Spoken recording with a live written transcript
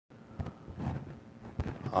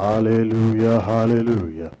Hallelujah,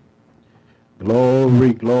 hallelujah.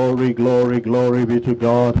 Glory, glory, glory, glory be to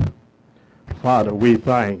God. Father, we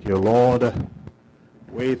thank you, Lord.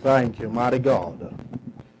 We thank you, mighty God.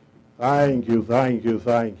 Thank you, thank you,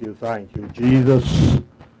 thank you, thank you, Jesus.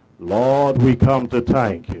 Lord, we come to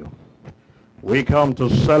thank you. We come to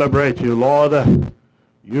celebrate you, Lord.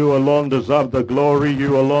 You alone deserve the glory.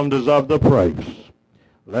 You alone deserve the praise.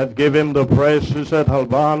 Let's give him the praise. Sister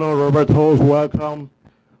Albano, Robert Hose, welcome.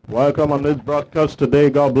 Welcome on this broadcast today.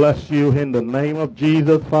 God bless you in the name of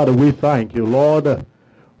Jesus. Father, we thank you, Lord.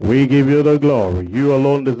 We give you the glory. You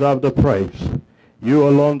alone deserve the praise. You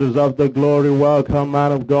alone deserve the glory. Welcome,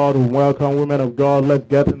 man of God, and welcome, women of God. Let's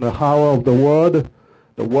get in the hour of the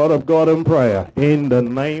word of God in prayer. In the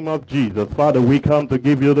name of Jesus. Father, we come to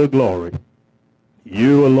give you the glory.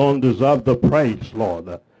 You alone deserve the praise,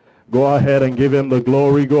 Lord. Go ahead and give him the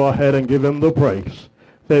glory. Go ahead and give him the praise.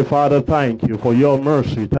 Say, Father, thank you for your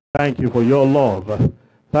mercy. Thank you for your love.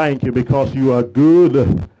 Thank you because you are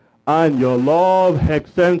good and your love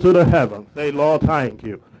extends to the heavens. Say, Lord, thank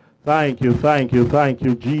you. Thank you, thank you, thank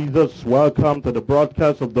you, Jesus. Welcome to the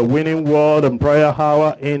broadcast of the Winning Word and Prayer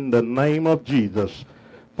Hour in the name of Jesus.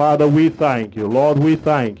 Father, we thank you. Lord, we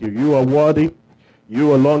thank you. You are worthy.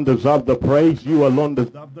 You alone deserve the praise. You alone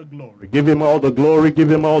deserve the glory. Give him all the glory.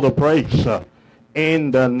 Give him all the praise.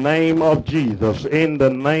 In the name of Jesus. In the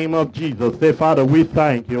name of Jesus. Say, Father, we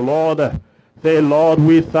thank you, Lord. Say, Lord,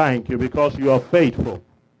 we thank you because you are faithful.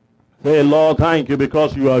 Say, Lord, thank you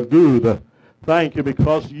because you are good. Thank you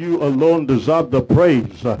because you alone deserve the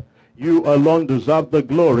praise. You alone deserve the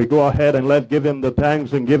glory. Go ahead and let's give him the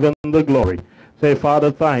thanks and give him the glory. Say,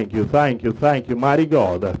 Father, thank you, thank you, thank you, mighty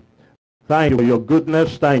God. Thank you for your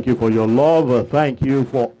goodness. Thank you for your love. Thank you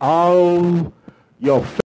for all your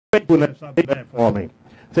faithfulness there for me.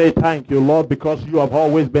 Say, thank you, Lord, because you have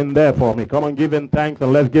always been there for me. Come on, give him thanks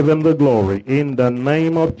and let's give him the glory. In the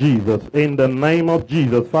name of Jesus. In the name of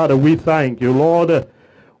Jesus. Father, we thank you, Lord.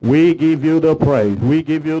 We give you the praise. We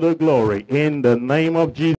give you the glory. In the name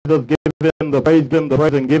of Jesus, give him the praise, give him the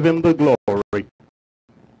praise, and give him the glory.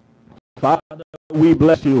 Father, we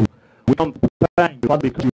bless you. We come to thank you, Father,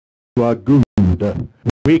 because you are good.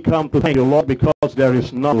 We come to thank you, Lord, because there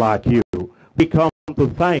is none like you. We come to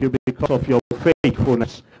thank you because of your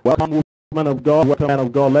faithfulness. Welcome, woman of God. Welcome, man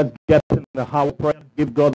of God. Let's get in the house of prayer.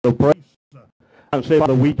 Give God the praise. And say,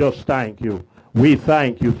 Father, we just thank you. We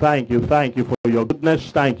thank you, thank you, thank you for your goodness.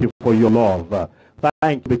 Thank you for your love.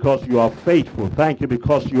 Thank you because you are faithful. Thank you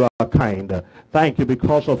because you are kind. Thank you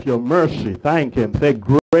because of your mercy. Thank him. Say,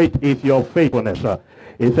 great is your faithfulness.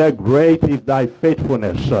 He said, great is thy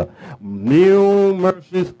faithfulness. New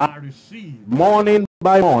mercies are received morning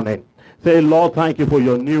by morning. Say, Lord, thank you for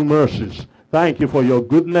your new mercies. Thank you for your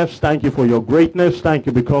goodness. Thank you for your greatness. Thank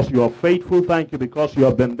you because you are faithful. Thank you because you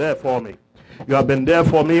have been there for me. You have been there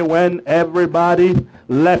for me when everybody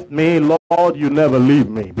left me. Lord, you never leave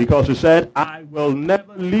me. Because you said, I will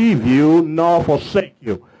never leave you nor forsake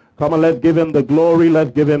you. Come on, let's give him the glory.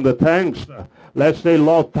 Let's give him the thanks. Let's say,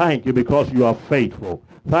 Lord, thank you because you are faithful.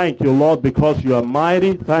 Thank you, Lord, because you are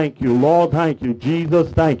mighty. Thank you, Lord. Thank you,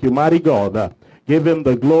 Jesus. Thank you, mighty God. Give him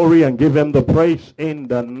the glory and give him the praise in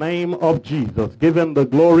the name of Jesus. Give him the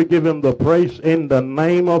glory, give him the praise in the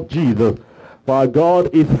name of Jesus. For our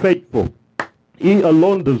God is faithful. He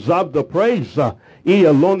alone deserves the praise. He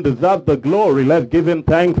alone deserves the glory. Let's give him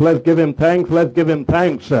thanks. Let's give him thanks. Let's give him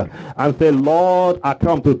thanks. And say, Lord, I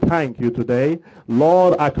come to thank you today.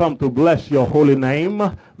 Lord, I come to bless your holy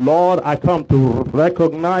name. Lord, I come to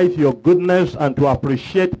recognize your goodness and to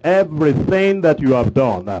appreciate everything that you have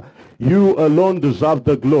done. You alone deserve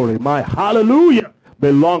the glory. My hallelujah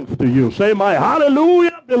belongs to you. Say, my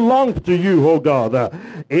hallelujah belongs to you, oh God.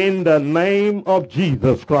 In the name of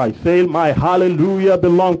Jesus Christ. Say, my hallelujah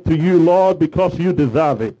belongs to you, Lord, because you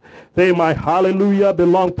deserve it. Say, my hallelujah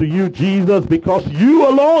belongs to you, Jesus, because you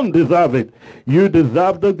alone deserve it. You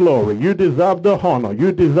deserve the glory. You deserve the honor.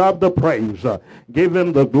 You deserve the praise. Give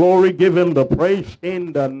him the glory. Give him the praise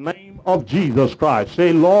in the name of Jesus Christ.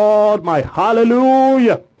 Say, Lord, my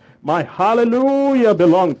hallelujah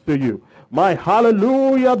belongs to you. My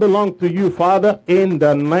hallelujah belongs to you, Father, in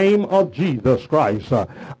the name of Jesus Christ.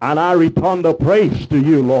 And I return the praise to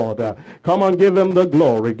you, Lord. Come on, give him the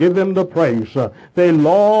glory. Give him the praise. Say,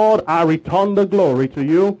 Lord, I return the glory to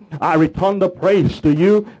you. I return the praise to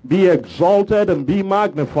you. Be exalted and be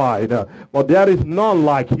magnified. For there is none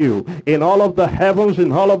like you. In all of the heavens,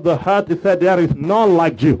 in all of the earth, it said there is none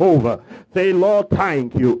like Jehovah. Say, Lord,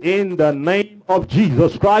 thank you in the name of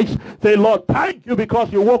Jesus Christ. Say, Lord, thank you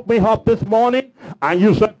because you woke me up this morning and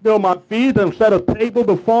you set me on my feet and set a table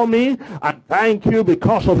before me. And thank you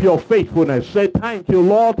because of your faithfulness. Say, thank you,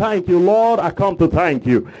 Lord. Thank you, Lord. I come to thank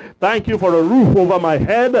you. Thank you for a roof over my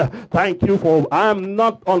head. Thank you for I'm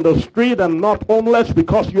not on the street and not homeless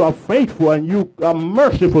because you are faithful and you are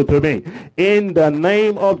merciful to me. In the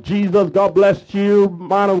name of Jesus, God bless you,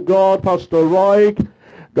 man of God, Pastor Roy.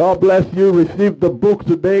 God bless you. Receive the book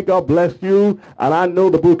today. God bless you. And I know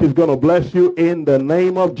the book is going to bless you in the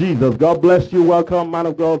name of Jesus. God bless you. Welcome, man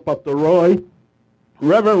of God, Pastor Roy.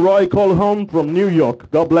 Reverend Roy Colholm from New York.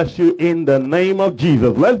 God bless you in the name of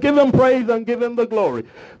Jesus. Let's give him praise and give him the glory.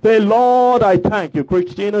 Say, Lord, I thank you.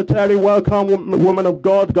 Christina Terry, welcome, woman of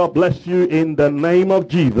God. God bless you in the name of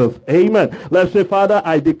Jesus. Amen. Let's say, Father,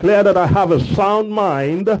 I declare that I have a sound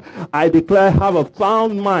mind. I declare I have a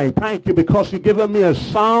sound mind. Thank you because you've given me a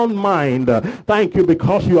sound mind. Thank you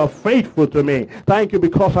because you are faithful to me. Thank you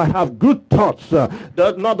because I have good thoughts,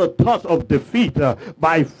 not the thoughts of defeat.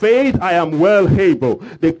 By faith, I am well able.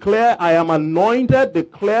 Declare I am anointed.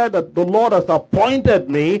 Declare that the Lord has appointed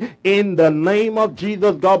me in the name of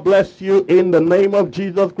Jesus. God bless you in the name of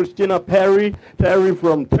Jesus. Christina Terry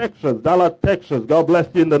from Texas, Dallas, Texas. God bless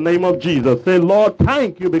you in the name of Jesus. Say, Lord,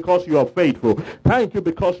 thank you because you are faithful. Thank you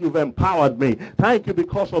because you've empowered me. Thank you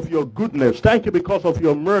because of your goodness. Thank you because of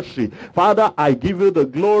your mercy. Father, I give you the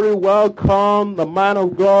glory. Welcome the man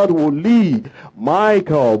of God who lead.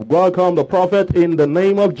 Michael, welcome the prophet in the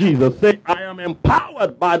name of Jesus. Say, I am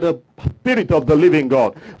empowered by the Spirit of the living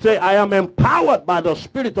God. Say, I am empowered by the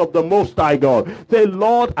Spirit of the Most High God. Say,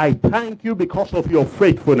 Lord, I thank you because of your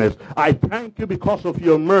faithfulness. I thank you because of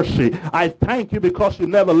your mercy. I thank you because you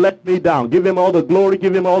never let me down. Give him all the glory.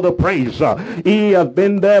 Give him all the praise. He has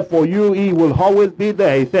been there for you. He will always be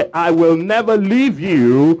there. He said, I will never leave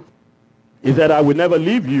you. He said, I will never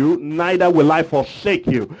leave you, neither will I forsake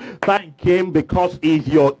you. Thank him because he's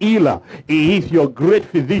your healer. He is your great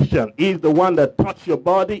physician. He's the one that touches your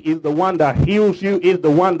body. He's the one that heals you. He's the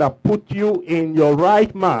one that puts you in your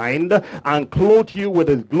right mind and clothes you with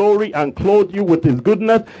his glory and clothes you with his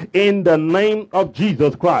goodness in the name of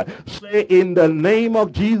Jesus Christ. Say, in the name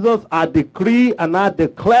of Jesus, I decree and I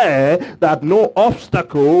declare that no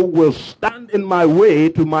obstacle will stand in my way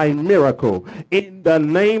to my miracle. In the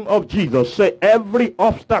name of Jesus. Say, every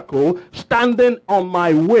obstacle standing on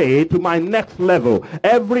my way to my next level,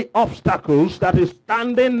 every obstacle that is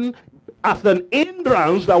standing as an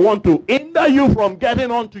hindrance that want to hinder you from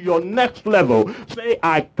getting on to your next level, say,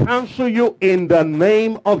 I cancel you in the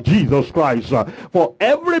name of Jesus Christ. For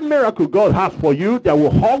every miracle God has for you, there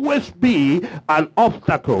will always be an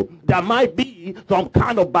obstacle. There might be some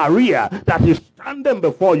kind of barrier that is standing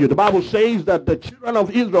before you. The Bible says that the children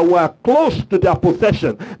of Israel were close to their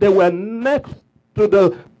possession. They were next to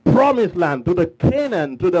the promised land, to the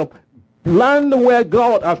Canaan, to the land where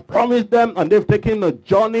God has promised them, and they've taken a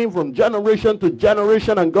journey from generation to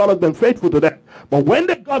generation, and God has been faithful to them. But when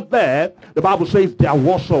they got there, the Bible says there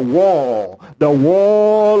was a wall, the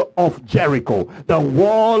wall of Jericho, the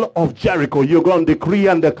wall of Jericho. You're going to decree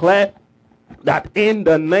and declare that in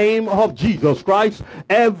the name of Jesus Christ,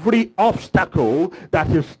 every obstacle that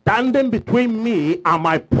is standing between me and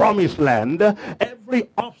my promised land, every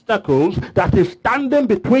obstacle that is standing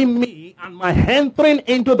between me and my entering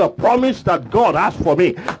into the promise that God has for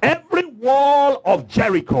me, every wall of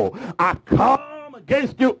Jericho, I come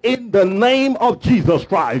against you in the name of Jesus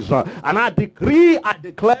Christ. And I decree, I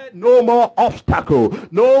declare, no more obstacle,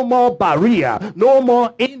 no more barrier, no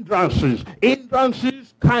more hindrances.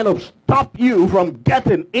 Hindrances kind of stop you from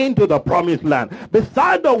getting into the promised land.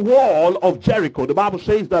 Beside the wall of Jericho, the Bible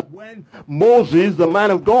says that when Moses, the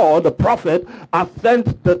man of God, the prophet, has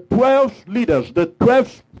sent the 12 leaders, the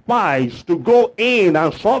 12 spies to go in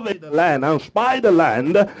and survey the land and spy the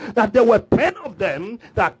land, that there were 10 of them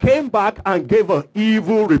that came back and gave an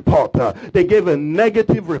evil report. They gave a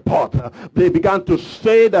negative report. They began to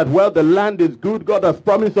say that, well, the land is good, God has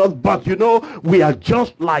promised us, but you know, we are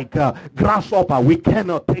just like a grasshopper, we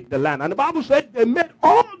cannot take the land. And the Bible says they made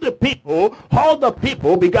all the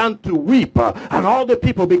people began to weep, and all the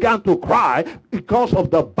people began to cry because of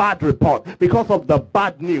the bad report, because of the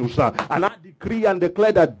bad news. And I decree and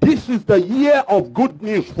declare that this is the year of good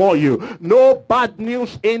news for you. No bad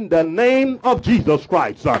news in the name of Jesus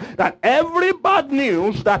Christ. That every bad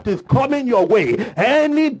news that is coming your way,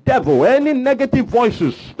 any devil, any negative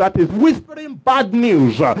voices that is whispering bad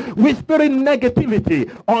news, whispering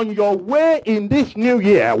negativity on your way in this new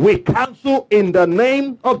year, we cancel in the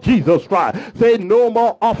name of Jesus Christ. Say, no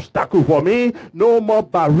more obstacle for me, no more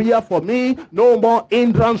barrier for me, no more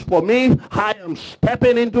hindrance for me. I am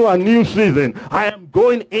stepping into a new season. I am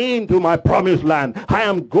going going into my promised land. I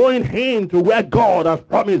am going into where God has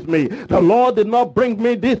promised me. The Lord did not bring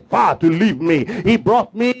me this far to leave me. He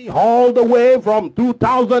brought me all the way from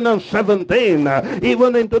 2017,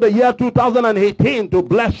 even into the year 2018 to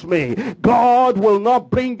bless me. God will not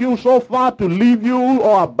bring you so far to leave you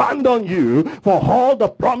or abandon you, for all the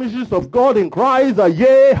promises of God in Christ are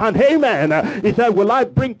yea and amen. He said, will I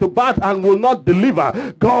bring to birth and will not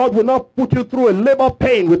deliver? God will not put you through a labor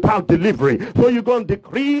pain without delivery. So you're going to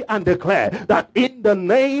decree and declare that in the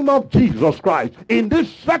name of Jesus Christ, in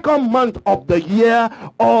this second month of the year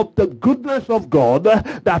of the goodness of God,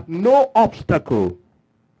 that no obstacle,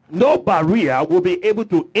 no barrier will be able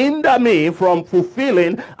to hinder me from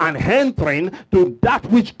fulfilling and entering to that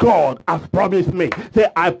which God has promised me.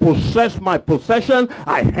 Say, I possess my possession.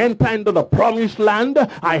 I enter into the promised land.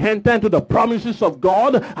 I enter into the promises of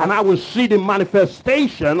God, and I will see the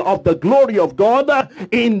manifestation of the glory of God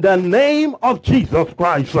in the name of Jesus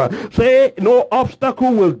Christ. Say, no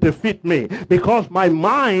obstacle will defeat me, because my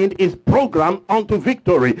mind is programmed unto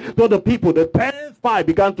victory. So the people, the 10 spies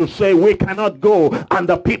began to say, we cannot go, and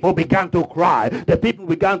the people began to cry. The people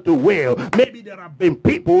began to wail. Maybe there have been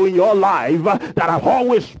people in your life that have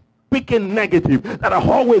always speaking negative, that are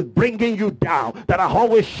always bringing you down, that are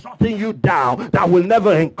always shutting you down, that will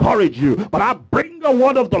never encourage you. But I bring the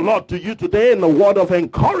word of the Lord to you today in the word of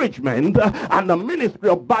encouragement and the ministry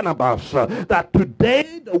of Barnabas, that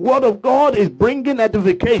today the word of God is bringing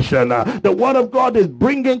edification, the word of God is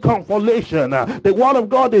bringing consolation, the word of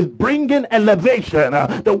God is bringing elevation,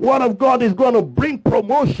 the word of God is going to bring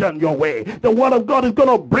promotion your way, the word of God is going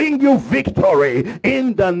to bring you victory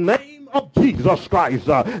in the name of Jesus Christ.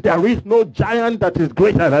 There is no giant that is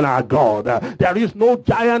greater than our God. There is no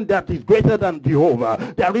giant that is greater than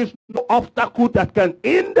Jehovah. There is no obstacle that can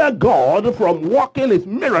hinder God from working his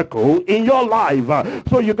miracle in your life.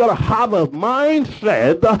 So you got to have a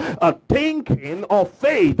mindset, a thinking of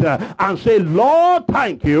faith, and say, Lord,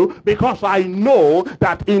 thank you, because I know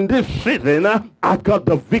that in this season I got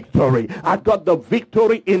the victory. I got the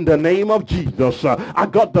victory in the name of Jesus. I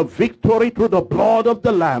got the victory through the blood of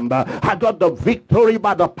the Lamb. I got the victory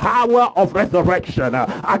by the power of resurrection.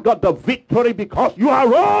 I got the victory because you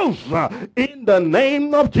arose in the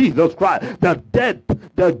name of Jesus Christ. The dead,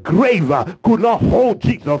 the grave could not hold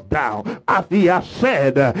Jesus down. As he has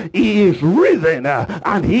said, he is risen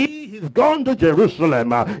and he is gone to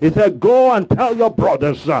Jerusalem. He said, go and tell your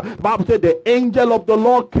brothers. The Bible said the angel of the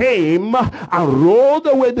Lord came and rolled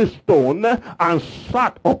away the stone and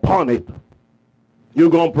sat upon it. You're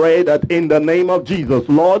going to pray that in the name of Jesus,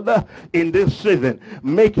 Lord, in this season,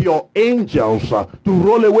 make your angels to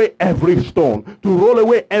roll away every stone, to roll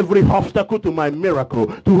away every obstacle to my miracle,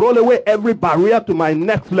 to roll away every barrier to my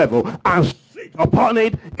next level, and sit upon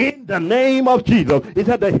it in the name of Jesus. He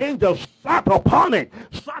said the angels sat upon it,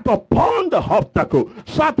 sat upon the obstacle,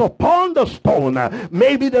 sat upon the stone.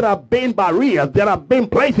 Maybe there have been barriers, there have been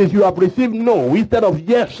places you have received no instead of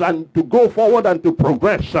yes, and to go forward and to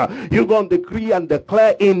progress. You're going to decree and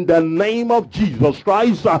declare in the name of Jesus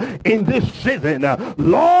Christ in this season,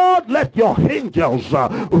 Lord, let your angels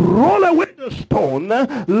roll away the stone,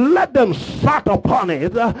 let them sat upon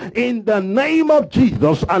it in the name of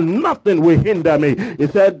Jesus, and nothing will hinder me. He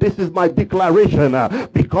said, this is my declaration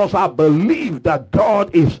because I believe that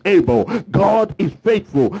God is able, God is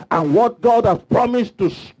faithful, and what God has promised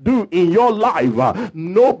to do in your life,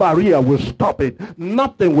 no barrier will stop it,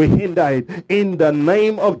 nothing will hinder it in the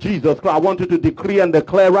name of Jesus Christ. I want you to decree and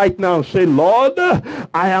declare right now and say, Lord,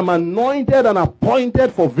 I am anointed and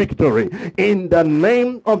appointed for victory in the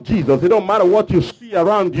name of Jesus. It don't matter what you see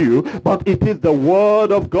around you, but it is the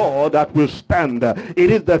word of God that will stand.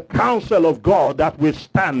 It is the counsel of God that will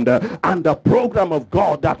stand, and the program of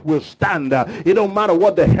God that will stand. It don't matter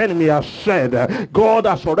what the enemy has said. God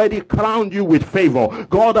has already crowned you with favor.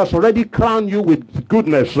 God has already crowned you with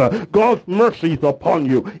goodness. God's mercy is upon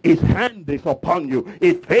you. His hand is upon you.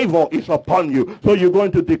 His favor is upon you. So you're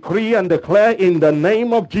going to decree and declare in the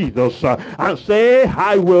name of Jesus and say,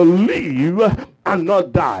 I will live and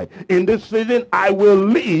not die. In this season, I will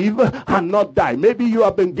live and not die. Maybe you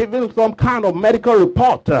have been given some kind of medical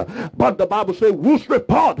report, but the Bible says, whose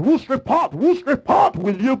report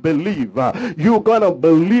will you believe? You're going to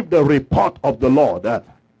believe the report of the Lord.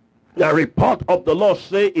 The report of the Lord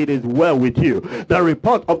say, it is well with you. The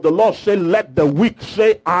report of the Lord say, let the weak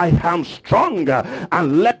say, I am stronger.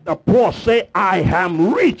 And let the poor say, I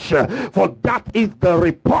am rich. For that is the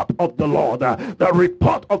report of the Lord. The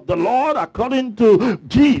report of the Lord, according to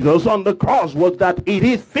Jesus on the cross, was that it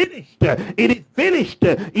is finished. It is finished.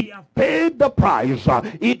 He has paid the price.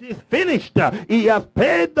 It is finished. He has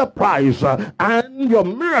paid the price. And your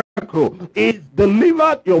miracle is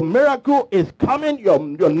delivered. Your miracle is coming. Your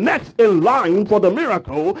next in line for the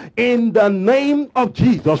miracle in the name of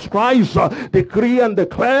Jesus Christ. Decree and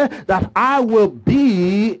declare that I will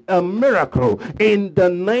be a miracle in the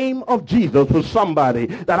name of Jesus to somebody,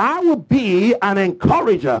 that I will be an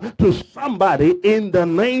encourager to somebody in the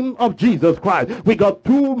name of Jesus Christ. We got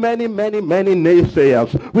too many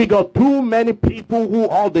naysayers. We got too many people who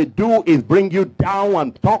all they do is bring you down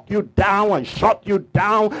and talk you down and shut you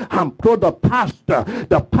down and put the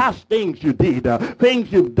past things you did,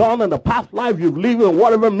 things you've done in the past life you've lived, and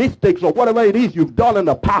whatever mistakes or whatever it is you've done in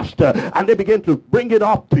the past, and they begin to bring it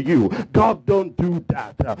up to you. God don't do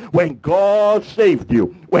that. When God saved you,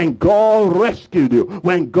 when God rescued you,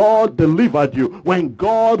 when God delivered you, when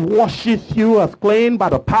God washes you as clean by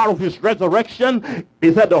the power of his resurrection,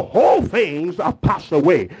 he said the whole things are passed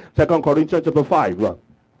away. 2 Corinthians chapter 5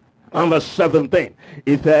 and verse 17,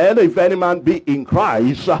 he said, if any man be in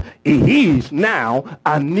Christ, he is now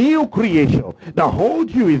a new creation. The old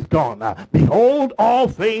you is gone. Behold, all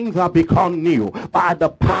things are become new by the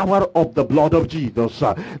power of the blood of Jesus.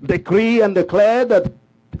 Decree and declare that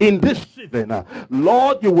in this season,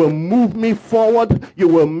 Lord, you will move me forward. You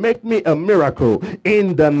will make me a miracle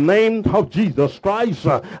in the name of Jesus Christ.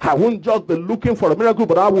 I won't just be looking for a miracle,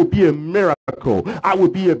 but I will be a miracle. I will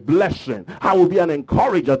be a blessing. I will be an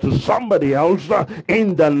encourager to somebody else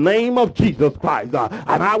in the name of Jesus Christ.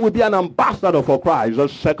 And I will be an ambassador for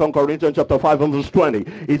Christ. 2 Corinthians chapter 5 and verse 20.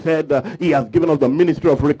 He said, he has given us the ministry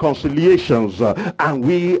of reconciliations, and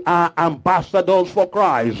we are ambassadors for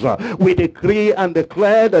Christ. We decree and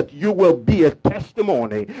declare that you will be a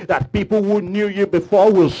testimony, that people who knew you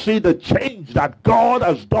before will see the change that God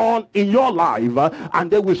has done in your life,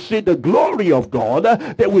 and they will see the glory of God.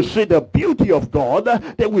 They will see the beauty of God.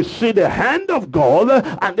 They will see the hand of God,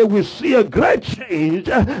 and they will see a great change,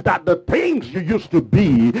 that the things you used to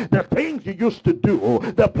be, the things you used to do,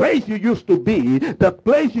 the place you used to be, the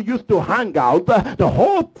place you used to hang out, the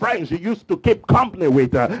whole friends you used to keep company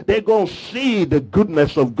with, they're going to see the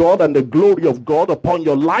goodness of God and the glory of God upon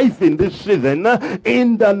your life in this season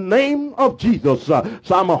in the name of Jesus.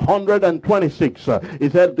 Psalm 126,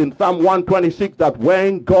 it said in Psalm 126 that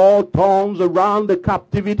when God turns around the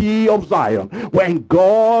captivity of Zion, when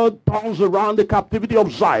God turns around the captivity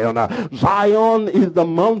of Zion, Zion is the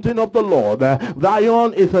mountain of the Lord.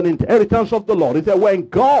 Zion is an inheritance of the Lord. He said when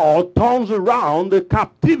God turns around the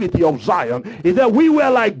captivity of Zion, he said we were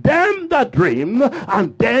like them that dream,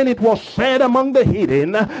 and then it was said among the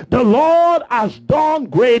heathen, the Lord has done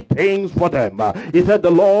great things for them. He said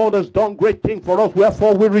the Lord has done great things for us,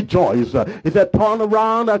 wherefore we rejoice. He said turn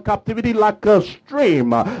around a captivity like a stream,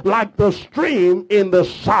 like the stream in the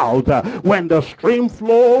south. When the stream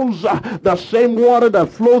flows, the same water that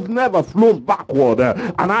flows never flows backward.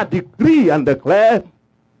 And I decree and declare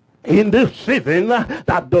in this season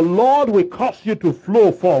that the Lord will cause you to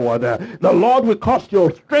flow forward. The Lord will cause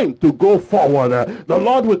your strength to go forward. The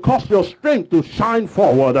Lord will cause your strength to shine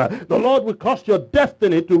forward. The Lord will cause your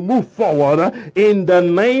destiny to move forward in the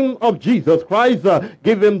name of Jesus Christ.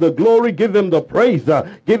 Give him the glory, give him the praise,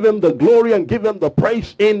 give him the glory and give him the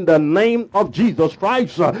praise in the name of Jesus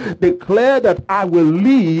Christ. Declare that I will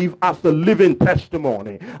live as a living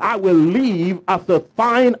testimony. I will live as a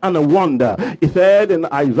sign and a wonder. He said in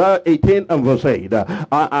Isaiah 18 and verse 8,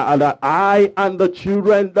 I and the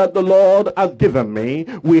children that the Lord has given me,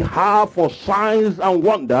 we have for signs and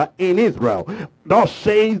wonder in Israel. Thus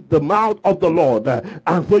says the mouth of the Lord.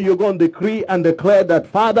 And so you're going to decree and declare that,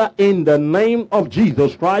 Father, in the name of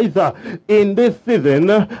Jesus Christ, in this season,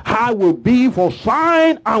 I will be for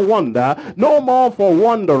sign and wonder, no more for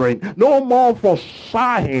wondering, no more for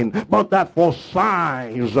sighing, but that for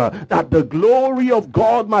signs, that the glory of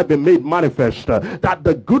God might be made manifest, that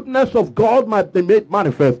the goodness of God might be made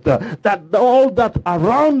manifest, that all that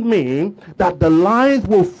around me, that the lines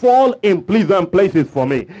will fall in pleasant places for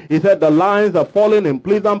me. He said the lines are falling in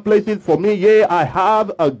pleasant places for me. Yea, I have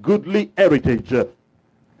a goodly heritage.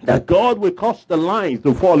 That God will cause the lines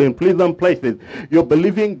to fall in pleasant places. You're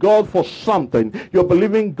believing God for something. You're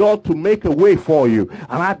believing God to make a way for you.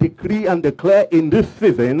 And I decree and declare in this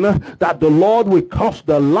season that the Lord will cause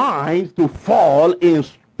the lines to fall in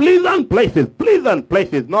pleasant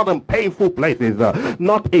places, not in painful places,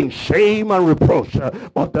 not in shame and reproach,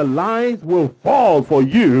 but the lines will fall for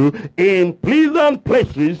you in pleasant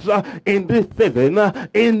places in this season,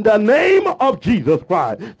 in the name of Jesus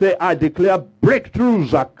Christ. Say, I declare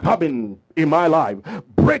breakthroughs are coming in my life.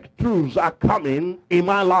 Breakthroughs are coming in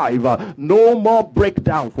my life. No more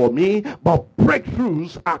breakdown for me, but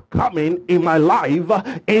breakthroughs are coming in my life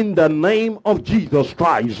in the name of Jesus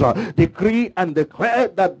Christ. Decree and declare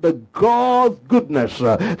that the God's goodness,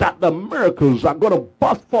 that the miracles are going to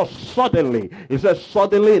burst forth suddenly. It says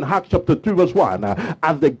suddenly in Acts chapter 2 verse 1,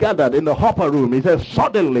 as they gathered in the upper room, it says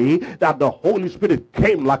suddenly that the Holy Spirit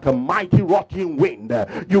came like a mighty rushing wind.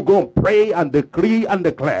 You go and pray and decree and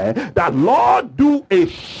declare that, Lord, do a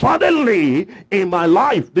suddenly in my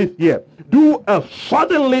life this year. Do a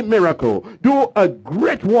suddenly miracle. Do a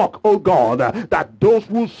great work, oh God, that those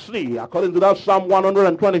who see, according to that Psalm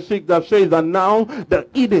 126 that says that now the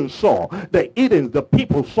Edens saw, the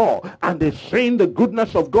people saw, and they seen the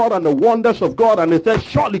goodness of God and the wonders of God, and they said,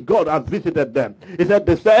 surely God has visited them. He said,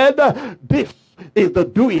 they said, this is the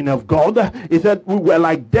doing of God. He said, we were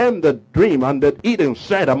like them that dream, and that Eden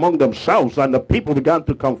said among themselves, and the people began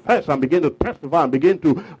to confess and begin to testify and begin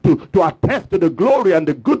to attest to the glory and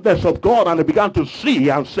the goodness of God, and they began to see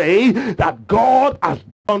and say that God has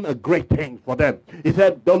done a great thing for them. He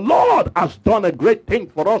said, the Lord has done a great thing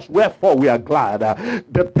for us, wherefore we are glad.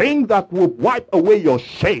 The thing that will wipe away your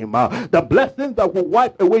shame, the blessings that will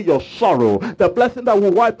wipe away your sorrow, the blessing that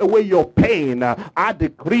will wipe away your pain, I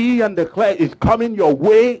decree and declare is coming your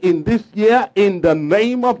way in this year in the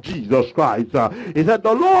name of Jesus Christ. He said,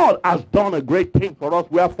 the Lord has done a great thing for us,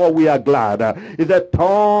 wherefore we are glad. He said,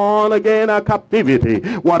 turn again our captivity,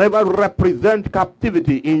 whatever represents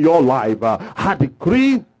captivity in your life,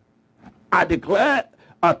 I declare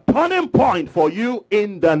a turning point for you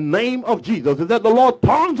in the name of Jesus. Is that the Lord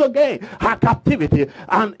turns again her captivity,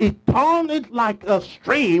 and it turns it like a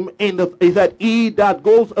stream in the, he said, he that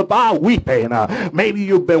goes about weeping. Maybe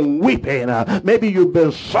you've been weeping, maybe you've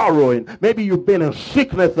been sorrowing, maybe you've been in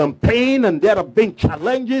sickness and pain, and there have been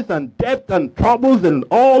challenges and debt and troubles, and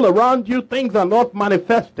all around you things are not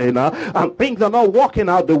manifesting, and things are not working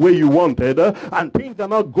out the way you wanted, and things are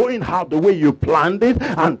not going out the way you planned it,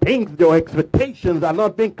 and things, your expectations are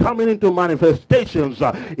not been coming into manifestations.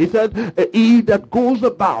 He said, he that goes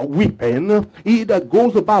about weeping, he that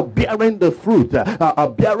goes about bearing the fruit,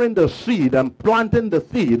 bearing the seed and planting the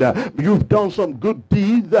seed, you've done some good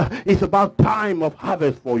deeds. It's about time of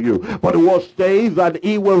harvest for you. But the word says that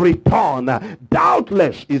he will return.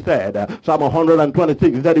 Doubtless, he said, Psalm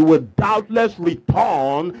 126, he said he will doubtless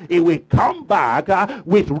return. He will come back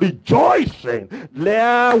with rejoicing.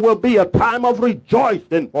 There will be a time of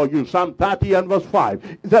rejoicing for you. Psalm 30 and verse 5.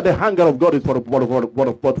 He said the anger of God is for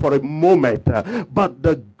a moment, but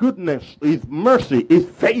the goodness, his mercy, his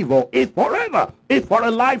favor is forever. It's for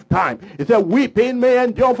a lifetime. He said weeping may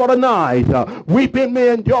endure for a night. Weeping may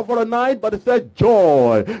endure for a night, but it said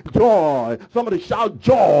joy. Joy. Somebody shout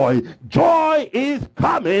joy. Joy is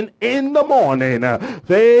coming in the morning.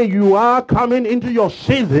 Say you are coming into your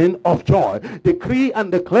season of joy. Decree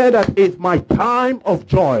and declare that it's my time of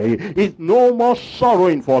joy. It's no more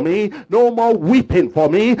sorrowing for me, no more weeping for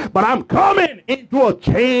me, but I'm coming into a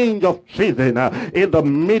change of season. In the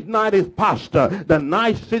midnight is past, the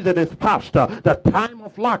night season is past, the time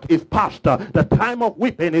of lack is past, the time of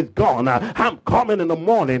weeping is gone. I'm coming in the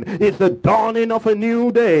morning. It's the dawning of a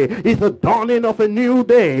new day. It's the dawning of a new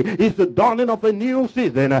day. It's the dawning of a new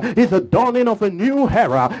season. It's the dawning of a new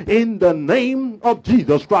era in the name of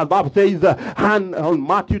Jesus Christ. The Bible says, and on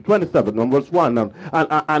Matthew 27 on verse 1,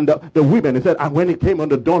 and the women, it said, and when it came on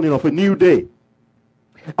the dawning of a new day,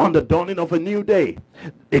 on the dawning of a new day,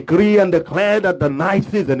 decree and declare that the night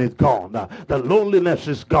season is gone, the loneliness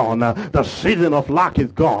is gone, the season of lack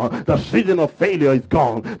is gone, the season of failure is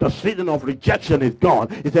gone, the season of rejection is gone.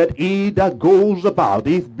 He said, he that goes about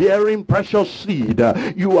is bearing precious seed.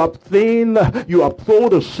 You have seen, you have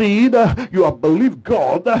sowed a seed, you have believed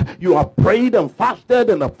God, you have prayed and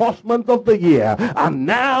fasted in the first month of the year, and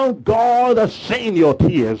now God has seen your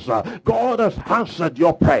tears, God has answered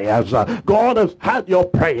your prayers, God has had your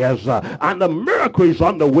prayers, and the miracle is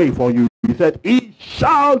on the way for you. He said, he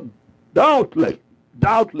shall doubtless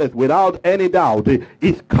doubtless, without any doubt,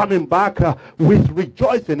 is coming back with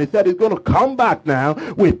rejoicing. He said he's going to come back now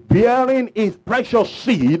with bearing his precious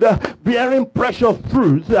seed, bearing precious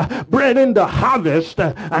fruits, bringing the harvest,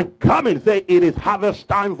 and coming, say, it is harvest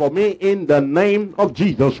time for me in the name of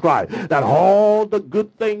Jesus Christ. That all the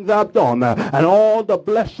good things I've done and all the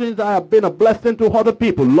blessings I have been a blessing to other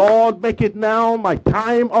people, Lord, make it now my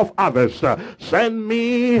time of harvest. Send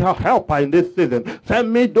me a helper in this season.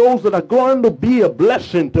 Send me those that are going to be a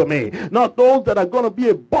blessing to me, not those that are going to be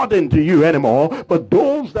a burden to you anymore, but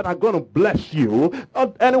those that are going to bless you.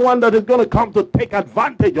 Not anyone that is going to come to take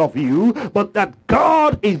advantage of you, but that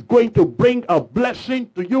God is going to bring a blessing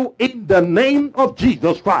to you in the name of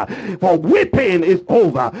Jesus Christ. For weeping is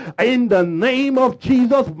over. In the name of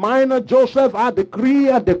Jesus, minor Joseph, I decree,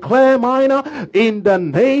 I declare, minor, in the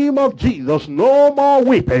name of Jesus, no more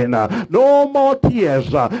weeping, no more tears.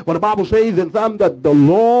 But the Bible says in Psalm that the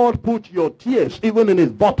Lord put your tears even in his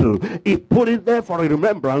bottle. He put it there for a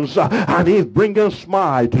remembrance, and he's bringing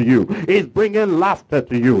smile to you. He's bringing laughter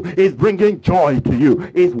to you. He's bringing joy to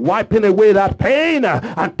you. He's wiping away that pain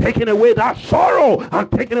and taking away that sorrow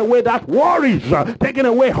and taking away that worries, taking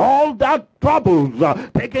away all that troubles,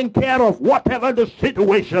 taking care of whatever the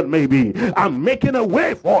situation may be, and making a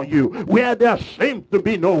way for you where there seems to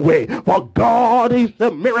be no way. For God is a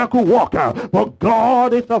miracle worker. For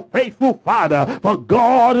God is a faithful Father. For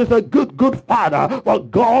God is a good Father. For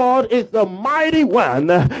God is the mighty one,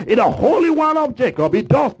 in the Holy One of Jacob. He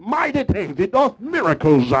does mighty things. He does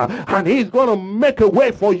miracles, and he's going to make a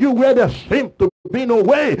way for you where there seems to be no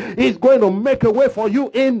way. He's going to make a way for you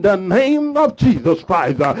in the name of Jesus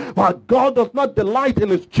Christ. For God does not delight in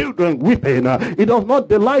his children weeping. He does not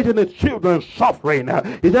delight in his children suffering.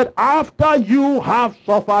 He said, after you have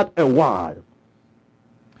suffered a while,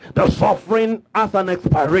 the suffering has an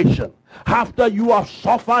expiration. After you have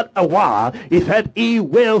suffered a while, he said he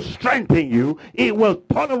will strengthen you, he will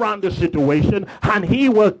turn around the situation, and he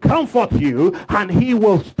will comfort you, and he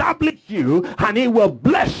will establish you, and he will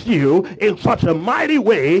bless you in such a mighty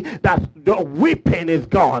way that the weeping is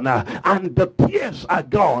gone and the tears are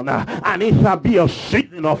gone, and it shall be a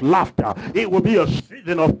season of laughter. It will be a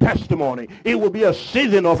season of testimony. It will be a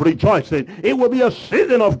season of rejoicing. It will be a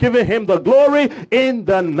season of giving him the glory in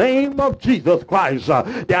the name of Jesus Christ.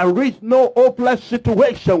 There is no hopeless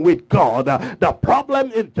situation with God. The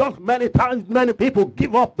problem is just many times many people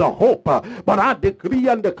give up the hope. But I decree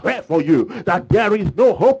and declare for you that there is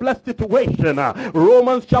no hopeless situation.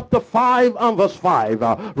 Romans chapter 5 and verse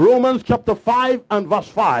 5. Romans chapter 5 and verse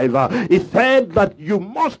 5. It said that you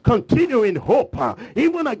must continue in hope.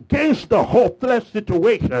 Even against the hopeless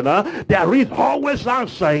situation, there is always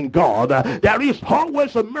answer in God. There is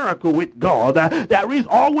always a miracle with God. There is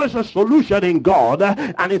always a solution in God.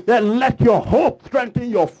 And it said, let your hope strengthen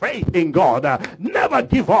your faith in God. Never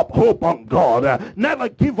give up hope on God. Never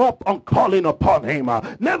give up on calling upon him.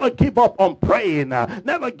 Never give up on praying.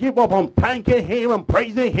 Never give up on thanking him and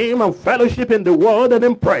praising him and fellowship in the word and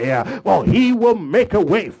in prayer. For he will make a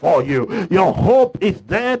way for you. Your hope is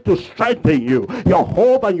there to strengthen you. Your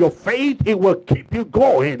hope and your faith, it will keep you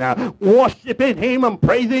going. Worshiping him and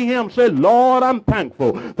praising him. Say, Lord, I'm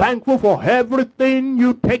thankful. Thankful for everything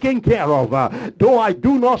you've taken care of. Though I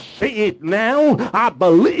do not see it now, I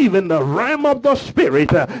believe in the realm of the spirit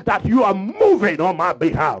that you are moving on my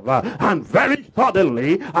behalf. And very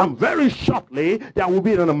suddenly and very shortly, there will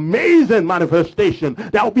be an amazing manifestation.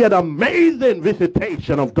 There will be an amazing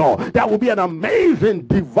visitation of God. There will be an amazing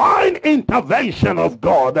divine intervention of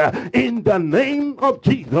God in the name of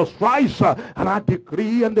Jesus Christ. And I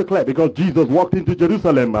decree and declare, because Jesus walked into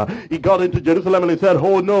Jerusalem, he got into Jerusalem and he said,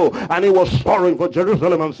 oh no, and he was sorrowing for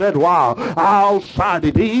Jerusalem and said, wow, how sad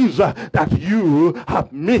it is that you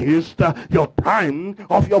have missed your time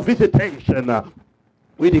of your visitation.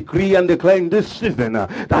 We decree and declare in this season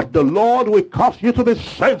that the Lord will cause you to be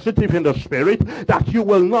sensitive in the spirit, that you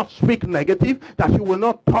will not speak negative, that you will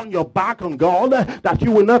not turn your back on God, that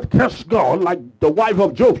you will not curse God like the wife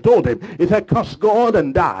of Job told him. He said, curse God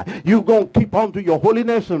and die. You're going to keep on to your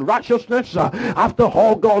holiness and righteousness after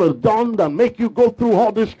all God has done and make you go through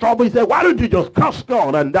all this trouble. He said, why don't you just curse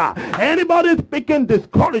God and die? Anybody speaking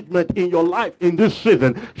discouragement in your life in this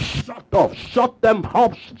season, shut off, shut them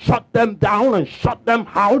up, shut them down, and shut them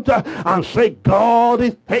out and say, God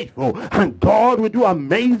is faithful and God will do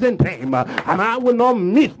amazing things, and I will not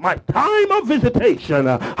miss my time of visitation.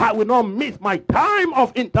 I will not miss my time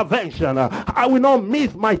of intervention. I will not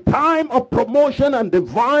miss my time of promotion and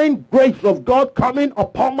divine grace of God coming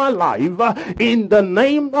upon my life in the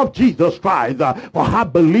name of Jesus Christ. For I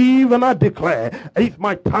believe and I declare it's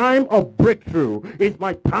my time of breakthrough. It's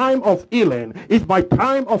my time of healing. It's my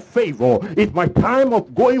time of favor. It's my time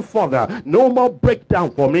of going further. No more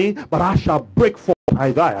breakdown for me, but I shall break forth.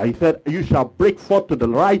 Isaiah, he said, you shall break forth to the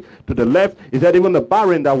right, to the left. He said, even the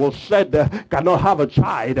barren that was said cannot have a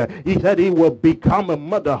child. He said he will become a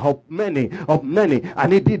mother of many.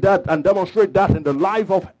 And he did that and demonstrated that in the life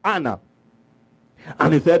of Hannah.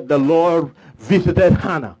 And he said, the Lord visited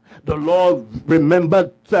Hannah. The Lord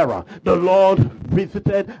remembered Sarah. The Lord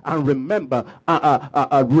visited and remembered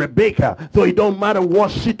Rebecca. So it don't matter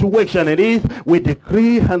what situation it is, we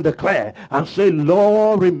decree and declare and say,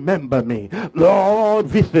 Lord, remember me. Lord,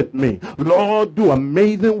 visit me. Lord, do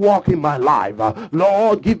amazing work in my life.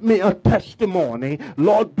 Lord, give me a testimony.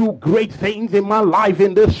 Lord, do great things in my life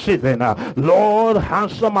in this season. Lord,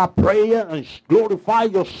 answer my prayer and glorify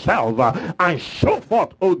yourself and show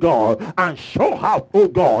forth, oh God, and show out, oh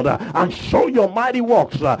God, and show your mighty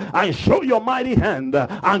works and show your mighty hand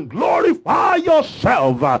and glorify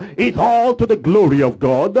yourself. It's all to the glory of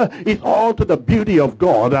God. It's all to the beauty of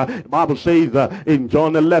God. The Bible says in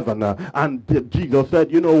John 11, and Jesus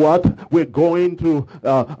said, you know what? We're going to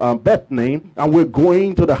Bethany, and we're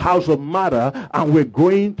going to the house of Martha, and we're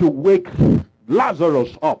going to wake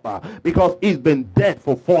Lazarus up because he's been dead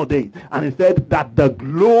for 4 days. And he said that the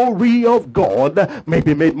glory of God may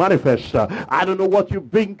be made manifest. I don't know what you've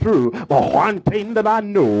been through, but one thing that I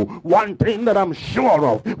know, one thing that I'm sure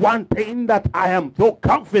of, one thing that I am so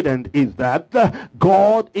confident is that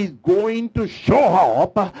God is going to show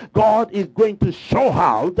up, God is going to show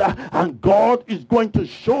out, and God is going to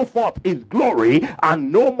show forth his glory,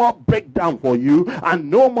 and no more breakdown for you, and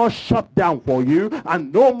no more shutdown for you,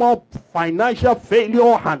 and no more financial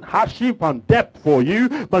failure and hardship and debt for you.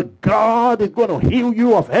 But God is going to heal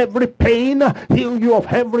you of every pain, heal you of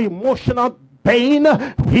every emotional pain,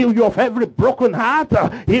 heal you of every broken heart,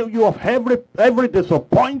 heal you of every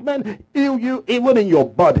disappointment, heal you even in your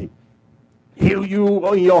body, heal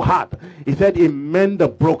you in your heart. He said, mend the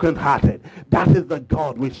brokenhearted. That is the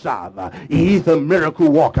God we serve. He is a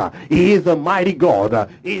miracle worker. He is a mighty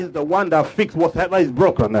God. He is the one that fixes whatever is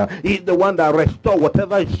broken. He is the one that restores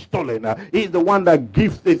whatever is stolen. He is the one that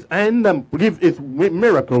gives his end and gives his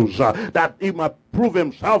miracles, that he might prove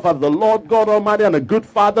himself as the Lord God Almighty and a good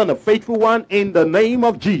Father and a faithful one in the name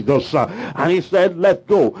of Jesus. And he said, let's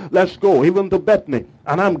go even to Bethany.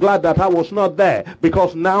 And I'm glad that I was not there,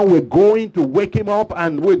 because now we're going to wake him up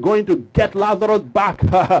and we're going to get Lazarus back,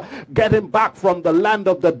 get him back from the land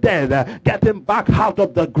of the dead, get him back out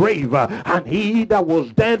of the grave. And he that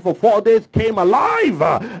was dead for 4 days came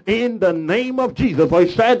alive in the name of Jesus. For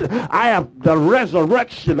he said, I have the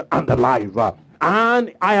resurrection and the life.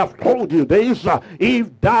 And I have told you this,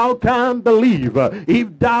 if thou can believe,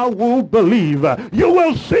 if thou wilt believe, you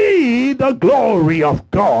will see the glory of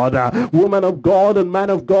God. Woman of God and man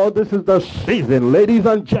of God, this is the season, ladies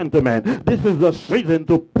and gentlemen. This is the season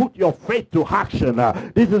to put your faith to action.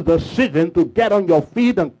 This is the season to get on your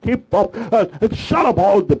feet and keep up, shut up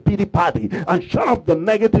all the pity party, and shut up the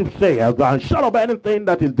negative sayers, and shut up anything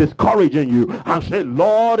that is discouraging you, and say,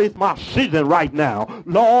 Lord, it's my season right now.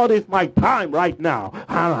 Lord, it's my time right now,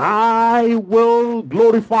 and I will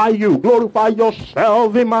glorify you. Glorify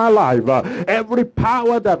yourself in my life. Every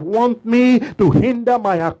power that wants me to hinder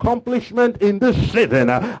my accomplishment in this season,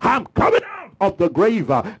 I'm coming out of the grave,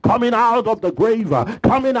 coming out of the grave,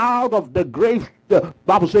 coming out of the grave. The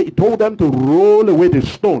Bible says it told them to roll away the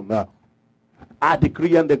stone. I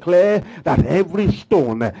decree and declare that every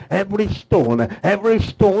stone that has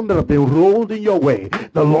been rolled in your way,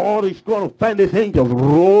 the Lord is going to send his angels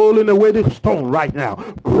rolling away the stone right now,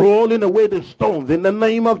 rolling away the stones in the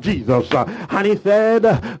name of Jesus. And he said,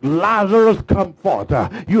 Lazarus, come forth.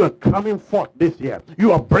 You are coming forth this year.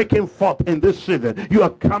 You are breaking forth in this season. You are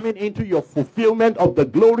coming into your fulfillment of the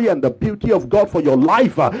glory and the beauty of God for your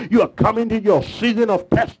life. You are coming to your season of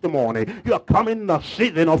testimony. You are coming in a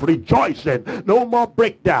season of rejoicing. No more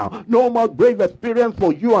breakdown, no more grave experience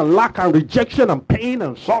for you, and lack and rejection and pain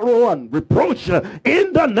and sorrow and reproach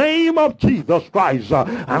in the name of Jesus Christ.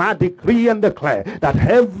 And I decree and declare that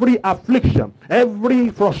every affliction,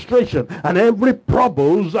 every frustration, and every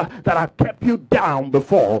troubles that have kept you down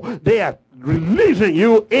before, they are releasing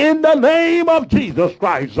you in the name of Jesus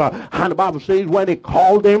Christ. And the Bible says when he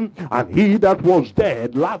called him, and he that was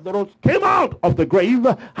dead, Lazarus, came out of the grave,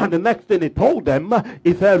 and the next thing he told them,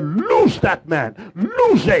 he said, loose that man,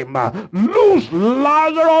 loose him, loose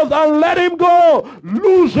Lazarus and let him go,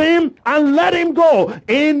 loose him and let him go.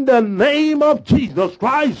 In the name of Jesus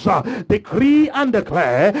Christ, decree and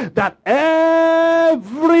declare that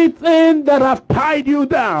everything that have tied you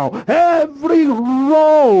down, every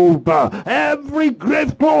robe, every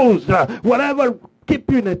grave clothes, whatever keep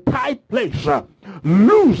you in a tight place,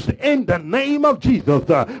 loose in the name of Jesus.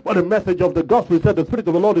 But the message of the gospel said, the Spirit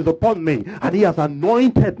of the Lord is upon me, and he has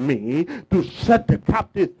anointed me to set the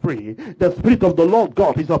captives free. The Spirit of the Lord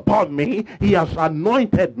God is upon me. He has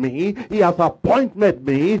anointed me. He has appointed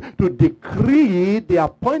me to decree the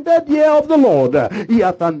appointed year of the Lord. He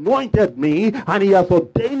has anointed me, and he has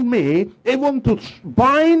ordained me even to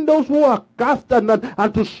bind those who are cast and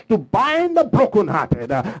to bind the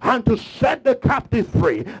brokenhearted, and to set the captives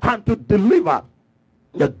free, and to deliver.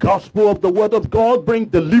 The gospel of the word of God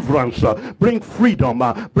brings deliverance, brings freedom,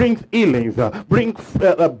 brings healings, brings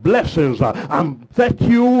blessings, and set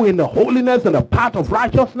you in the holiness and the path of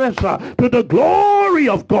righteousness to the glory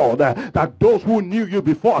of God. That those who knew you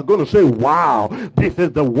before are going to say, wow, this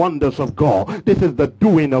is the wonders of God. This is the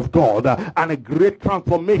doing of God, and a great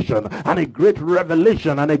transformation, and a great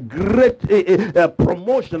revelation, and a great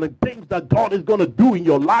promotion, and things that God is going to do in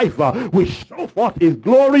your life. We show forth his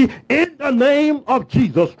glory in the name of Jesus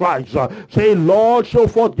Christ. Say, Lord, show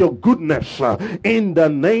forth your goodness in the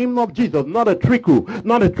name of Jesus. Not a trickle,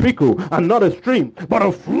 and not a stream, but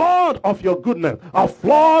a flood of your goodness, a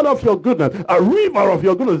flood of your goodness, a river of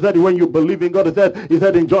your goodness. That when you believe in God, he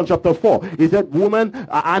said in John chapter 4, he said, woman,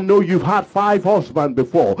 I know you've had 5 husbands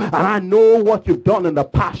before, and I know what you've done in the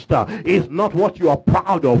past is not what you are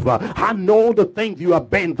proud of. I know the things you have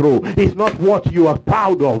been through is not what you are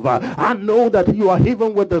proud of. I know that you are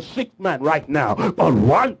even with the sick man right now, but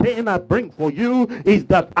one thing I bring for you is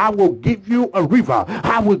that I will give you a river.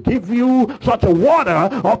 I will give you such a water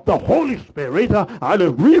of the Holy Spirit and a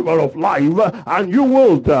river of life, and you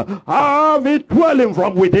will have it dwelling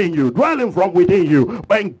from within you.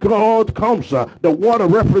 When God comes, the water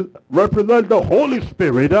represents the Holy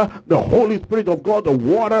Spirit, the Holy Spirit of God, the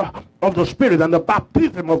water of the Spirit and the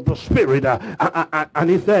baptism of the Spirit. And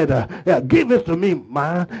he said, give it to me,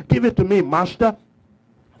 man. Give it to me, master,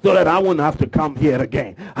 so that I won't have to come here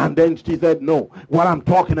again. And then she said, no, what I'm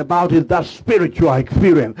talking about is that spiritual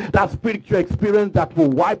experience. That spiritual experience that will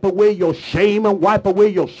wipe away your shame and wipe away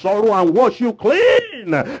your sorrow and wash you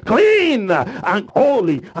clean and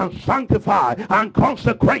holy and sanctified and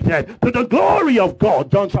consecrated to the glory of God.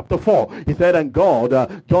 John chapter 4, he said, and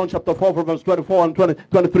God, John chapter 4 from verse 24 and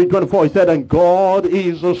 23, 24, he said, and God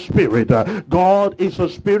is a spirit. God is a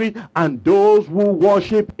spirit, and those who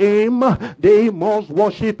worship him, they must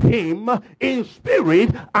worship him in spirit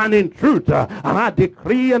and in truth. And I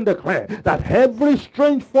decree and declare that every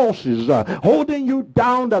strange forces holding you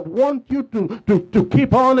down, that want you to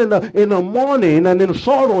keep on in the mourning and in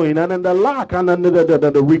sorrowing and in the lack and in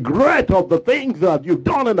the regret of the things that you've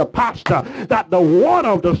done in the past, that the water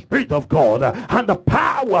of the Spirit of God and the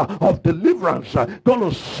power of deliverance going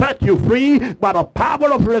to set you free by the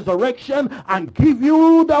power of resurrection and give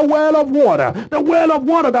you the well of water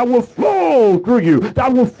that will flow through you,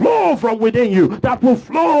 that will flow from within you, that will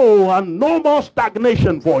flow, and no more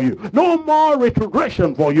stagnation for you, no more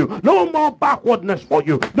retrogression for you, no more backwardness for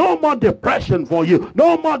you, no more depression for you,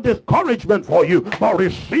 no more discouragement for you, but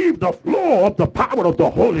receive the flow of the power of the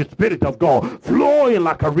Holy Spirit of God, flowing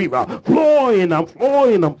like a river, flowing and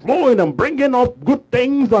flowing and flowing and bringing up good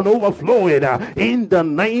things and overflowing in the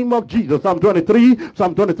name of Jesus. Psalm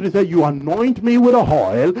 23 says, you anoint me with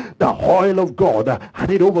the oil of God,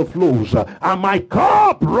 and it overflows, and my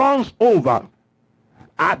cup runs over.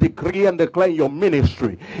 I decree and declare your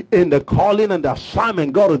ministry, in the calling and the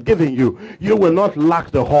assignment God has given you, you will not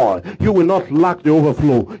lack the oil, you will not lack the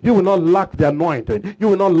overflow, you will not lack the anointing, you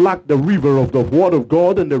will not lack the river of the word of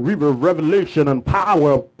God and the river of revelation and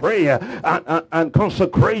power of prayer and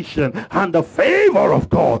consecration and the favor of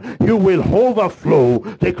God. You will overflow.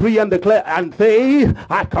 Decree and declare and say,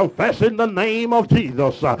 I confess in the name of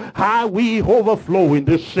Jesus, how we overflow in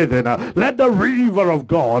this season. Let the river of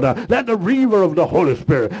God, let the river of the Holy Spirit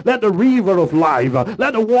Spirit. Let the river of life,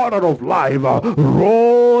 let the water of life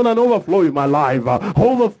run and overflow in my life.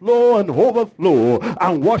 Overflow and overflow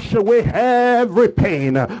and wash away every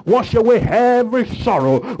pain. Wash away every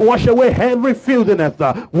sorrow. Wash away every filthiness.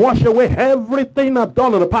 Wash away everything I've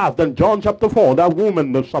done in the past. And John chapter 4, that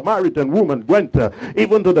woman, the Samaritan woman, went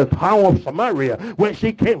even to the town of Samaria where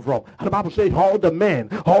she came from. And the Bible says all the men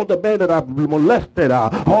that have molested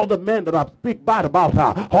her, all the men that have speak bad about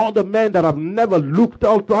her, all the men that have never looked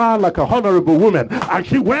out to her like a honorable woman. And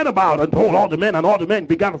she went about and told all the men, and all the men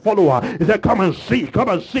began to follow her. He said, come and see, come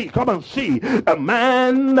and see, come and see a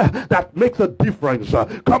man that makes a difference.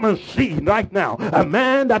 Come and see right now. A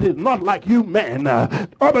man that is not like you men.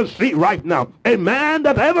 Come and see right now. A man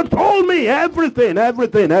that ever told me everything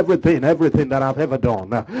that I've ever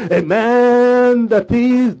done. A man that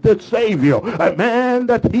is the Savior. A man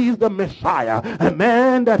that is the Messiah. A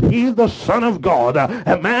man that is the Son of God.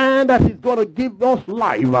 A man that is going to give us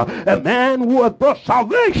life. A man who has brought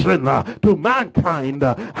salvation to mankind.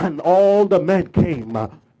 And all the men came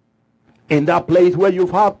in that place where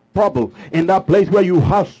you've had trouble, in that place where you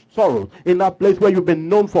have sorrow, in that place where you've been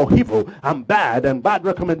known for evil and bad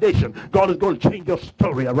recommendation. God is going to change your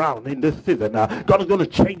story around in this season. God is going to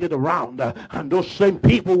change it around. And those same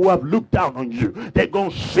people who have looked down on you, they're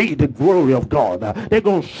going to see the glory of God. They're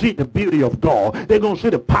going to see the beauty of God. They're going to see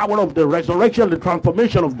the power of the resurrection, the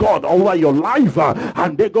transformation of God over your life.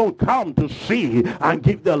 And they're going to come to see and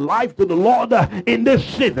give their life to the Lord in this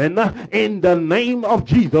season. In the name of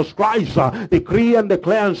Jesus Christ, decree and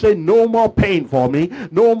declare and say, no more pain for me,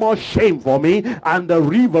 no more shame for me, and the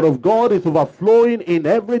river of God is overflowing in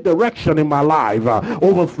every direction in my life,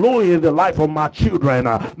 overflowing in the life of my children.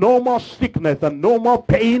 No more sickness and no more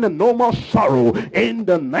pain and no more sorrow in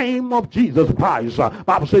the name of Jesus Christ.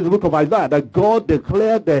 Bible says in the book of Isaiah that God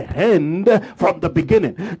declared the end from the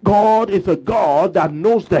beginning. God is a God that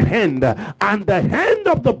knows the end, and the end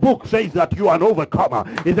of the book says that you are an overcomer.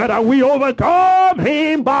 He said that we overcome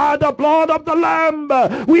him by the blood of the Lamb.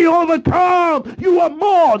 We overcome. You are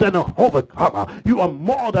more than an overcomer. You are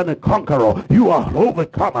more than a conqueror. You are an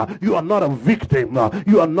overcomer. You are not a victim.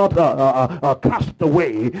 You are not a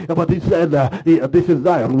castaway. But he said, this is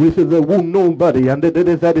Zion. This is a wound nobody. And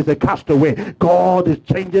they said it's a castaway. God is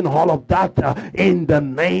changing all of that in the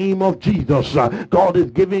name of Jesus. God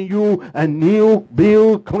is giving you a new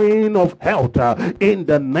bill clean of health in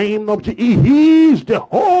the name of Jesus. He is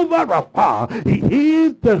Jehovah Rapha. He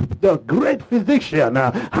is the great physician,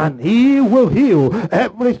 and he will heal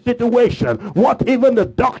every situation, what even the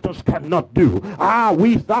doctors cannot do.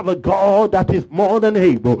 We serve a God that is more than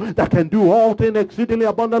able, that can do all things exceedingly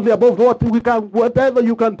abundantly above whatever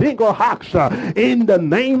you can think or ask, in the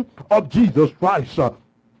name of Jesus Christ.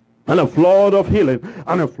 And a flood of healing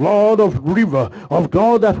and a flood of river of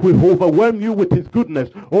God that will overwhelm you with his goodness,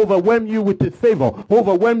 overwhelm you with his favor,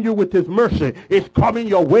 overwhelm you with his mercy is coming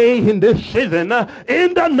your way in this season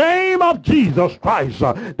in the name of Jesus Christ.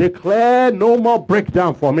 Declare no more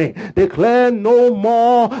breakdown for me. Declare no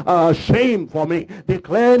more shame for me.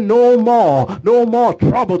 Declare no more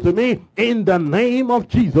trouble to me in the name of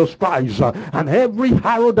Jesus Christ. And every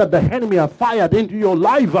arrow that the enemy has fired into your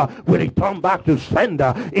life will return back to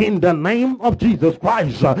sender in the name of Jesus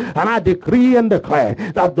Christ. And I decree and declare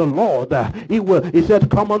that the Lord, he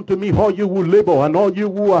said, come unto me all you who labor and all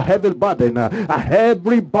you who are heavy burden.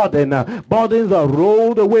 Every burden, burdens are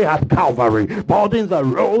rolled away at Calvary. Burdens are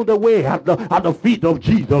rolled away at the feet of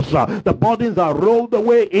Jesus. The burdens are rolled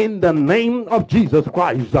away in the name of Jesus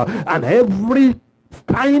Christ. And every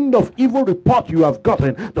kind of evil report you have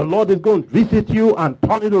gotten, the Lord is going to visit you and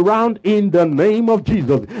turn it around in the name of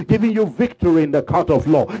Jesus, giving you victory in the court of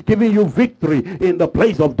law, giving you victory in the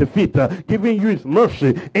place of defeat, giving you his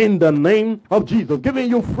mercy in the name of Jesus, giving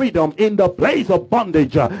you freedom in the place of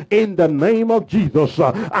bondage in the name of Jesus,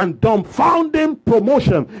 and dumbfounding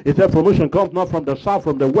promotion. He said promotion comes not from the south,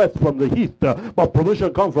 from the west, from the east, but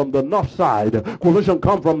promotion comes from the north side. Promotion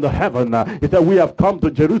comes from the heaven. He said we have come to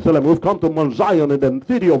Jerusalem, we've come to Mount Zion, in the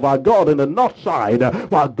city of our God, in the north side.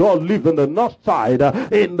 While God lives in the north side,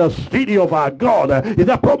 in the city of our God, is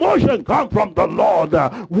a promotion comes from the Lord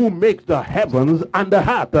who makes the heavens and the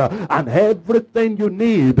earth, and everything you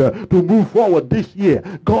need to move forward this year.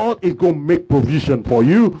 God is going to make provision for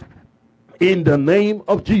you in the name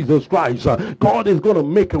of Jesus Christ. God is going to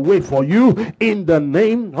make a way for you in the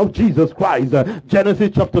name of Jesus Christ. Genesis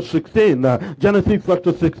chapter 16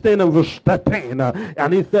 and verse 13,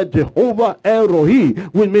 and he said Jehovah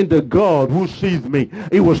Erohi, which means the God who sees me.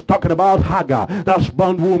 He was talking about Hagar, that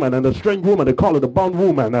bondwoman, and the strange woman, they call it the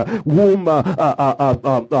bondwoman, whom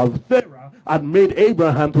Sarah had made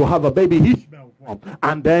Abraham to have a baby Ishmael from.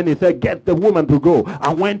 And then he said, get the woman to go.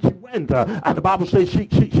 And when she went, and the Bible says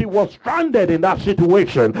she was stranded in that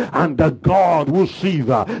situation. And the God who sees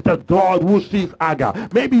her, the God who sees Hagar.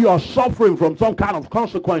 Maybe you are suffering from some kind of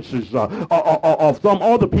consequences of some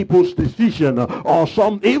other people's decision, or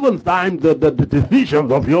some even times the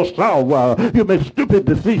decisions of yourself. You make stupid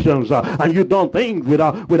decisions, and you don't think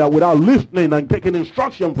without listening and taking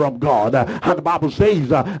instruction from God. And the Bible says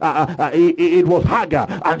it was Hagar,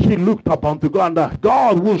 and she looked up unto God, and the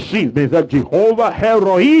God who sees me, that Jehovah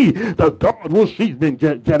Heroi, the God who sees me, in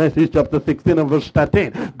Genesis chapter 16 and verse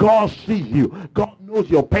 13. God sees you. God knows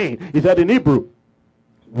your pain. He said in Hebrew,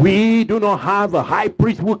 we do not have a high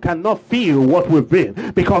priest who cannot feel what we've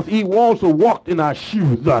been, because he also walked in our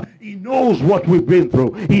shoes. He knows what we've been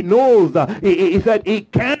through. He knows. He said he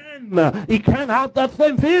can have that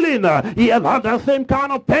same feeling. He has had that same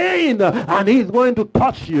kind of pain, and he's going to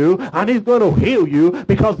touch you, and he's going to heal you,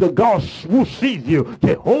 because the God who sees you,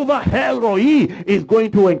 Jehovah Heroi, is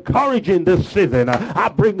going to encourage in this season. I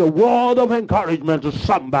bring a word of encouragement to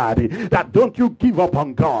somebody, that don't you give up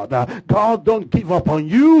on God. God don't give up on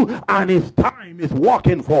you, and his time is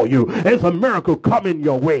working for you. There's a miracle coming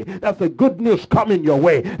your way. There's a good news coming your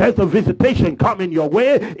way. There's a visitation coming your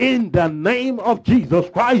way in the name of Jesus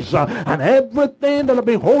Christ. And everything that have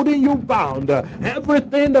been holding you bound,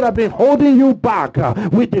 everything that have been holding you back,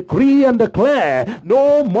 we decree and declare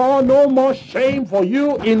no more shame for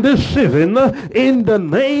you in this season, in the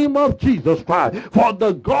name of Jesus Christ. For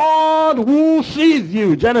the God who sees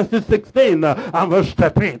you, Genesis 16 and verse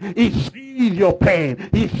 13, he sees your pain,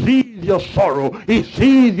 he sees your sorrow, he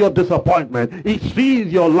sees your disappointment, he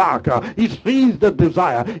sees your lack, he sees the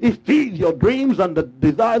desire, he sees your dreams and the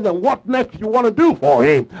desires and what next you want to do for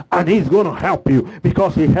him. And he's going to help you,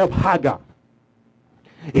 because he helped Hagar.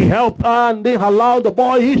 He helped her and didn't allow the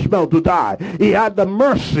boy Ishmael to die. He had the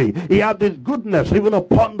mercy. He had this goodness even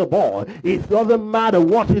upon the boy. It doesn't matter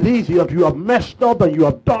what it is that you have messed up and you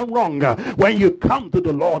have done wrong. When you come to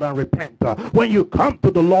the Lord and repent, when you come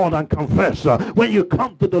to the Lord and confess, when you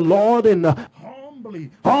come to the Lord in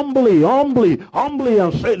humbly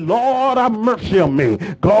and say, Lord, have mercy on me.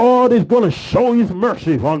 God is going to show his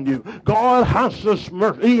mercy on you. God has his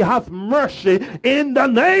mercy. He has mercy in the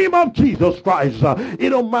name of Jesus Christ.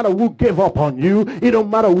 It don't matter who gave up on you. It don't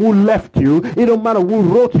matter who left you. It don't matter who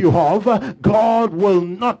wrote you off. God will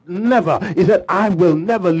never. He said, I will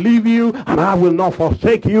never leave you, and I will not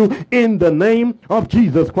forsake you, in the name of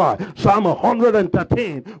Jesus Christ. Psalm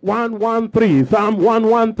 113, 113, Psalm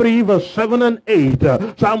 113 verse 7 and 8.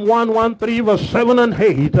 Psalm 113 verse 7 and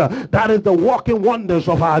 8. That is the walking wonders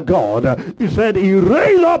of our God. He said he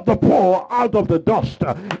raised up the poor out of the dust.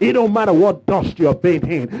 It don't matter what dust you're made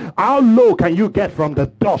in. How low can you get from the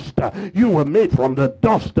dust? You were made from the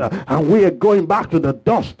dust, and we are going back to the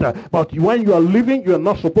dust. But when you are living, you are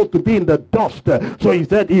not supposed to be in the dust. So he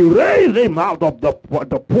said he raised him out of the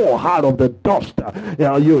poor out of the dust.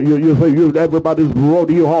 Everybody's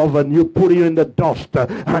wrote you off and you put you in the dust.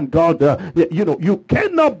 And God, you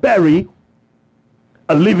cannot bury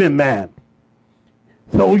a living man.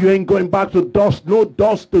 So you ain't going back to dust. No,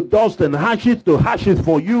 dust to dust and ashes to ashes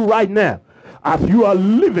for you right now. As you are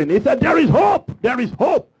living, he said there is hope. There is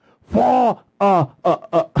hope for a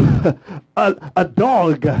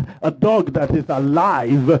dog that is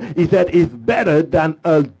alive. He said is better than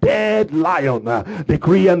a dead lion.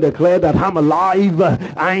 Decree and declare that I'm alive.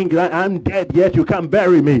 I'm dead, yet you can't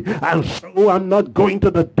bury me, and so I'm not going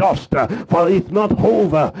to the dust, for it's not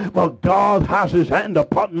over. But God has his hand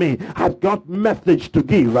upon me. I've got message to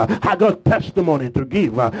give. I got testimony to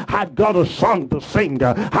give. I got a song to sing.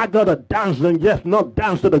 I got a dance, and yes, not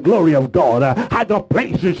dance to the glory of God. I got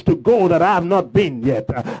places to go that I have not been yet.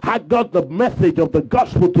 I got the message of the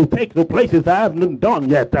gospel to take to places I haven't done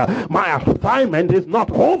yet. My assignment is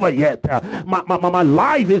not over yet. My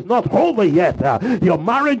life is not over yet. Your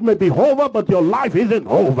marriage may be over, but your life isn't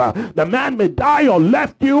over. The man may die or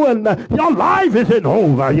left you, and your life isn't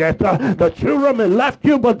over yet. The children may left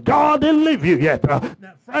you, but God didn't leave you yet. The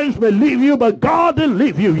friends may leave you, but God didn't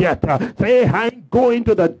leave you yet. Say, I ain't going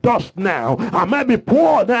to the dust now. I may be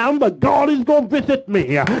poor now, but God is going to visit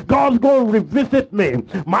me. God's going to revisit me.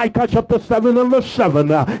 Micah chapter 7 and verse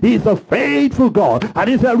 7. He's a faithful God. And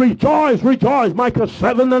he said, rejoice, rejoice. Micah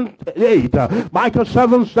 7 and 8. Micah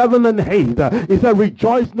 7, 7 and 8. He said,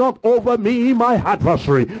 rejoice not over me, my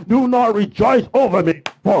adversary. Do not rejoice over me.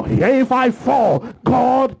 For if I fall,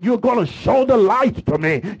 God, you're going to show the light to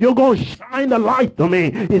me. You're going to shine the light to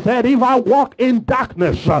me. He said, if I walk in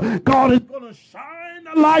darkness, God is going to shine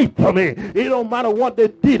the light to me. It don't matter what they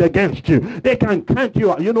did against you. They can count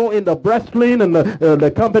you out. You know, in the wrestling and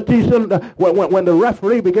the competition, when the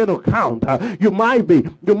referee begin to count, you might be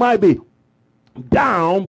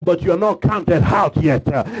down, but you're not counted out yet.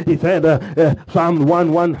 He said, Psalm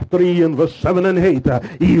 113 and verse 7 and 8,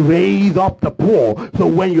 he raised up the poor. So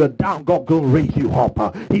when you're down, God gonna raise you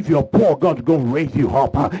up. If you're poor, God's gonna raise you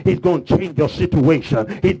up. He's gonna change your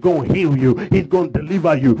situation. He's gonna heal you. He's gonna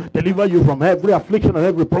deliver you from every affliction and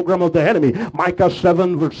every program of the enemy. Micah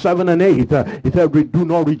 7 verse 7 and 8, he said, do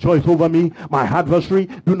not rejoice over me, my adversary.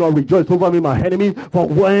 Do not rejoice over me, my enemy. For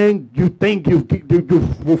when you think you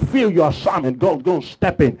fulfill your assignment, God's gonna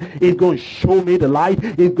step in. He's going to show me the light.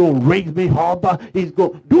 He's going to raise me up. He's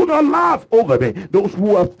going to do not laugh over me. Those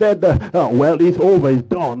who have said, well, it's over, it's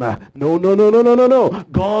done. No.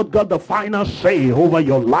 God got the final say over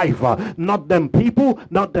your life. Not them people,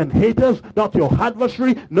 not them haters, not your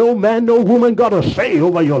adversary. No man, no woman got a say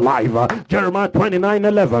over your life. Jeremiah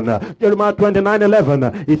 29:11. Jeremiah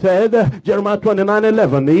 29:11. He said, Jeremiah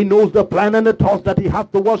 29:11. He knows the plan and the thoughts that he has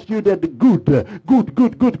towards you. That the good.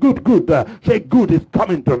 Say good is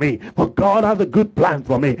coming to me. For God has a good plan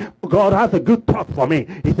for me. God has a good thought for me.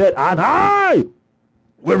 He said, and I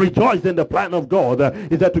will rejoice in the plan of God.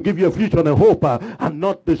 Is that to give you a future and a hope, and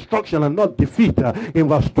not destruction and not defeat. In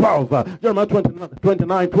verse 12, Jeremiah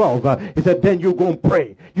 29:12, he said, then you're going to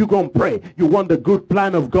pray. You're going to pray. You want the good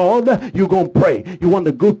plan of God? You're going to pray. You want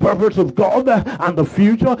the good purpose of God and the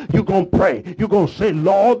future? You're going to pray. You're going to say,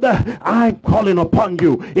 Lord, I'm calling upon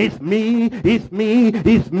you. It's me,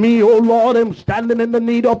 oh Lord. I'm standing in the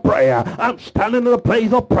need of prayer. I'm standing in the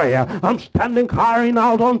place of prayer. I'm standing crying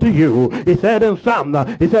out unto you. He said in Psalm,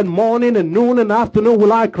 he said, morning and noon and afternoon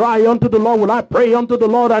will I cry unto the Lord, will I pray unto the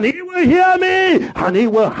Lord, and he will hear me, and he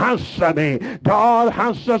will answer me. God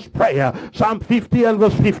answers prayer. Psalm 50 and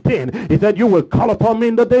verse 15, he said, you will call upon me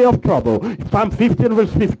in the day of trouble. Psalm 15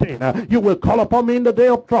 verse 15, you will call upon me in the day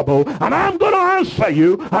of trouble, and I'm going to answer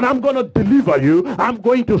you, and I'm going to deliver you. I'm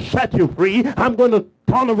going to set you free. I'm going to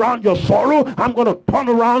turn around your sorrow. I'm going to turn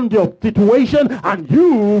around your situation, and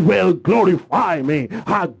you will glorify me.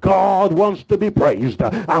 Our God wants to be praised.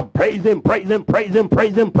 And praise him. Say,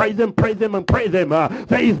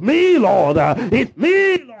 it's me, Lord. It's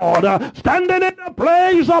me, Lord. Standing in the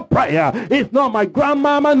place of prayer. It's not my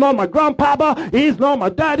grandmama, not my grandpapa. It's not my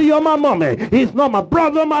daddy or my mommy. It's not my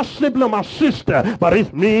brother, my sibling, my sister. But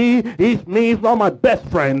it's me. It's me. It's not my best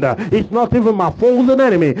friend. It's not even my foes and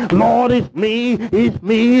enemy. Lord, it's me. It's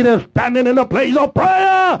me that's standing in the place of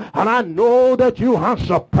prayer, and I know that you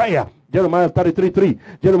answer prayer. Jeremiah 33:3.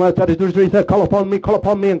 Jeremiah 33:3 said, call upon me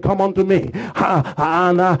and come unto me.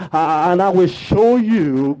 And I will show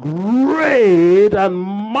you great and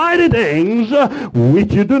mighty things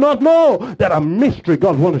which you do not know. There are mystery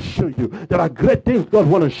God want to show you. There are great things God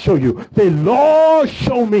want to show you. Say, Lord,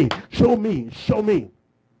 show me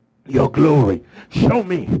your glory. Show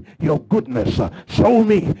me your goodness. Show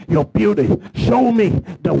me your beauty. Show me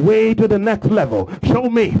the way to the next level. Show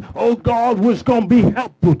me, oh God, who's going to be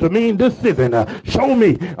helpful to me in this season. Show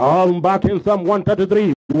me. Back in Psalm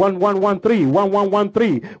 133.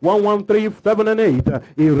 1113, 7 and 8.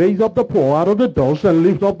 He raised up the poor out of the dust and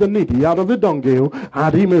lifted up the needy out of the dunghill,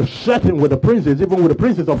 and he may set him with the princes, even with the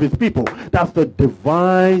princes of his people. That's the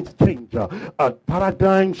divine change, a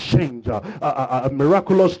paradigm change, a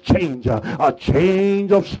miraculous change, a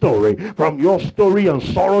change of story from your story and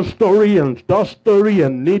sorrow story and dust story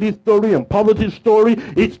and needy story and poverty story.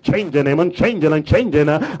 It's changing him and changing and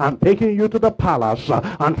taking you to the palace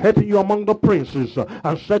and setting you among the princes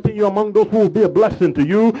and setting you among those who will be a blessing to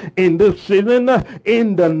you in this season,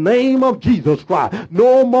 in the name of Jesus Christ.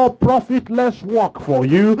 No more profitless work for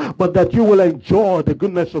you, but that you will enjoy the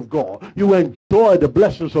goodness of God. You will enjoy the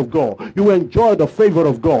blessings of God. You will enjoy the favor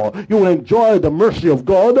of God. You will enjoy the mercy of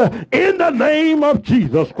God. In the name of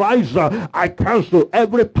Jesus Christ, I cancel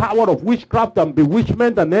every power of witchcraft and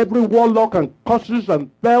bewitchment and every warlock and curses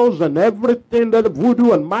and spells and everything that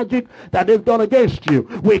voodoo and magic that they've done against you.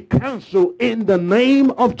 We cancel in the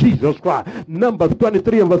name of Jesus Christ. Numbers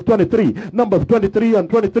 23 and verse 23. Numbers 23 and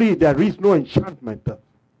 23. There is no enchantment.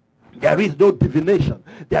 There is no divination.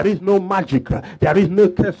 There is no magic. There is no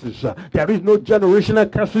curses. There is no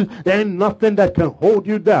generational curses. There ain't nothing that can hold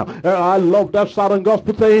you down. I love that Southern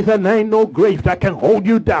Gospel say. He said, there ain't no grave that can hold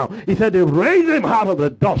you down. He said, they raised him out of the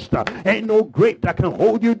dust. Ain't no grave that can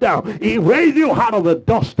hold you down. He raised you out of the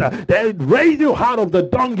dust. They raised you out of the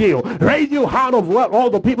dunghill. Raised you out of what all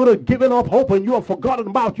the people that have given up hope and you have forgotten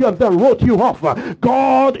about you and then wrote you off.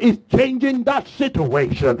 God is changing that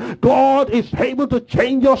situation. God is able to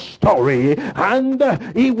change your story. victory,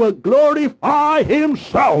 and he will glorify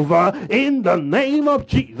himself in the name of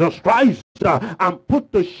Jesus Christ, and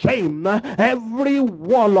put to shame every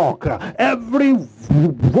warlock, every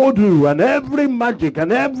voodoo, and every magic,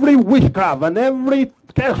 and every witchcraft, and every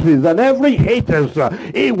curses, and every haters.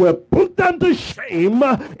 He will put them to shame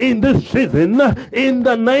in this season in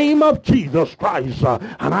the name of Jesus Christ.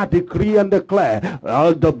 And I decree and declare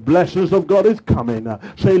the blessings of God is coming.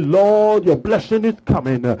 Say, Lord, your blessing is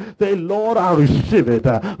coming. Say, Lord, I receive it.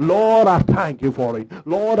 Lord, I thank you for it.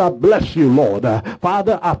 Lord, I bless you, Lord.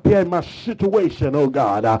 Father, appear in my situation, oh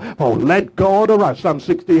God. Oh, let God arise. Psalm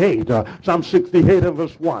 68 and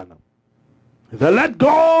verse 1. Say, let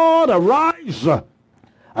God arise,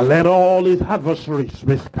 and let all his adversaries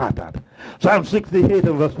be scattered. Psalm 68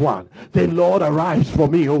 and verse 1. Say, Lord, arise for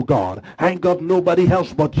me, O God. I ain't got nobody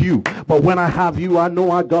else but you. But when I have you, I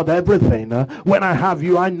know I got everything. When I have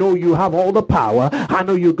you, I know you have all the power. I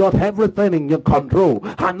know you got everything in your control.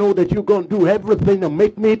 I know that you're going to do everything to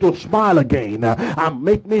make me to smile again. And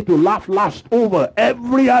make me to laugh last over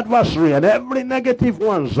every adversary and every negative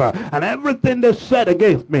ones. And everything they said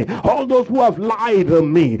against me. All those who have lied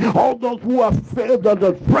on me. All those who have failed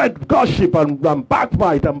and spread gossip and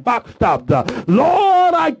backbite and backstab.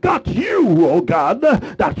 Lord, I got you, oh God,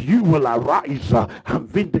 that you will arise and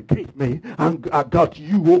vindicate me. And I got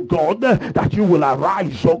you, oh God, that you will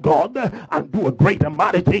arise, oh God, and do a great and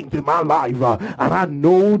mighty thing in my life. And I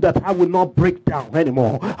know that I will not break down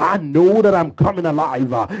anymore. I know that I'm coming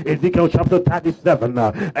alive. Ezekiel chapter 37,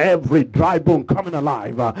 every dry bone coming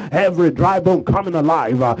alive. Every dry bone coming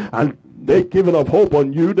alive. And they given up hope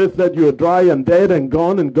on you. They said you're dry and dead and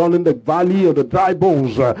gone in the valley of the dry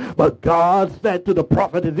bones. But God said to the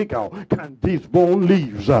prophet Ezekiel, can these bones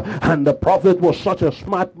live? And the prophet was such a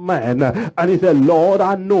smart man. And he said, Lord,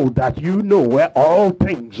 I know that you know all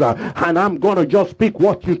things. And I'm going to just speak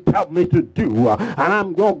what you tell me to do. And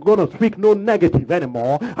I'm not going to speak no negative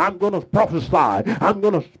anymore. I'm going to prophesy. I'm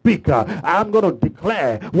going to speak. I'm going to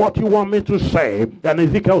declare what you want me to say. And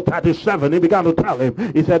Ezekiel 37, he began to tell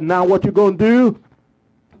him. He said, now what you going to do?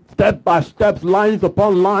 Step by step, lines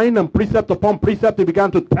upon line, and precept upon precept, he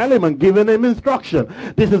began to tell him and giving him instruction.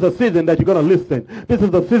 This is the season that you're going to listen. This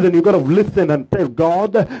is the season you're going to listen and tell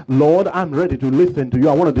God, Lord, I'm ready to listen to you.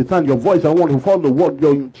 I want to discern your voice. I want to follow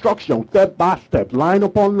your instruction, step by step, line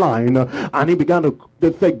upon line. And he began to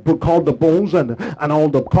call the bones and all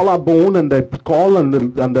the collarbone and the skull and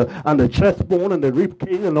the chest bone and the rib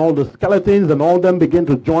cage and all the skeletons, and all them begin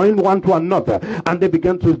to join one to another, and they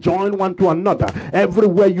begin to join one to another.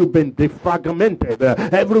 Everywhere you've been defragmented,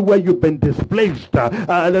 everywhere you've been displaced,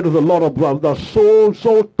 there is a lot of the soul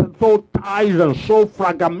so tied and so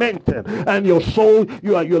fragmented, and your soul,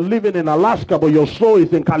 you're living in Alaska, but your soul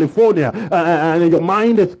is in California, and your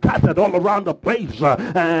mind is scattered all around the place,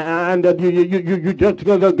 and you just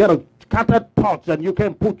get a scattered thoughts, and you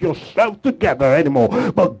can't put yourself together anymore.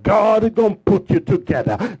 But God is going to put you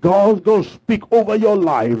together. God's going to speak over your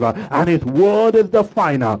life, and his word is the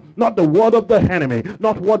final, not the word of the enemy,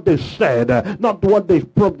 not what they said, not what they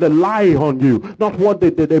lie on you, not what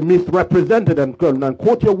they misrepresented and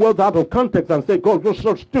quote your words out of context and say, God, just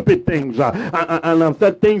so stupid things, and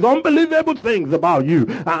said things, unbelievable things about you,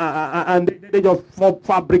 and they just for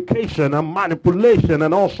fabrication and manipulation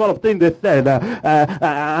and all sort of things they said,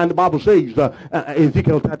 and the Bible says,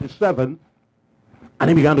 Ezekiel 37, and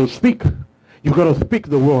he began to speak. You're going to speak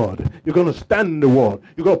the word. You're going to stand in the word.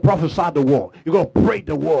 You're going to prophesy the word. You're going to pray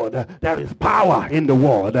the word. There is power in the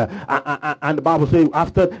word. And the Bible says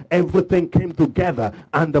after everything came together,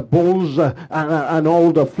 and the bones and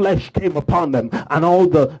all the flesh came upon them, and all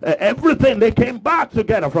the everything, they came back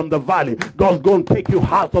together from the valley. God's going to take you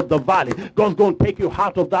out of the valley. God's going to take you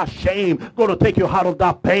out of that shame. Going to take you out of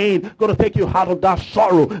that pain. Going to take you out of that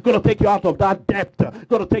sorrow. Going to take you out of that depth.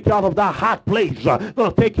 Going to take you out of that hard place.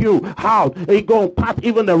 Going to take you out. He's going to part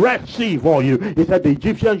even the Red Sea for you. He said the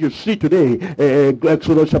Egyptians you see today,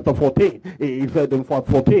 Exodus chapter 14, he said in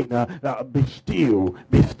 14, be still,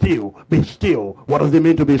 be still, be still. What does it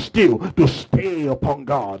mean to be still? To stay upon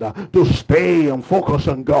God, to stay and focus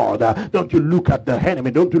on God. Don't you look at the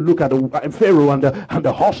enemy. Don't you look at the Pharaoh and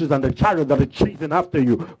the horses and the chariot that are chasing after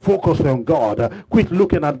you. Focus on God. Quit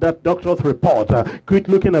looking at that doctor's report. Quit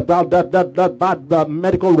looking about that bad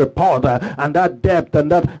medical report and that debt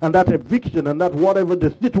and that eviction season, and that whatever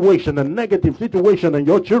the situation, a negative situation, and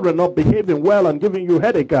your children not behaving well and giving you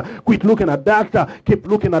headache, quit looking at that. Keep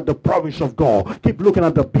looking at the promise of God. Keep looking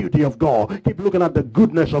at the beauty of God. Keep looking at the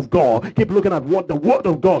goodness of God. Keep looking at what the word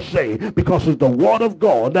of God say, because it's the word of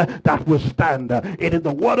God that will stand. It is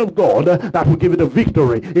the word of God that will give you the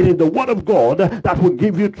victory. It is the word of God that will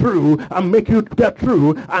give you true and make you get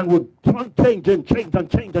through, and will change and change and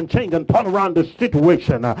change and change and turn around the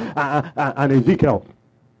situation. And Ezekiel,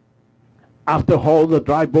 after all the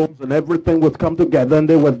dry bones and everything was come together, and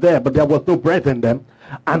they were there, but there was no breath in them.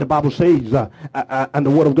 And the Bible says, and the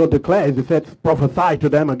word of God declares, it says, prophesy to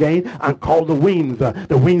them again and call the winds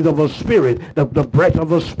of the spirit, the breath of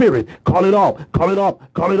the spirit. Call it up, call it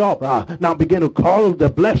up, call it up. Now begin to call the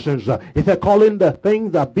blessings. He said, call in the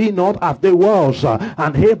things that be not as they was.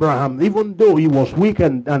 And Abraham, even though he was weak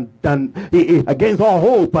and he, against all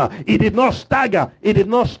hope, he did not stagger. He did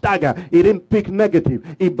not stagger. He didn't pick negative.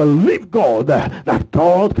 He believed God, that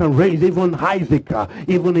God can raise even Isaac,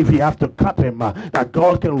 even if he has to cut him, that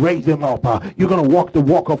God can raise him up. You're going to walk the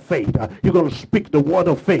walk of faith. You're going to speak the word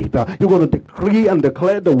of faith. You're going to decree and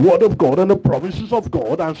declare the word of God and the promises of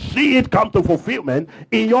God, and see it come to fulfillment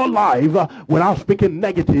in your life without speaking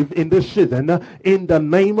negative in this season, in the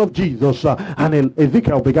name of Jesus. And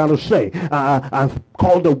Ezekiel began to say, and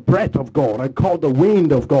call the breath of God, and call the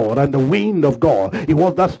wind of God, and the wind of God. It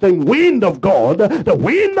was that same wind of God, the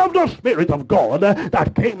wind of the Spirit of God,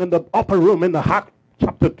 that came in the upper room in the heart.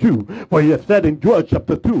 Chapter 2, for he said in Joel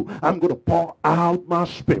chapter 2, I'm going to pour out my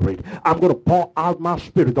spirit. I'm going to pour out my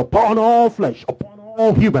spirit upon all flesh, upon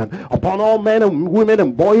all human, upon all men and women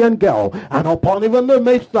and boy and girl, and upon even the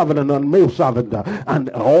maid servant and the male servant, and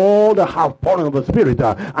all the outpouring of the Spirit.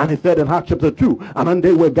 And he said in Acts chapter 2, and then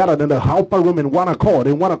they were gathered in the upper room in one accord.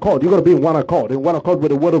 In one accord. You're going to be in one accord with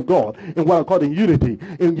the word of God, in one accord, in unity,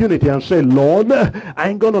 and say, Lord, I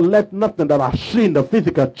ain't going to let nothing that I see in the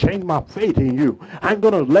physical change my faith in you. I ain't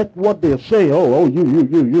going to let what they say,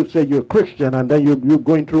 you say you're a Christian, and then you're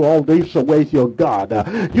going through all this, so where's your God?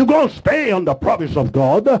 You're going to stay on the promise of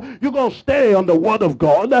God. You're going to stay on the word of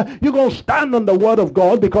God. You're going to stand on the word of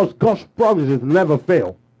God, because God's promises never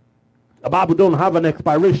fail. The Bible don't have an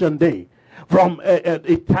expiration day. From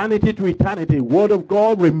eternity to eternity, word of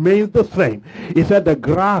God remains the same. He said the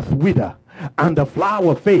grass wither and the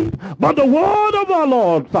flower fade, but the word of our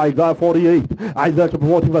Lord, Isaiah 48, Isaiah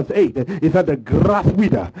 40 verse 8, he said the grass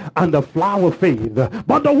wither and the flower fade,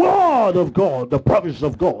 but the word of God, the promise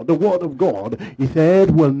of God, the word of God, he said,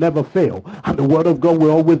 will never fail, and the word of God will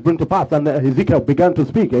always bring to pass. And Ezekiel began to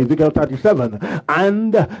speak, Ezekiel 37,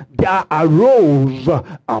 and there arose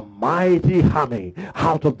a mighty army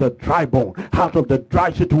out of the dry bone, out of the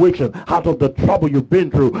dry situation, out of the trouble you've been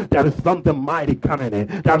through. There is something mighty coming in.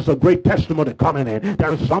 There is a great testimony coming in.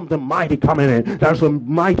 There is something mighty coming in. There's a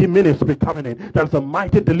mighty ministry coming in. There's a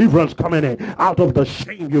mighty deliverance coming in. Out of the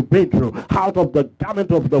shame you've been through, out of the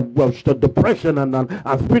garment of the depression and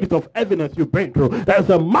spirit of heaviness you've been through, there's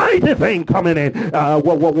a mighty thing coming in.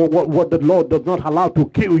 What the Lord does not allow to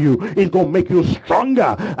kill you is going to make you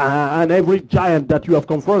stronger. And every giant that you have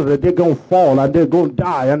confronted, they're going to fall and they're going to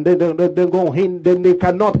die, and they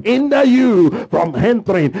cannot hinder you from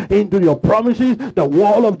entering into your promises. The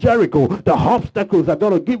wall of Jericho, the obstacles are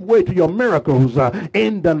going to give way to your miracles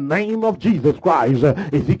in the name of Jesus Christ.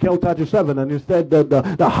 Ezekiel 37, and instead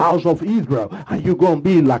the house of Israel, and you're going to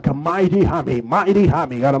be like a mighty army,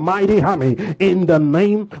 and a mighty army in the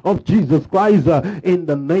name of Jesus Christ, in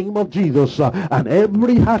the name of Jesus. And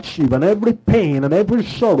every hardship and every pain and every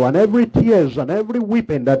sorrow and every tears and every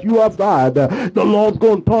weeping that you have had, the Lord's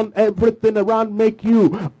going to turn everything around, make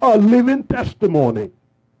you a living testimony.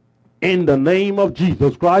 In the name of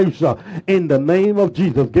Jesus Christ, in the name of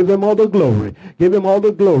Jesus, give him all the glory, give him all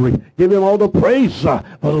the glory, give him all the praise. For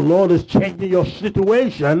the Lord is changing your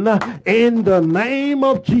situation in the name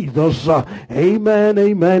of Jesus. Amen,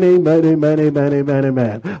 amen, amen, amen, amen, amen,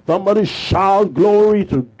 amen. Somebody shout glory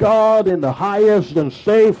to God in the highest and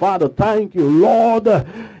say, Father, thank you, Lord,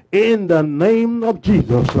 in the name of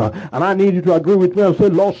Jesus. And I need you to agree with me and say,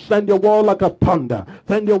 Lord, send your word like a thunder.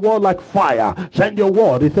 Send your word like fire. Send your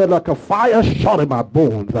word. He said, like a fire shot in my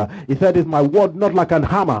bones. He said, is my word not like an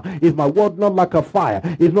hammer? Is my word not like a fire?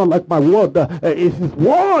 It's not like my word. Is his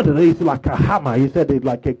word is like a hammer. He said, it's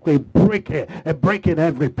like a breaking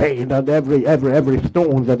every pain and every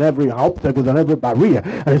stones and every obstacles and every barrier.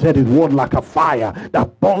 And he said, his word like a fire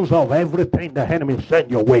that burns off everything the enemy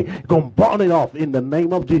sent your way. Go burn it off in the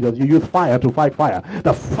name of Jesus. You use fire to fight fire.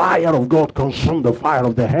 The fire of God consumed the fire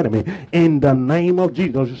of the enemy in the name of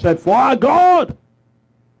Jesus. He said, for our God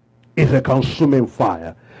is a consuming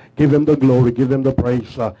fire. Give him the glory. Give him the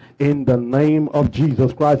praise. In the name of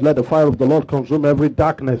Jesus Christ, let the fire of the Lord consume every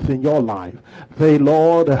darkness in your life. Say,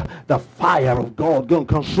 Lord, the fire of God going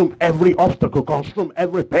to consume every obstacle, consume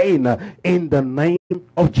every pain in the name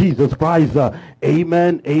of Jesus Christ.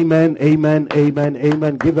 Amen, amen, amen, amen,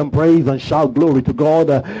 amen. Give him praise and shout glory to God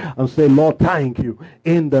and say, Lord, thank you.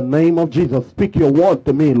 In the name of Jesus, speak your word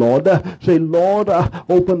to me, Lord. Say, Lord,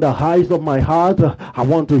 open the eyes of my heart. I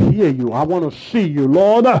want to hear you. I want to see you,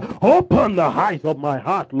 Lord. Open the eyes of my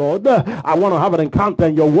heart, Lord. I want to have an encounter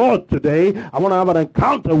in your word today. I want to have an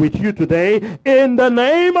encounter with you today in the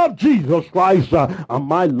name of Jesus Christ. And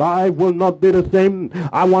my life will not be the same.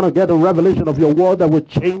 I want to get a revelation of your word that will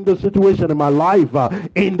change the situation in my life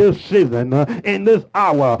in this season, in this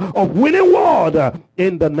hour of winning word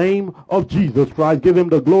in the name of Jesus Christ. Give him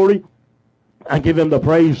the glory and give him the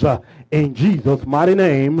praise in Jesus' mighty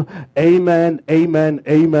name. Amen, amen,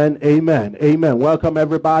 amen, amen, amen. Welcome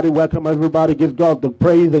everybody. Welcome everybody. Give God the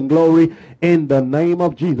praise and glory in the name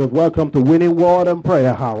of Jesus. Welcome to Winning Word and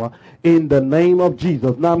Prayer Hour in the name of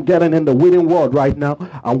Jesus. Now I'm getting in the winning word right now,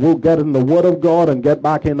 and we'll get in the word of God and get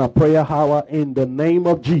back in a prayer hour in the name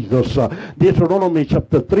of Jesus. Deuteronomy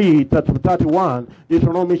chapter 31.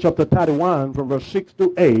 Deuteronomy chapter 31 from verse 6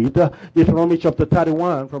 to 8. Deuteronomy chapter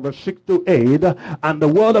 31 from verse 6 to 8. And the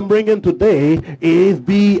word I'm bringing today is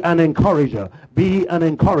be an encourager. Be an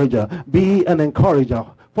encourager. Be an encourager.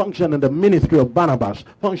 Function in the ministry of Barnabas.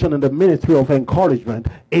 Function in the ministry of encouragement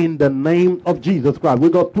in the name of Jesus Christ. We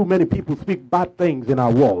got too many people speak bad things in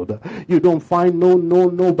our world. You don't find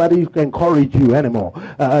nobody who can encourage you anymore.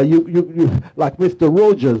 You like Mr.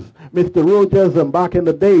 Rogers. Mr. Rogers, and back in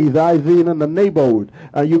the days, Isaiah and the neighborhood,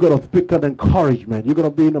 you're going to speak an encouragement. You're going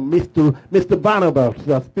to be in a Mr.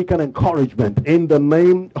 Barnabas, speak an encouragement in the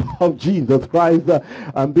name of Jesus Christ.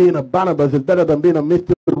 And being a Barnabas is better than being a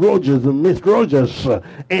Mr. Rogers and Miss Rogers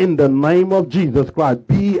in the name of Jesus Christ.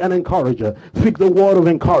 Be an encourager. Speak the word of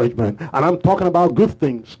encouragement. And I'm talking about good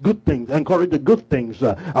things. Encourage the good things.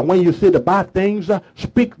 And when you say the bad things,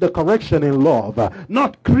 speak the correction in love.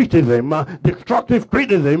 Not criticism, destructive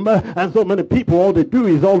criticism. And so many people, all they do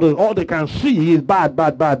is all they can see is bad.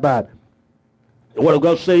 The word of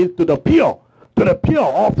God says to the pure,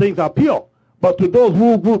 all things are pure. But to those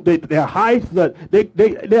who their eyes, that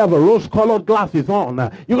they have a rose-colored glasses on,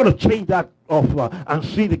 you're going to change that off and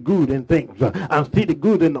see the good in things and see the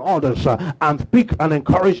good in others and speak and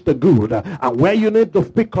encourage the good. And where you need to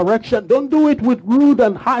speak correction, don't do it with rude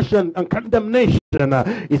and harsh and condemnation.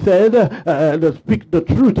 He said, speak the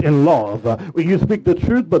truth in love. When you speak the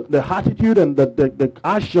truth, but the attitude and the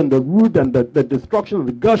harsh and the rude and the destruction and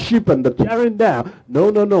the gossip and the tearing down,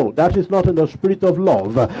 no. That is not in the spirit of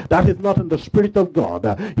love. That is not in the spirit of God.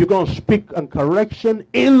 You're going to speak and correction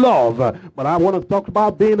in love. But I want to talk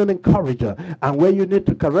about being an encourager. And where you need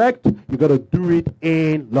to correct, you got to do it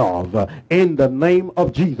in love. In the name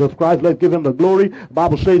of Jesus Christ, let's give him the glory. The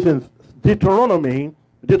Bible says in Deuteronomy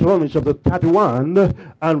chapter 31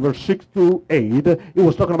 and verse 6 to 8, it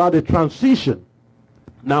was talking about the transition.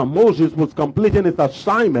 Now Moses was completing his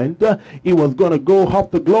assignment. He was going to go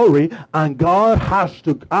up to glory, and God has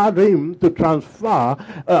to add him to transfer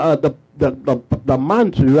the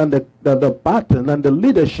mantle and the baton and the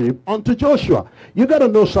leadership onto Joshua. You got to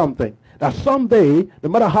know something. That someday, no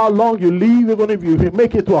matter how long you live, even if you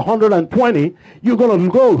make it to 120, you're going to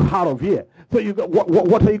go out of here. So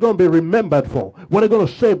what are you going to be remembered for? What are they going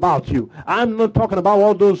to say about you? I'm not talking about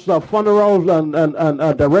all those funerals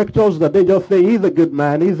and directors that they just say, he's a good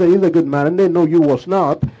man, he's a good man, and they know you was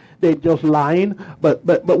not. They're just lying. But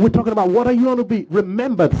we're talking about what are you going to be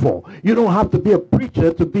remembered for? You don't have to be a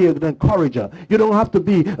preacher to be an encourager. You don't have to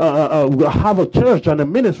be have a church and a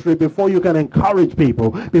ministry before you can encourage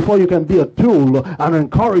people, before you can be a tool and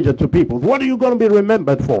encourager to people. What are you going to be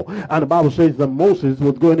remembered for? And the Bible says that Moses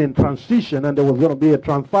was going in transition, and there was going to be a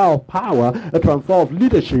transfer of power, a transfer of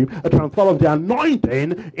leadership, a transfer of the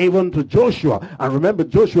anointing even to Joshua. And remember,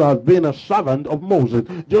 Joshua has been a servant of Moses.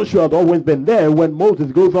 Joshua had always been there when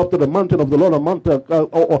Moses goes up to the mountain of the Lord, a mountain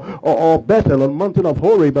or Bethel, a mountain of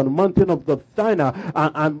Horeb, and a mountain of the Sinai,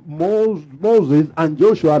 and Moses and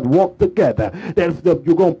Joshua had walked together.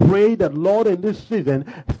 You're going to pray that, Lord, in this season,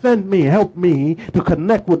 send me, help me to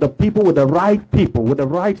connect with the people, with the right people, with the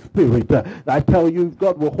right spirit. I tell you,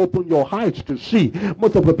 God will open your eyes to see.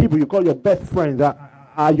 Most of the people you call your best friends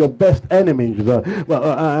are your best enemies,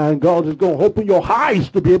 and God is going to open your eyes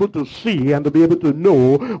to be able to see and to be able to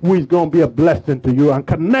know who is going to be a blessing to you and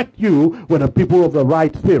connect you with the people of the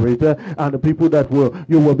right spirit and the people that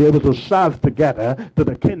you will be able to serve together to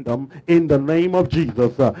the kingdom in the name of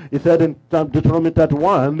Jesus. He said in Deuteronomy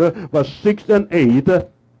 31 verse 6 and 8,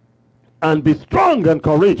 and be strong and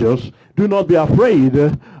courageous. Do not be afraid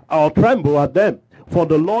or tremble at them. For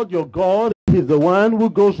the Lord your God is the one who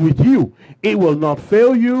goes with you. He will not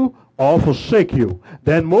fail you or forsake you.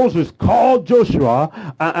 Then Moses called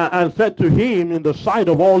Joshua and said to him in the sight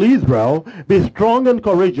of all Israel, be strong and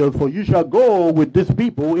courageous, for you shall go with this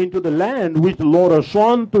people into the land which the Lord has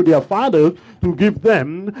sworn to their fathers to give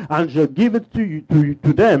them, and shall give it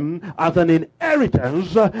to them as an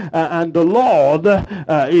inheritance. And the Lord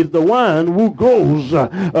is the one who goes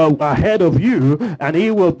ahead of you, and he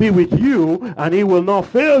will be with you, and he will not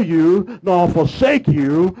fail you nor forsake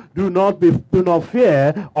you. Do not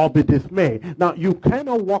fear or be dismayed. Now, you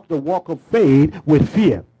cannot walk the walk of faith with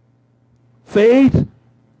fear. Faith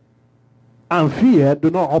and fear do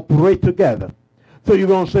not operate together. So you're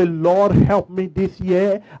going to say, Lord, help me this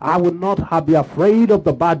year. I will not be afraid of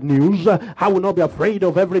the bad news. I will not be afraid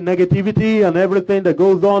of every negativity and everything that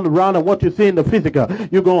goes on around and what you see in the physical.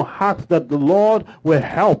 You're going to ask that the Lord will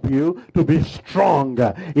help you to be strong.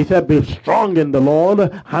 He said, be strong in the Lord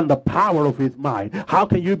and the power of his might. How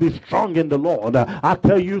can you be strong in the Lord? I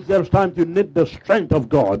tell you, there's times you need the strength of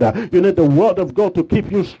God. You need the word of God to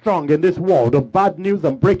keep you strong in this world of bad news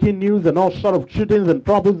and breaking news and all sort of shootings and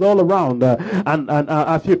troubles all around. And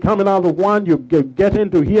as you're coming out of one, you get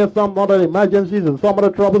into here some other emergencies and some other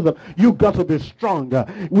troubles. And you got to be strong.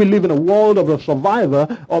 We live in a world of the survivor,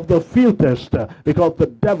 of the fittest, because the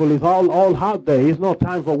devil is all out there. It's no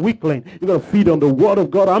time for weakling. You got to feed on the word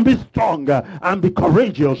of God and be strong and be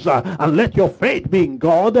courageous and let your faith be in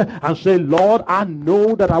God and say, Lord, I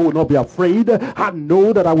know that I will not be afraid. I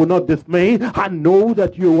know that I will not dismay. I know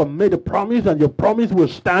that you have made a promise and your promise will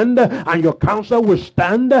stand and your counsel will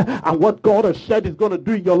stand, and what God has said is going to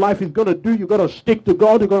do in your life is going to do. You're going to stick to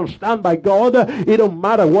God. You're going to stand by God. It don't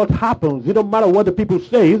matter what happens. It don't matter what the people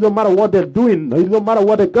say. It don't matter what they're doing. It don't matter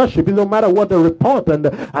what they gossip. It don't matter what they report and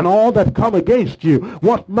all that come against you.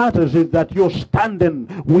 What matters is that you're standing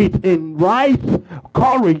in right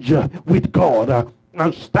courage with God,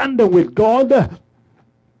 and standing with God,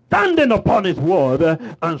 standing upon his word,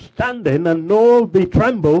 and standing and not be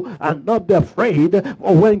tremble and not be afraid.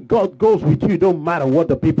 Or when God goes with you, it don't matter what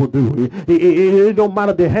the people do. It don't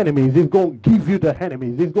matter the enemies. He's going to give you the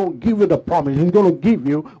enemies. He's going to give you the promise. He's going to give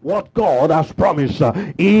you what God has promised.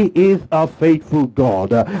 He is a faithful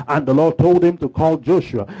God. And the Lord told him to call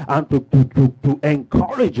Joshua and to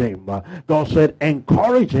encourage him. God said,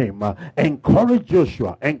 encourage him. Encourage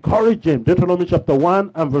Joshua. Encourage him. Deuteronomy chapter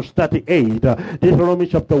 1 and verse 38. Deuteronomy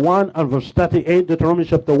chapter 1 and verse 38, Deuteronomy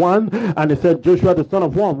chapter 1, and it said, Joshua the son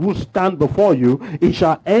of one who stand before you, he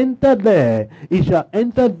shall enter there. He shall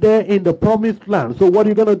enter there in the promised land. So what are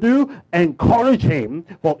you going to do? Encourage him,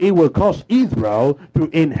 for he will cause Israel to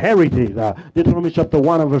inherit it. Deuteronomy chapter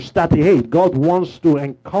 1 and verse 38. God wants to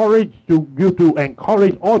encourage you to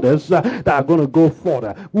encourage others that are going to go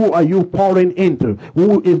further. Who are you pouring into?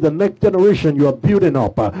 Who is the next generation you are building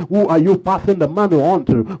up? Who are you passing the mantle on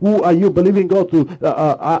to? Who are you believing God to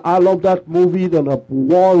I love that movie, the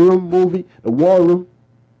War Room movie, the War Room,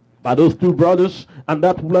 by those two brothers, and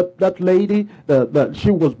that lady,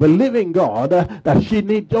 she was believing God that she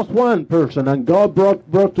need just one person, and God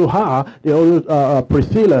brought to her the other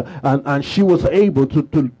Priscilla, and she was able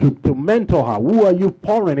to mentor her. Who are you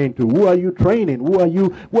pouring into? Who are you training? Who are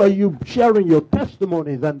you sharing your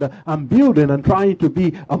testimonies and building and trying to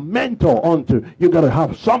be a mentor onto? You got to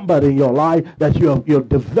have somebody in your life that you're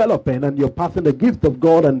developing, and you're passing the gift of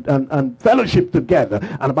God and fellowship together.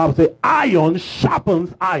 And the Bible says, iron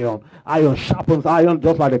sharpens iron. Iron sharpens iron,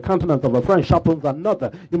 just like the countenance of a friend sharpens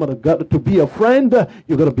another. You must got to be a friend.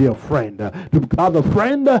 You got to be a friend. To have a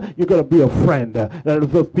friend, you got to be a friend. There's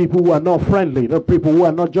those people who are not friendly. There are people who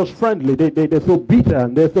are not just friendly. They're so bitter,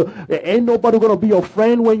 and ain't nobody gonna be your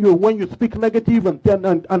friend when you speak negative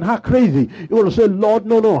and how crazy. You're gonna say, Lord,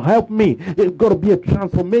 no, help me. There's got to be a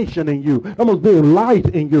transformation in you. There must be a light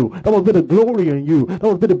in you. There must be the glory in you. There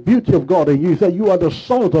must be the beauty of God in you. He said, you are the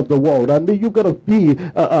salt of the world, and you got to be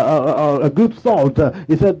a good salt.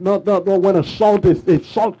 He said, not when a salt is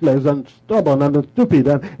saltless and stubborn and stupid.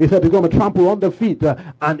 And he said, you're going to trample on the feet,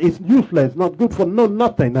 and it's useless, not good for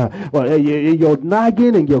nothing. You're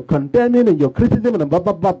nagging and you're condemning and you're criticizing and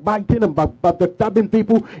biting and backstabbing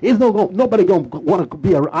people. Nobody going to want to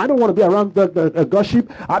be around. I don't want to be around the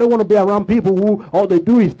gossip. I don't want to be around people who all they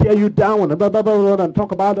do is tear you down and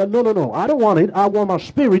talk about it. No. I don't want it. I want my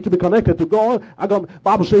spirit to be connected to God.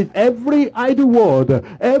 Bible says every idle word,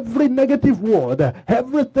 every negative word,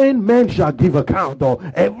 everything men shall give account of,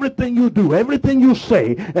 everything you do, everything you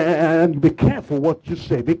say, and be careful what you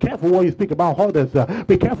say. Be careful what you speak about others.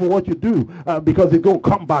 Be careful what you do, because it's going to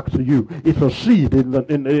come back to you. It's a seed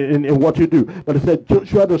in what you do. But it said,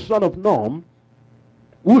 Joshua the son of Nun,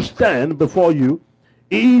 who stand before you,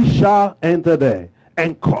 he shall enter there.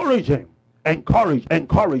 Encourage him. Encourage.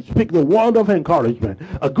 Speak the word of encouragement.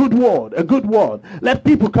 A good word. Let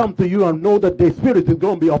people come to you and know that their spirit is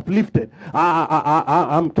going to be uplifted.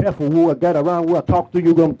 I'm careful who I get around, who I talk to.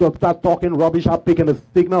 You're going to start talking rubbish. I'm picking the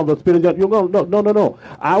signal of the spirit. You're going, no.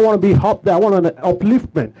 I want to be up there. I want an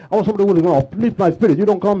upliftment. I want somebody who is going to uplift my spirit. You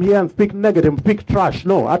don't come here and speak negative, speak trash.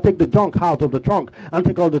 No, I take the junk out of the trunk and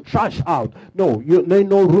take all the trash out. No, there ain't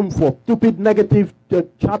no room for stupid, negative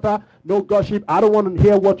chatter. No gossip. I don't want to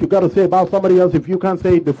hear what you got to say about somebody else if you can't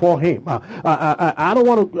say it before him. I don't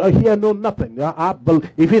want to hear nothing.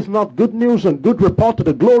 If it's not good news and good report to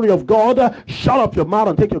the glory of God, shut up your mouth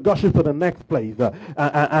and take your gossip to the next place.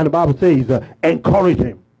 And the Bible says, encourage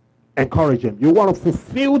him. Encourage him. You want to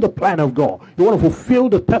fulfill the plan of God. You want to fulfill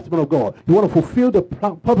the testament of God. You want to fulfill the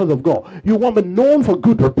purpose of God. You want to be known for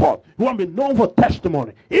good report. You want to be known for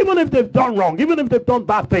testimony. Even if they've done wrong, even if they've done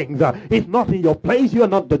bad things, it's not in your place. You are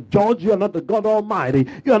not the judge. You are not the God Almighty.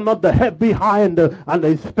 You are not the head behind the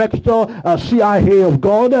inspector, CIA of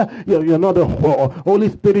God. You're not the Holy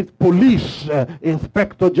Spirit police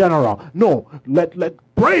inspector general. No, let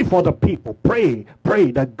pray for the people. Pray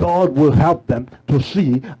that God will help them to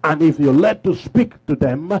see. And if you're led to speak to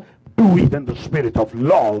them, do it in the spirit of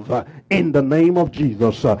love, in the name of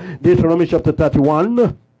Jesus. Deuteronomy chapter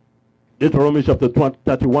 31. Deuteronomy chapter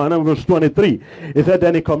 31 and verse 23. It said,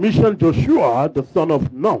 then he commissioned Joshua the son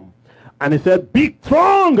of Nun, and he said, be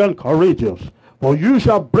strong and courageous, for you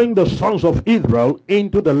shall bring the sons of Israel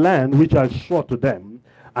into the land which I swore to them,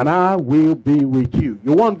 and I will be with you.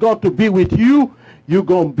 You want God to be with you? You're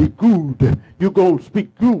going to be good. You're going to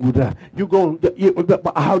speak good.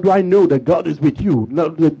 How do I know that God is with you? No,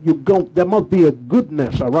 there must be a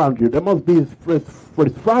goodness around you. There must be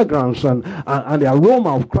fragrance and the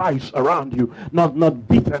aroma of Christ around you. Not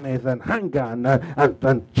bitterness and anger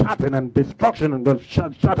and chatting and destruction and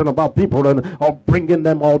chatting about people or bringing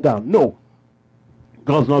them all down. No.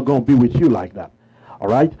 God's not going to be with you like that. All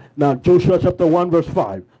right? Now, Joshua chapter 1 verse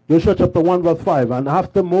 5. Joshua chapter 1 verse 5. And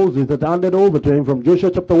after Moses had handed over to him from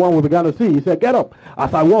Joshua chapter 1, we began to see, he said, get up.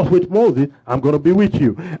 As I was with Moses, I'm going to be with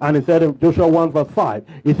you. And he said in Joshua 1 verse 5,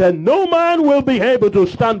 he said, no man will be able to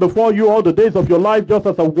stand before you all the days of your life, just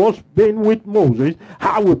as I was been with Moses.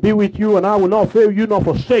 I will be with you, and I will not fail you nor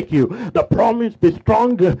forsake you. The promise, be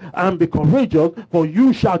strong and be courageous, for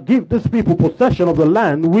you shall give this people possession of the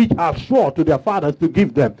land which I swore to their fathers to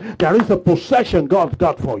give them. There is a possession God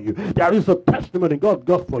got for you. There is a testimony God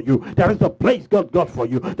got for you. There is a place God got for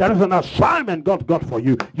you. There is an assignment God got for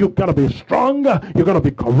you. You've got to be strong. You're going to be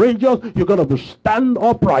courageous. You're going to stand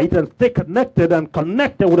upright and stay connected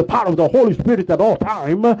with the power of the Holy Spirit at all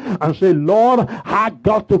time, and say, Lord, I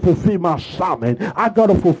got to fulfill my assignment. I got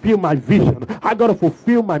to fulfill my vision. I got to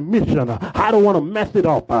fulfill my mission. I don't want to mess it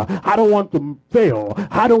up. I don't want to fail.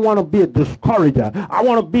 I don't want to be a discourager. I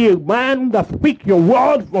want to be a man that speaks your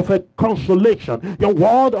word of a consolation, your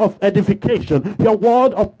word of edification, your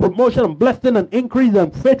word of promotion and blessing and increase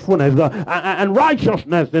and faithfulness and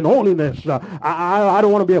righteousness and holiness. I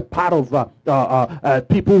don't want to be a part of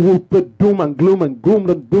people who put doom and gloom and doom.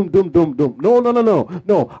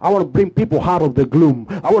 No. I want to bring people out of the gloom.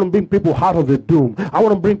 I want to bring people out of the doom. I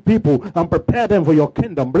want to bring people and prepare them for your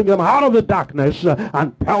kingdom. Bring them out of the darkness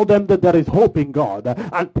and tell them that there is hope in God,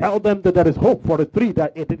 and tell them that there is hope for the tree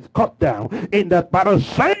that it is cut down, in that by the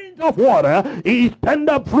saying of water his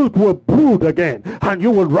tender fruit will brood again, and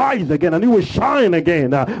you will rise again, and you will shine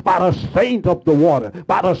again by the saint of the water.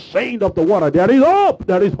 By the saint of the water, there is hope.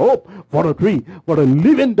 There is hope for a tree. For a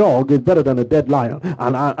living dog is better than a dead lion.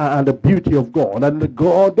 And the beauty of God. And the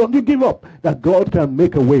God, don't you give up. That God can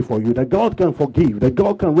make a way for you. That God can forgive. That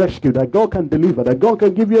God can rescue. That God can deliver. That God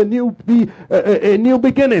can give you a new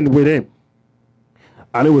beginning with him.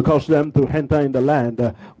 And it will cause them to enter in the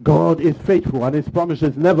land. God is faithful, and his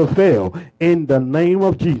promises never fail, in the name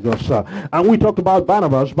of Jesus. And we talked about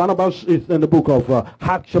Barnabas. Barnabas is in the book of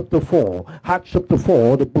Acts chapter 4. Acts chapter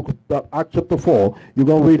 4, the book of Acts chapter 4. You're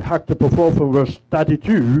going to read Acts chapter 4 from verse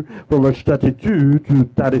 32 to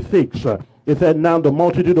 36. It said, now the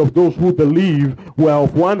multitude of those who believe were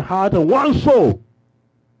of one heart and one soul.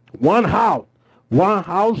 One house, one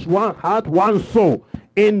heart, one soul.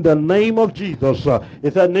 in the name of Jesus.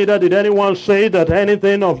 He said, neither did anyone say that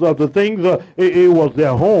anything of the things it was their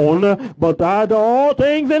own, but had all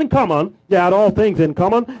things in common. They had all things in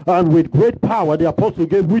common, and with great power the apostle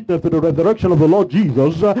gave witness to the resurrection of the Lord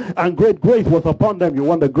Jesus, and great grace was upon them. You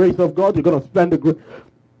want the grace of God? You're going to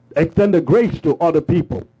extend the grace to other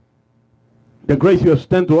people. The grace you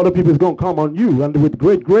extend to other people is going to come on you, and with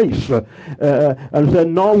great grace. And said,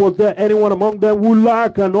 nor was there anyone among them who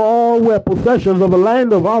lacked, and all were possessions of a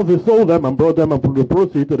land of houses, sold them and brought them upon the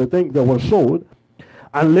proceeds to the things that were sold,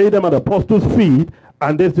 and laid them at the apostles' feet,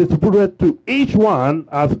 and they distributed to each one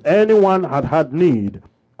as anyone had need.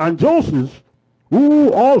 And Joseph, who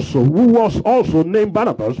was also named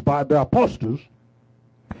Barnabas by the apostles,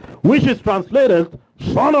 which is translated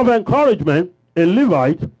son of encouragement, a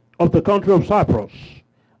Levite of the country of Cyprus,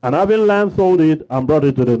 and having land sold it and brought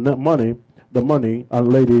it to the money,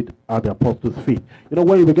 and laid it at the apostles' feet. You know,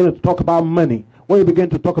 when you begin to talk about money,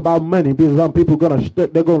 because some people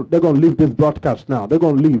they're gonna leave this broadcast now. They're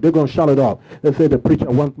gonna leave. They're gonna shut it off. They say the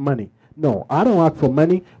preacher wants money. No, I don't ask for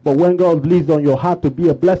money, but when God leaves on your heart to be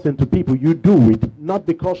a blessing to people, you do it. Not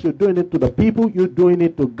because you're doing it to the people, you're doing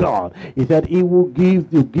it to God. He said he will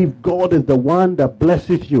give, you give. God is the one that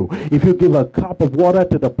blesses you. If you give a cup of water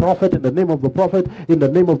to the prophet, in the name of the prophet, in the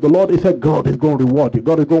name of the Lord, he said God is going to reward you.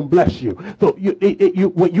 God is going to bless you. So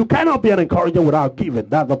you cannot be an encourager without giving.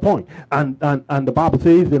 That's the point. And the Bible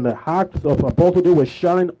says in the Acts of Apostles, they were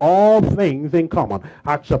sharing all things in common.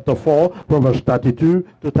 Acts chapter 4, from verse 32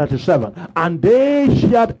 to 37. And they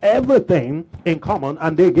shared everything in common,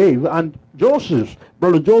 and they gave. And Joseph,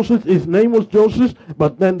 brother Joseph, his name was Joseph,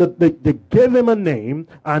 but then they gave him a name,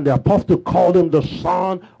 and the apostle called him the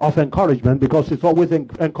son of encouragement, because he's always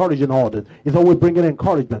encouraging others. He's always bringing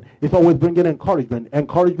encouragement. He's always bringing encouragement.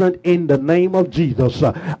 Encouragement in the name of Jesus.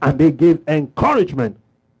 And they gave encouragement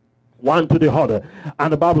one to the other.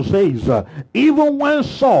 And the Bible says, even when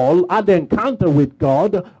Saul had the encounter with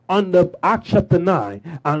God on the Acts chapter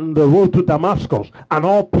 9 and the road to Damascus, and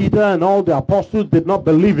all Peter and all the apostles did not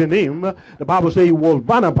believe in him, the Bible says it was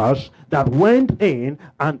Barnabas that went in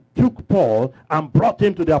and took Paul and brought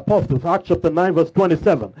him to the apostles. Acts chapter 9 verse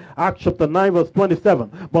 27. Acts chapter 9 verse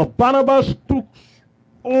 27. But Barnabas took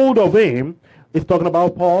hold of him, it's talking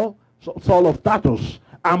about Paul, Saul of Tarsus,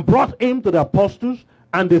 and brought him to the apostles,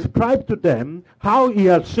 and described to them how he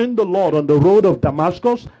had seen the Lord on the road of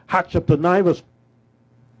Damascus, Acts chapter 9 verse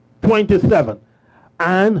 27,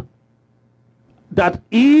 and that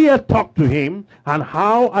he had talked to him, and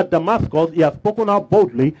how at Damascus he had spoken out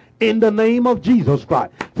boldly in the name of Jesus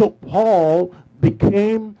Christ. So Paul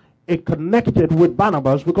became connected with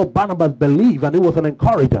Barnabas because Barnabas believed, and he was an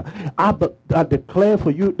encourager. I declare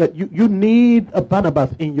for you that you need a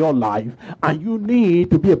Barnabas in your life, and you need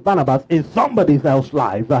to be a Barnabas in somebody else's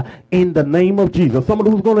life, in the name of Jesus.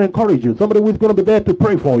 Somebody who's going to encourage you, somebody who's going to be there to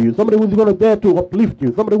pray for you, somebody who's going to be there to uplift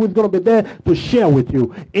you, somebody who's going to be there to share with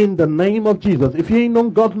you, in the name of Jesus. If you ain't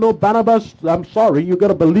known God, no Barnabas, I'm sorry, you got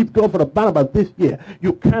to believe God for the Barnabas this year.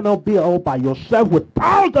 You cannot be all by yourself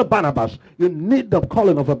without a Barnabas. You need the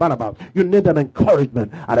calling of a Barnabas. You need an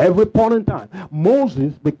encouragement at every point in time.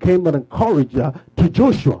 Moses became an encourager to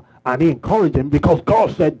Joshua, and he encouraged him because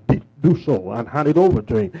God said do so, and hand it over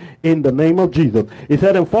to him in the name of Jesus. He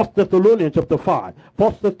said in 1 Thessalonians chapter 5,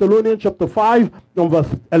 1 Thessalonians chapter 5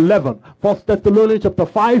 verse 11, 1 Thessalonians chapter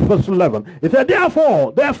 5 verse 11, he said,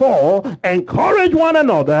 therefore encourage one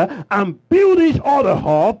another and build each other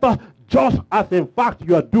up, just as in fact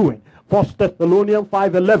you are doing. 1 Thessalonians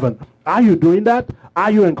 5:11. Are you doing that?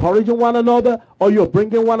 Are you encouraging one another, or you're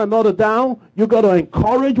bringing one another down? You got to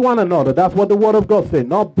encourage one another. That's what the Word of God says.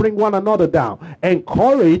 Not bring one another down.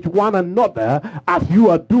 Encourage one another as you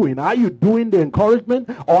are doing. Are you doing the encouragement,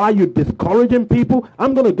 or are you discouraging people?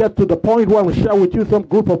 I'm going to get to the point where I will share with you some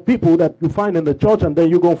group of people that you find in the church, and then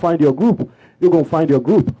you're going to find your group. You're going to find your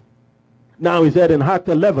group. Now he said in Acts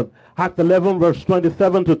 11 verse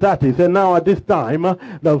 27 to 30, he said, now at this time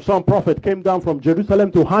some prophet came down from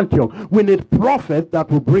Jerusalem to Antioch. We need prophets that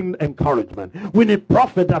will bring encouragement. We need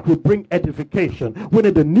prophets that will bring edification. We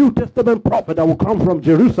need the New Testament prophet that will come from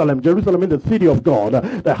Jerusalem in the city of God,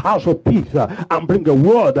 the house of peace, and bring a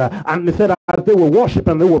word. And he said, as they were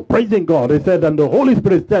worshiping, they were praising God, he said, and the Holy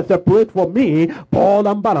Spirit said, separate for me Paul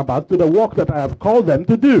and Barnabas to the work that I have called them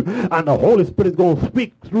to do. And the Holy Spirit is going to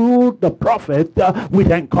speak through the prophet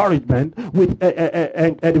with encouragement, with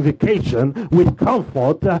edification, with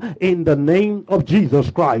comfort, in the name of Jesus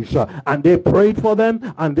Christ. And they prayed for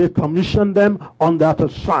them, and they commissioned them on that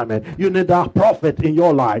assignment. You need that prophet in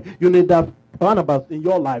your life. You need that Barnabas in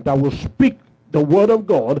your life that will speak the word of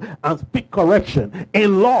God and speak correction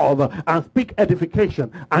in love and speak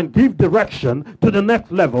edification and give direction to the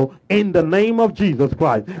next level in the name of Jesus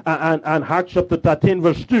Christ. And Acts chapter 13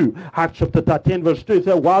 verse 2. Acts chapter 13 verse 2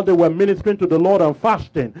 said, while they were ministering to the Lord and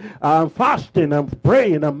fasting and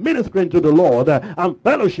praying and ministering to the Lord and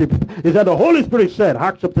fellowship, he said the Holy Spirit said,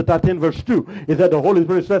 Acts chapter 13 verse 2, he said the Holy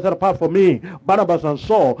Spirit said, set apart for me Barnabas and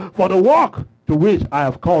Saul for the work to which I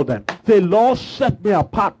have called them. Say, Lord, set me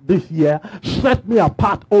apart this year. Set me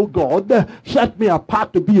apart, oh God. Set me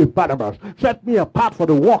apart to be a Barnabas. Set me apart for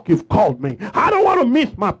the work you've called me. I don't want to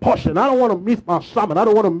miss my portion. I don't want to miss my sermon. I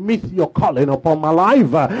don't want to miss your calling upon my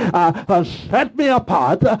life. Set me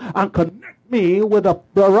apart and connect me with the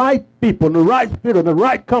right people, the right spirit, the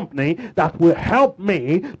right company that will help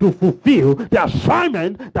me to fulfill the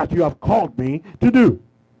assignment that you have called me to do.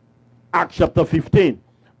 Acts chapter 15.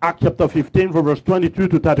 Acts chapter 15 from verse 22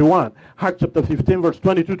 to 31. Acts chapter 15 verse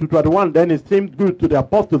 22 to 31. Then it seemed good to the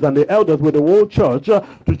apostles and the elders with the whole church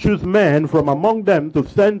to choose men from among them to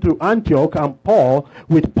send to Antioch, and Paul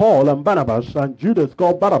with Paul and Barnabas and Judas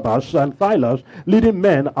called Barnabas and Silas, leading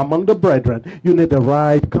men among the brethren. You need the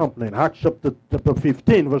right company. Acts chapter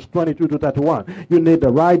 15 verse 22 to 31. You need the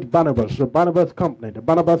right Barnabas, the Barnabas company, the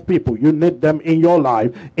Barnabas people. You need them in your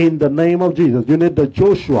life in the name of Jesus. You need the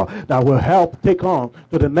Joshua that will help take on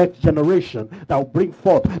to the next generation, that will bring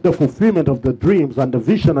forth the fulfillment of the dreams and the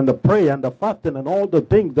vision and the prayer and the fasting and all the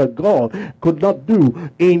things that God could not do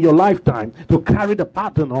in your lifetime, to carry the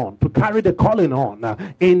pattern on, to carry the calling on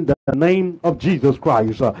in the name of Jesus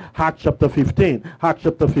Christ. Acts chapter 15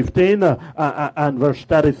 and verse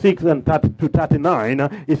 36 and 30 to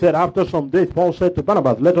 39, he said, after some days Paul said to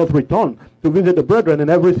Barnabas, let us return to visit the brethren in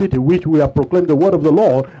every city which we have proclaimed the word of the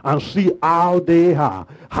Lord, and see how they are.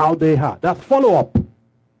 That's follow up.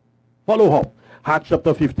 Acts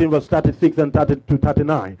chapter 15 verse 36 and 30 to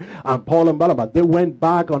 39. And Paul and Barnabas, they went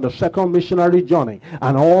back on the second missionary journey,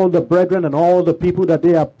 and all the brethren and all the people that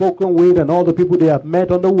they have spoken with and all the people they have met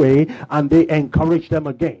on the way, and they encouraged them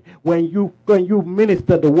again. When you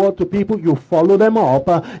minister the word to people, you follow them up,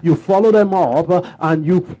 and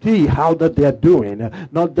you see how that they're doing.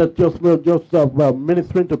 Not that just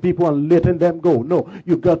ministering to people and letting them go. No,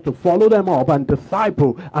 you got to follow them up and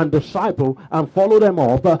disciple and follow them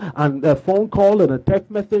up, and a phone call and a text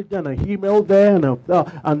message and an email there,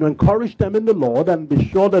 and encourage them in the Lord, and be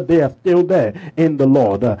sure that they are still there in the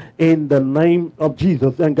Lord, in the name of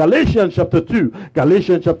Jesus. And Galatians chapter 2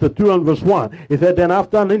 and verse 1, he said, then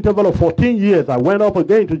after an interval of 14 years I went up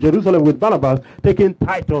again to Jerusalem with Barnabas, taking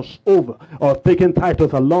Titus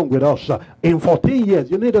along with us. In 14 years,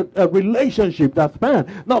 you need a relationship that spans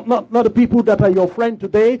not the people that are your friend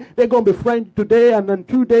today. They're going to be friends today, and in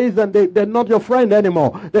 2 days and they're not your friend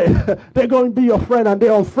anymore. They're going to be your friend and they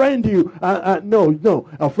unfriend you. No,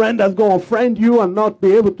 a friend that's going to unfriend you and not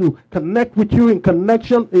be able to connect with you in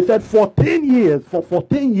connection. He said 14 years. For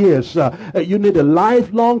 14 years, you need a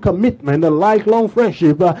lifelong commitment, a lifelong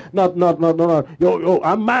friendship. No.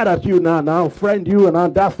 I'm mad at you now. Now friend you,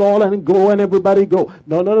 and that's all, and go and everybody go.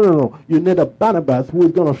 No. You need a Barnabas who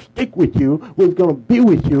is going to stick with you, who is going to be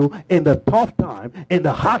with you in the tough time, in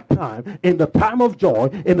the hard time, in the time of joy,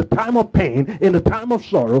 in the time of pain, in the time of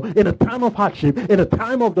sorrow, in the time of hardship, in the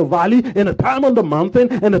time of the valley, in the time on the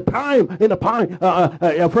mountain, in the time in the pine.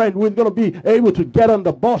 A friend who is going to be able to get on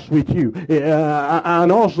the bus with you,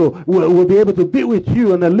 and also will be able to be with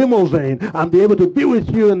you in a limousine, and be able to be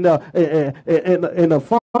with you in a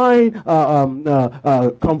fine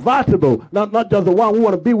convertible, not just the one who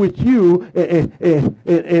want to be with you in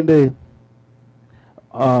the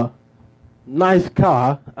nice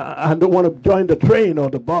car, and don't want to join the train or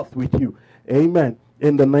the bus with you. Amen.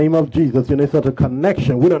 In the name of Jesus, you need such a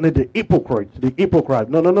connection. We don't need the hypocrite.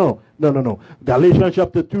 No. Galatians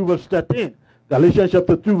chapter 2 verse 13. Galatians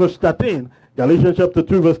chapter 2 verse 13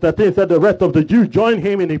 said the rest of the Jews joined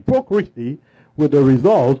him in hypocrisy, with the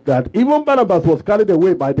result that even Barnabas was carried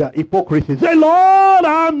away by their hypocrisy. Say, Lord,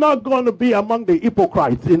 I'm not going to be among the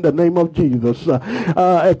hypocrites in the name of Jesus.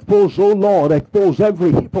 Expose, oh Lord, expose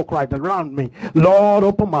every hypocrite around me. Lord,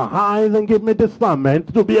 open my eyes and give me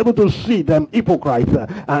discernment to be able to see them hypocrites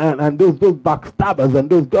and those backstabbers and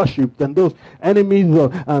those gossips and those enemies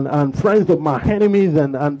and friends of my enemies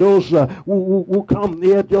and those who come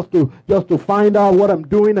here just to find out what I'm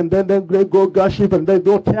doing, and then they go gossip and they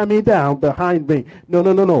go tear me down behind me.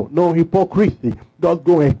 No hypocrisy. Just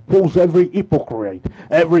go expose every hypocrite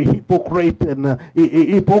and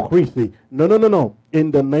hypocrisy. No.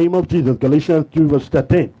 In the name of Jesus. Galatians 2 verse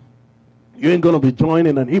 13. You ain't going to be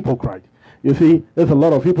joining an hypocrite. You see, there's a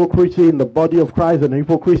lot of hypocrisy in the body of Christ, and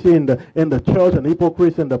hypocrisy in the church, and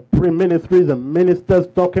hypocrisy in the pre-ministries and ministers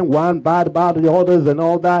talking one bad about the others and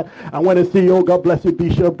all that. And when they say, oh, God bless you,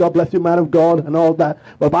 Bishop, God bless you, man of God, and all that.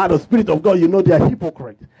 But by the Spirit of God, you know they are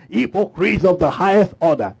hypocrites. Hypocrites of the highest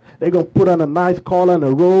order. They're going to put on a nice collar and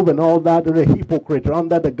a robe and all that. They're a hypocrite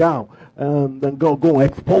under the gown. Then go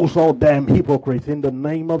expose all damn hypocrites in the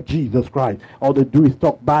name of Jesus Christ. All they do is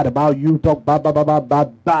talk bad about you, talk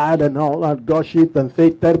bad and all that gossip and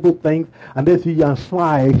say terrible things, and they see you and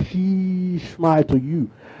smile to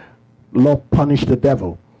you. Lord, punish the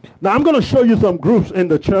devil. Now I'm going to show you some groups in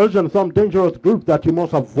the church and some dangerous groups that you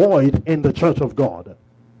must avoid in the church of God.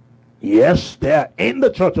 Yes, they're in the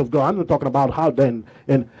church of God. I'm not talking about how then,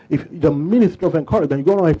 and if the ministry of encouragement,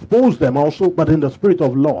 you're going to expose them also, but in the spirit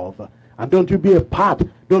of love. And don't you be a part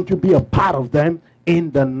of them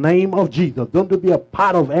in the name of Jesus. Don't you be a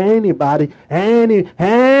part of anybody, any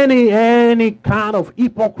kind of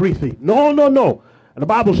hypocrisy. No. And the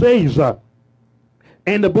Bible says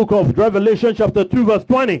in the book of Revelation chapter 2 verse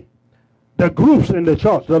 20, the groups in the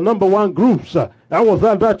church, the number one groups, that was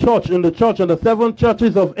that church in the church and the 7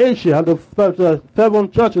 churches of Asia, the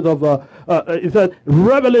 7 churches of, it said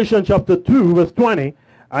Revelation chapter 2 verse 20,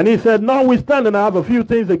 and he said, notwithstanding, I have a few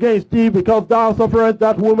things against thee, because thou sufferest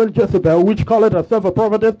that woman Jezebel, which calleth herself a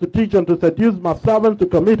prophetess, to teach and to seduce my servants to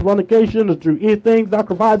commit fornication and to eat things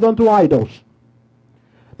sacrificed unto idols.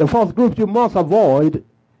 The first group you must avoid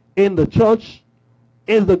in the church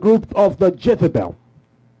is the group of the Jezebel.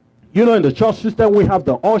 You know, in the church system, we have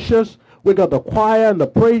the ushers, we got the choir and the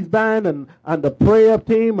praise band and the prayer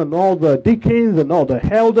team and all the deacons and all the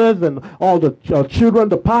elders and all the children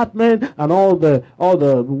department and all the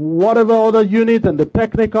whatever other units and the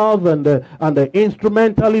technicals and the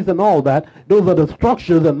instrumentalists and all that. Those are the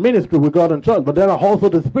structures and ministry we got in church. But there are also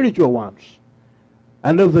the spiritual ones.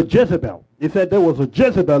 And there's a Jezebel. He said there was a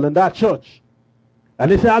Jezebel in that church.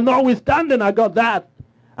 And he said, notwithstanding, I got that.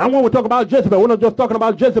 And when we talk about Jezebel, we're not just talking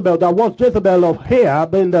about Jezebel that was Jezebel of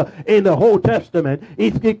Ahab in the Old Testament.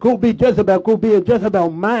 It could be Jezebel, could be a Jezebel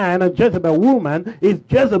man, a Jezebel woman. It's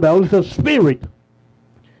Jezebel, it's a spirit.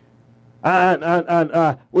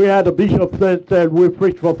 And we had a bishop said we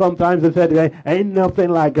preached for some time. They said ain't nothing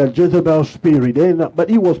like a Jezebel spirit. But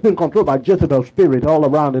he was being controlled by Jezebel spirit all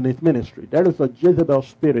around in his ministry. There is a Jezebel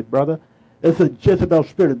spirit, brother. It's a Jezebel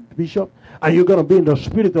spirit, bishop. And you're going to be in the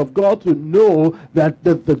spirit of God to know that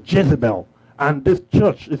there's the Jezebel. And this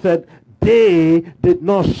church, it said, they did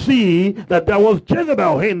not see that there was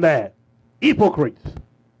Jezebel in there. Hypocrites.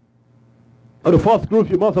 And the first group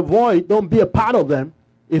you must avoid, don't be a part of them,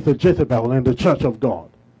 is the Jezebel in the church of God.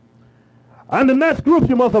 And the next group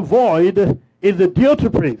you must avoid is the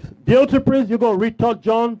Diotrephes. Diotrephes, you're going to read 3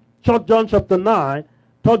 John chapter 9,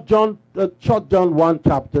 3 John 1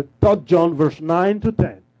 chapter, 3 John verse 9 to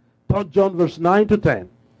 10. 3 John verse 9 to 10.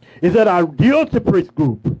 He said, our Diotrephes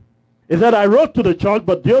group. He said, I wrote to the church,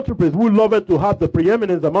 but Diotrephes, who loveth to have the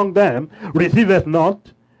preeminence among them, receiveth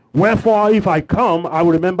not. Wherefore, if I come, I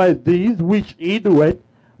will remember these which he doeth,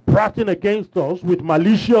 prating against us with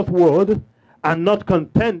malicious word, and not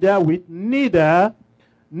content therewith, neither,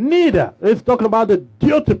 it's talking about the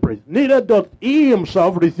Diotrephes, neither doth he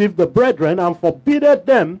himself receive the brethren, and forbiddeth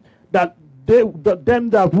them that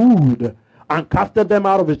would, and casted them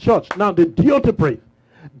out of the church. Now the Diotrephes,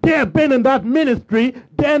 they have been in that ministry.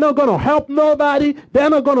 They're not going to help nobody. They're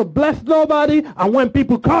not going to bless nobody. And when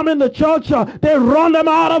people come in the church, they run them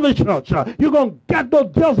out of the church. You're going to get those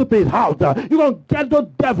Jezebels out. You're going to get those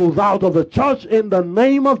devils out of the church in the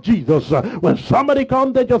name of Jesus. When somebody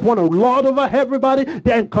comes, they just want to lord over everybody.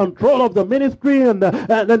 They're in control of the ministry, and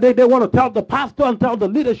they want to tell the pastor and tell the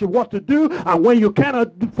leadership what to do. And when you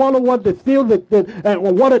cannot follow what they feel, they're going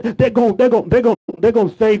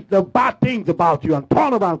to say the bad things about you and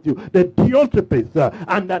turn around you. The Diotrephes,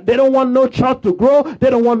 and they don't want no church to grow. They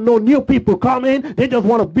don't want no new people coming. They just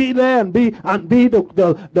want to be there and be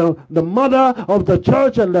the mother of the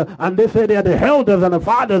church, and they say they're the elders and the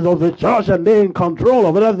fathers of the church, and they're in control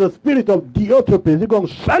of it. That's the spirit of Diotrephes. You're going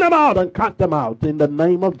to send them out and cut them out in the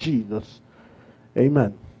name of Jesus.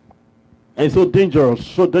 Amen. And so dangerous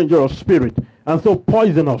spirit, and so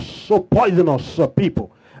poisonous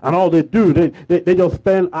people. And all they do, they just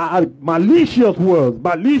spend malicious words,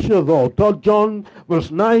 malicious words. 3 John verse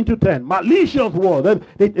 9 to 10. Malicious words.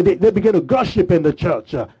 They begin to gossip in the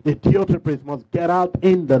church. The Diotrephes must get out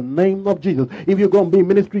in the name of Jesus. If you're going to be in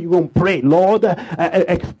ministry, you're going to pray, Lord,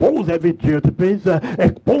 expose every Diotrephes,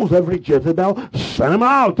 expose every Jezebel, Send them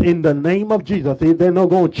out in the name of Jesus. If they're not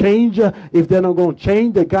going to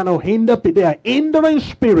change, they cannot hinder. They are hindering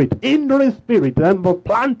spirit, and were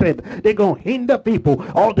planted. They're going to hinder people.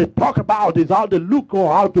 All they talk about is how to look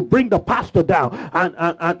or how to bring the pastor down.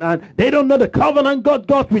 And they don't know the covenant God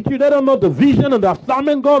got with you. They don't know the vision and the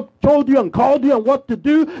assignment God told you and called you and what to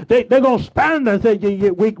do. They're going to stand and say,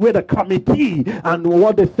 we're the committee, and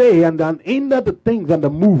what they say, and hinder the things and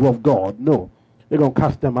the move of God. No. They're going to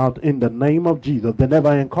cast them out in the name of Jesus. They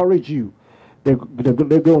never encourage you. They're going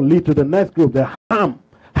to lead to the next group, the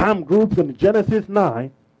Ham groups in Genesis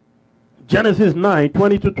 9,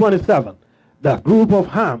 20 to 27. The group of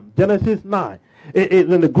Ham, Genesis 9.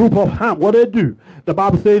 In the group of Ham, what they do? The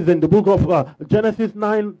Bible says in the book of Genesis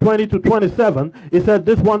 9, 20 to 27, it said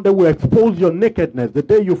this one, they will expose your nakedness. The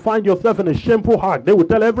day you find yourself in a shameful heart, they will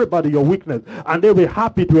tell everybody your weakness, and they will be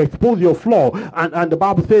happy to expose your flaw. And the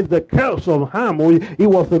Bible says the curse of Ham, he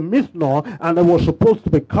was a misnomer, and it was supposed to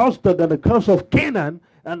be cursed than the curse of Canaan.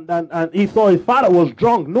 And he saw his father was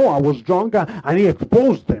drunk, Noah was drunk, and he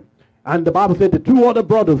exposed him. And the Bible said the two other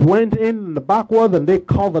brothers went in the backwards and they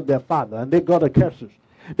covered their father and they got the curses.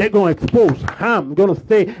 They're going to expose Ham. Going to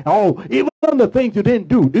say, oh, even the things you didn't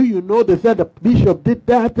do. Do you know they said the bishop did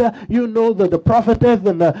that? You know that the prophetess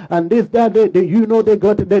and this, that, you know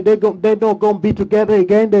they're not going to be together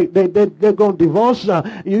again. They're going to divorce.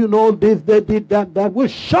 You know this, they did that. Well,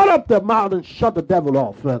 shut up the mouth and shut the devil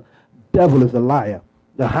off. Devil is a liar.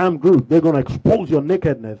 The Ham group, they're going to expose your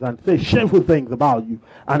nakedness and say shameful things about you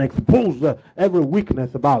and expose every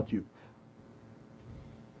weakness about you.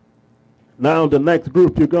 Now the next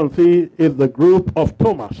group you're going to see is the group of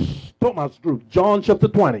Thomas. Thomas group, John chapter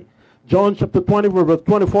 20. John chapter 20, verse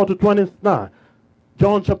 24 to 29.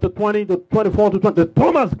 John chapter 20 to 24 to 20. The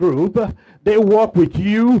Thomas group, they walk with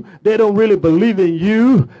you. They don't really believe in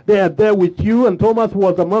you. They are there with you. And Thomas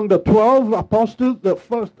was among the 12 apostles, the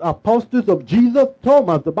first apostles of Jesus.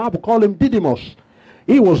 Thomas, the Bible called him Didymus.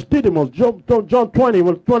 He was Didymus. John 20,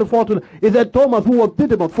 verse 24 to, he said Thomas, who was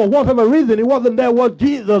Didymus, for whatever reason he wasn't there with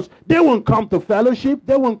Jesus. They wouldn't come to fellowship.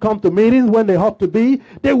 They wouldn't come to meetings when they ought to be.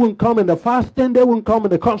 They wouldn't come in the fasting. They wouldn't come in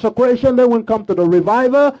the consecration. They wouldn't come to the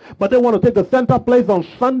revival. But they want to take the center place on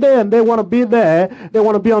Sunday, and they want to be there. They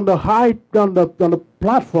want to be on the on the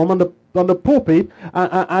platform, on the pulpit,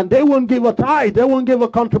 and they won't give a tithe, they won't give a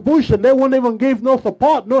contribution, they won't even give no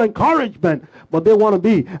support, no encouragement, but they want to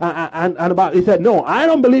be, he said, no, I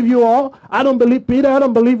don't believe you all, I don't believe Peter, I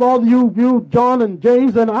don't believe all you John and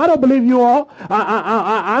James, and I don't believe you all,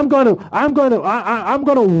 I'm gonna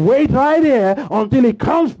wait right here until he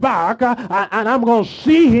comes back, and I'm gonna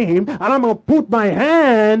see him, and I'm gonna put my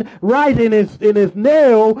hand right in his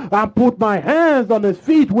nail, and put my hands on his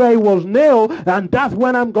feet where he was nailed, and that's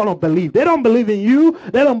when I'm gonna believe. They don't believe in you.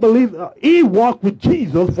 They don't believe. He walked with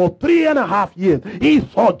Jesus for 3.5 years. He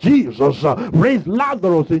saw Jesus raise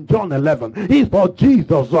Lazarus in John 11. He saw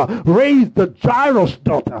Jesus raise the Jairus'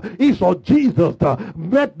 daughter. He saw Jesus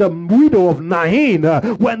met the widow of Nain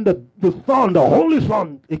when the son, the Holy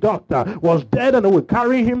Son, was dead, and they were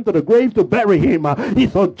carrying him to the grave to bury him. He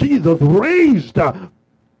saw Jesus raised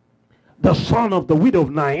the son of the widow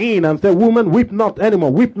of Nain and said, woman, weep not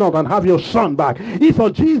anymore, weep not, and have your son back. He saw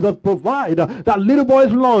Jesus provide that little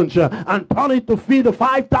boy's lunch and turn it to feed the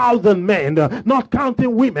 5,000 men, not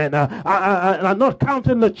counting women, and not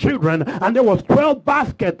counting the children, and there was 12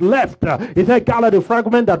 baskets left. He said, gather the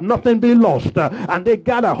fragment that nothing be lost, and they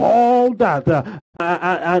gathered all that,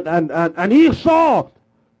 and he saw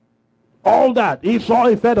all that. He saw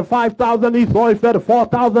he fed the 5,000. He saw he fed the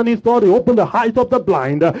 4,000. He saw he opened the eyes of the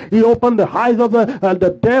blind. He opened the eyes of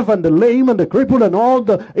the deaf and the lame and the crippled and all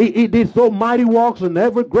the. He did so mighty works and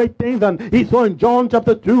every great things. And he saw in John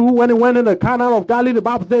chapter 2 when he went in the Cana of Galilee, the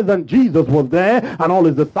Bible says, and Jesus was there and all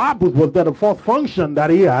his disciples was there. The fourth function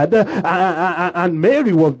that he had, and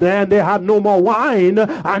Mary was there, and they had no more wine.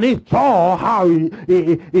 And he saw how he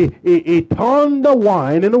turned the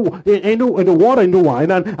wine in the water into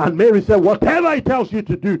wine. And Mary said, whatever he tells you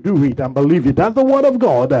to do, do it and believe it. That's the word of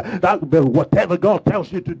God. Whatever God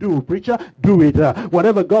tells you to do, preacher, do it.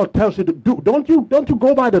 Whatever God tells you to do. Don't you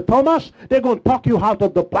go by the Thomas? They're going to talk you out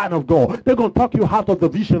of the plan of God. They're going to talk you out of the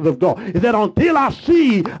visions of God. He said, until I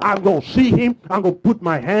see, I'm going to see him. I'm going to put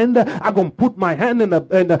my hand. I'm going to put my hand in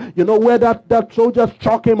the you know where that soldier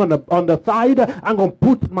struck him on the side? I'm going to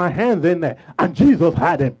put my hands in there. And Jesus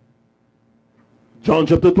had him. John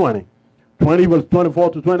chapter 20 verse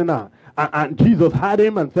 24 to 29. And Jesus had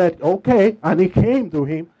him and said, okay. And he came to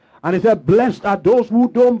him. And he said, blessed are those who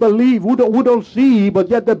don't believe, who don't see, but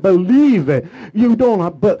yet they believe. You don't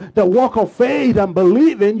have, but the walk of faith and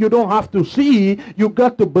believing, you don't have to see. You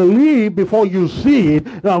got to believe before you see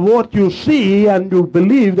it. Now what you see and you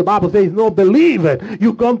believe, the Bible says, no, believe it.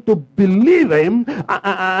 You come to believe him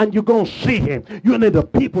and you're going to see him. You need the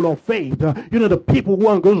people of faith. You know the people who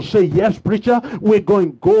are going to say, yes, preacher, we're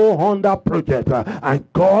going to go on that project. And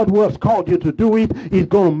God who has called you to do it is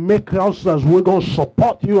going to make us, as we're going to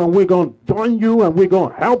support you, and we're going to join you, and we're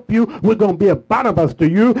going to help you. We're going to be a Barnabas to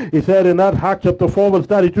you. He said in that Acts chapter 4 verse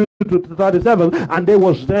 32 to 37, and they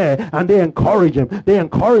was there, and they encouraged him. They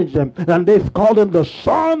encouraged him, and they called him the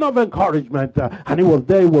son of encouragement. And he was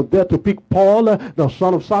there to pick Paul, the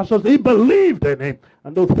son of Tarsus. He believed in him.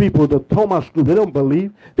 And those people, the Thomas group, they don't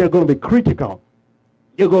believe. They're going to be critical.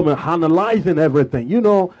 You're going to be analyzing everything. You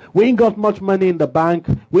know, we ain't got much money in the bank.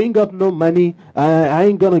 We ain't got no money. I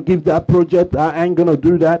ain't going to give that project. I ain't going to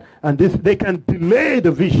do that. And this, they can delay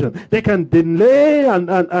the vision. They can delay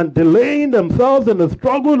and delaying themselves in the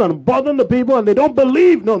struggle and bothering the people, and they don't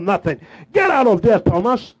believe no nothing. Get out of there,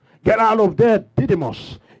 Thomas. Get out of there,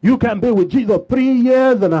 Didymus. You can be with Jesus 3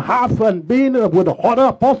 years and a half and being with the other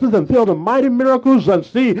apostles and see all the mighty miracles and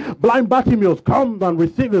see blind Bartimaeus come and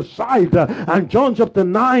receive his sight. And John chapter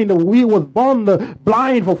 9, we was born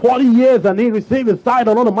blind for 40 years and he received his sight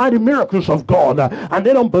and all the mighty miracles of God. And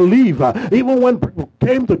they don't believe. Even when people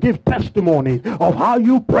came to give testimony of how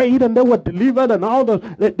you prayed and they were delivered and all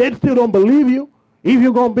they still don't believe you. If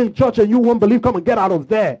you're going to be in church and you won't believe, come and get out of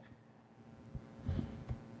there.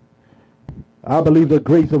 I believe the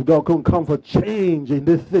grace of God can come for change in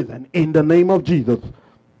this season in the name of Jesus.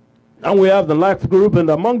 And we have the last group,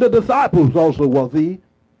 and among the disciples also was the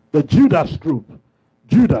Judas group.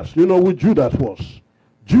 Judas, you know who Judas was.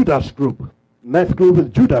 Judas group. Next group is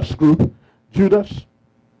Judas group. Judas.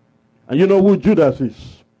 And you know who Judas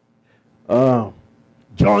is.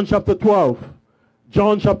 John chapter 12.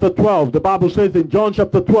 John chapter 12. The Bible says in John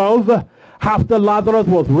chapter 12, after Lazarus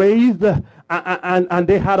was raised, and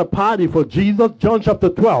they had a party for Jesus, John chapter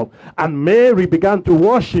 12. And Mary began to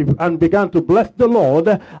worship and began to bless the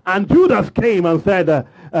Lord. And Judas came and said,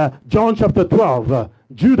 John chapter 12,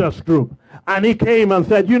 Judas group. And he came and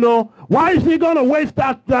said, you know, why is he going to waste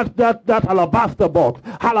that alabaster box,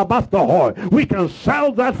 alabaster oil? We can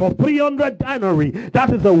sell that for 300 denarii.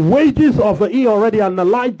 That is the wages of he already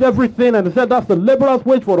analyzed everything, and he said that's the laborer's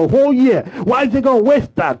wage for the whole year. Why is he going to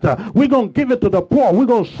waste that? We're going to give it to the poor. We're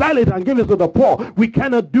going to sell it and give it to the poor. We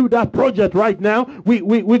cannot do that project right now. We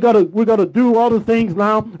gotta do all the things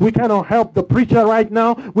now. We cannot help the preacher right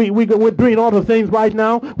now. We're doing all the things right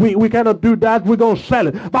now. We cannot do that. We're going to sell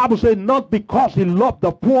it. Bible says not because he loved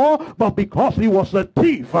the poor, but because he was a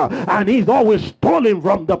thief, and he's always stealing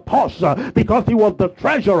from the purse, because he was the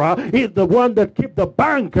treasurer. He's the one that kept the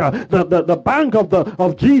bank, the bank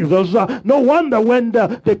of Jesus. No wonder when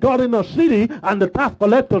they got in a city and the tax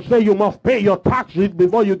collector say you must pay your taxes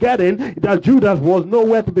before you get in, that Judas was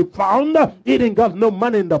nowhere to be found. He didn't got no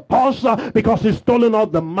money in the purse because he's stolen all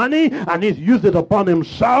the money and he's used it upon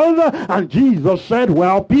himself. And Jesus said,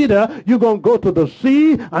 well, Peter, you're going to go to the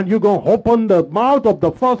sea and you're going to open the mouth of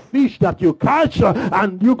the first fish that you catch,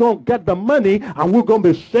 and you're going to get the money, and we're going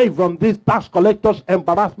to be saved from this tax collector's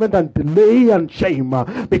embarrassment and delay and shame,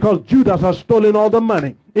 because Judas has stolen all the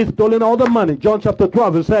money. He's stolen all the money. John chapter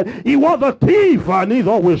 12, he said he was a thief, and he's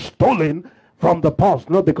always stolen from the purse,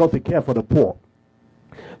 not because he cared for the poor.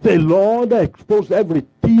 Say, Lord, expose every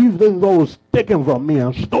thief that is always taken from me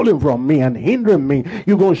and stolen from me and hindering me.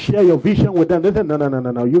 You're going to share your vision with them. They say,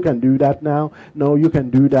 no, you can do that now. No, you can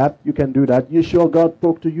do that. You can do that. You sure God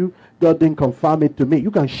spoke to you? God didn't confirm it to me. You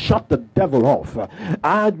can shut the devil off.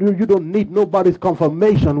 You don't need nobody's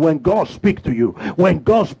confirmation when God speaks to you. When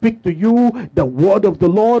God speaks to you, the word of the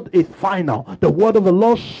Lord is final. The word of the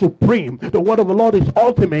Lord is supreme. The word of the Lord is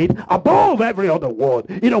ultimate above every other word.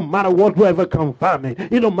 It don't matter what whoever confirm it.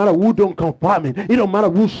 It don't matter who don't confirm it. It don't matter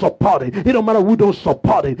who support it. It don't matter who don't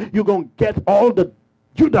support it. You're going to get all the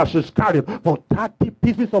Judas Iscariot for 30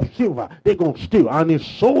 pieces of silver. They're going to steal. And he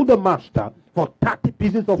sold the master for 30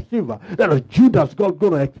 pieces of silver. That is Judas God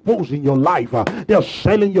going to expose in your life. They're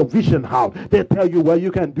selling your vision out. They tell you, well,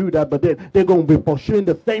 you can do that, but they're going to be pursuing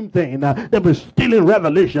the same thing. They'll be stealing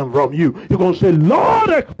revelation from you. You're going to say, Lord,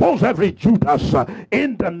 expose every Judas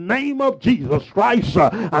in the name of Jesus Christ,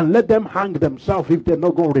 and let them hang themselves if they're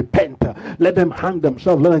not going to repent. Let them hang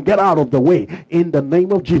themselves. Let them get out of the way in the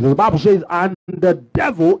name of Jesus. The Bible says, and the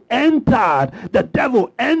devil entered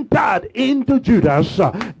into Judas.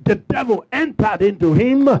 The devil entered entered into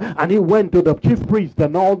him, and he went to the chief priest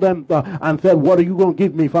and all them and said, what are you going to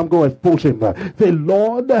give me if I'm going to expose him? Say,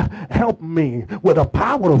 Lord, help me with the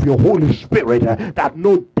power of your Holy Spirit, that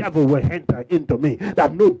no devil will enter into me,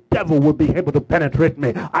 that no devil will be able to penetrate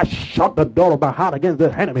me. I shut the door of my heart against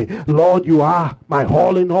the enemy. Lord, you are my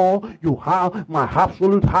all in all. You have my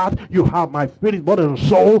absolute heart. You have my spirit, body, and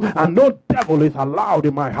soul, and no devil is allowed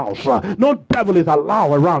in my house. No devil is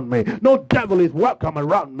allowed around me. No devil is welcome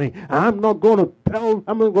around me. I'm not going to tell,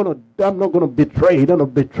 I'm not going to betray them,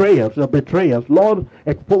 betrayers. Lord,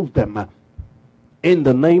 expose them in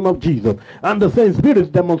the name of Jesus. And the same spirits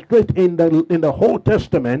demonstrate in the Old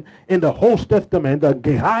Testament,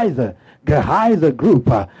 the Gehazi group.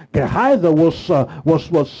 Gehazi was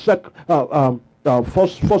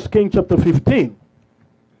First King chapter 15.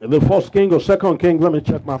 The First King or Second King, let me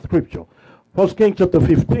check my scripture. First King chapter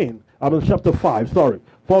 15, chapter 5, sorry.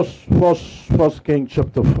 First King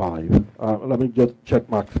chapter 5. Let me just check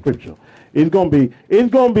my scripture. It's going to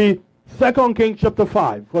be Second King chapter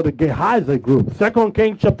 5 for the Gehazi group. Second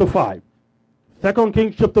King chapter 5. Second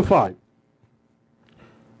King chapter 5.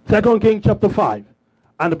 Second King chapter 5.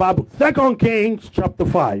 And the Bible, Second Kings chapter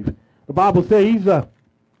 5. The Bible says,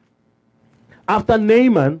 after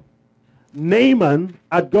Naaman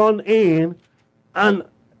had gone in, and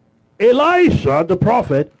Elisha, the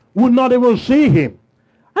prophet, would not even see him.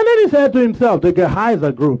 And then he said to himself, the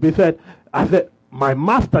Gehazi group, he said, my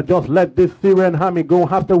master just let this Syrian army go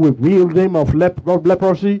after we healed him of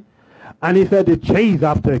leprosy. And he said, he chased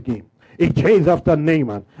after him. He chased after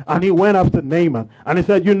Naaman, and he went after Naaman, and he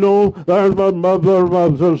said, you know,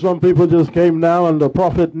 some people just came now, and the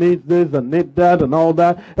prophet needs this and needs that and all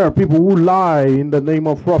that. There are people who lie in the name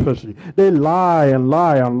of prophecy. They lie and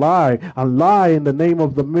lie and lie and lie in the name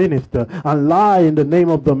of the minister and lie in the name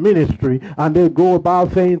of the ministry, and they go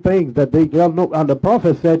about saying things that they don't know. And the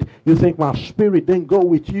prophet said, you think my spirit didn't go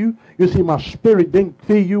with you? You see, my spirit didn't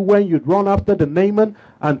see you when you'd run after the Naaman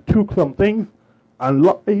and took some things and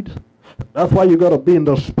lied? That's why you got to be in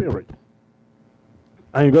the spirit.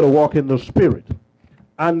 And you got to walk in the spirit.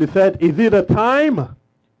 And he said, is it a time?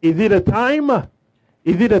 Is it a time?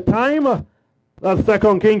 Is it a time? That's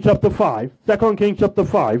 2 Kings chapter 5. 2 Kings chapter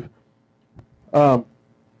 5. 2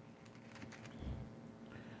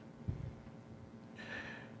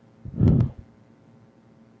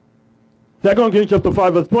 Kings chapter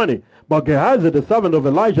 5 verse 20. But Gehazi, the servant of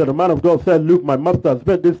Elijah, the man of God, said, look, my master has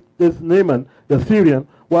spent this Naaman, the Syrian,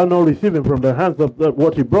 while not receiving from the hands of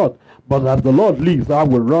what he brought. But as the Lord lives, I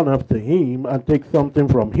will run after him and take something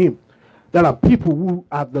from him. There are people who,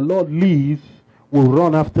 as the Lord lives, will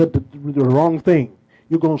run after the wrong thing.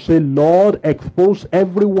 You're going to say, Lord, expose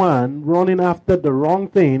everyone running after the wrong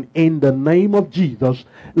thing in the name of Jesus,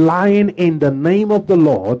 lying in the name of the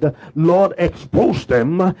Lord. Lord, expose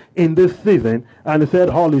them in this season. And he said,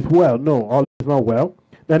 all is well. No, all is not well.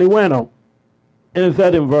 Then he went on. And he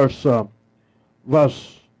said in verse 24,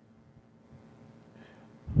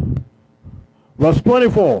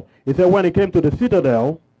 he said, when he came to the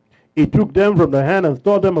citadel, he took them from the hand and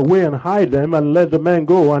stored them away and hid them and let the men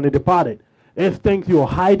go, and he departed. These things you're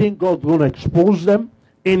hiding, God's going to expose them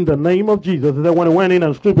in the name of Jesus. And then when he went in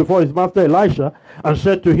and stood before his master Elisha and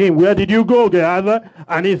said to him, where did you go, Gehazi?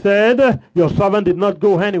 And he said, your servant did not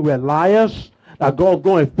go anywhere. Liars, that God's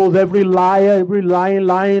going to expose every liar, every lying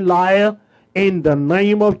liar in the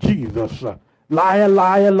name of Jesus. Liar,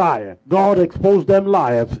 liar, liar. God exposed them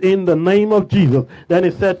liars in the name of Jesus. Then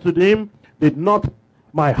he said to them, did not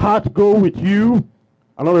my heart go with you?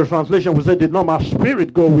 Another translation will say, did not my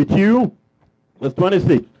spirit go with you? Verse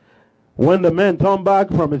 26. When the man turned back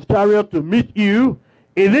from his chariot to meet you,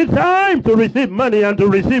 is it time to receive money and to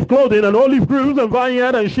receive clothing and olive groves and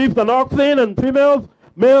vineyard and sheep and oxen and females,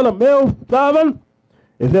 male and male servants?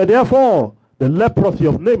 He said, therefore, the leprosy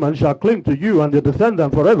of Naaman shall cling to you and your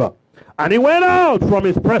descendants forever. And he went out from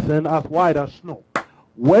his presence as white as snow.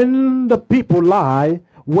 When the people lie,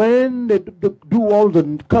 when they do all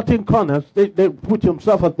the cutting corners, they put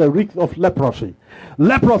themselves at the risk of leprosy.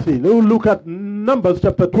 Leprosy, look at Numbers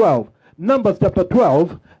chapter 12. Numbers chapter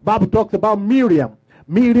 12, Bible talks about Miriam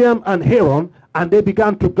and Aaron, and they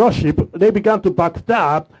began to gossip, they began to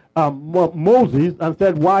backstab Moses and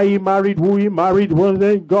said why he married, who he married,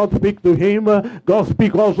 God speak to him, God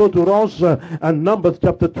speak also to us, and Numbers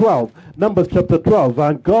chapter 12,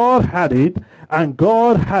 and God had it,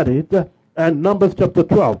 and Numbers chapter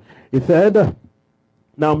 12, he said,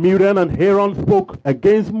 now Miriam and Aaron spoke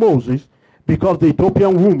against Moses because the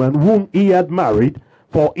Ethiopian woman whom he had married,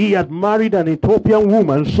 for he had married an Ethiopian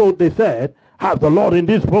woman, so they said, has the Lord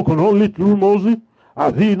indeed spoken only through Moses?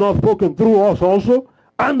 Has he not spoken through us also?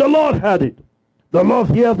 And the Lord had it. The Lord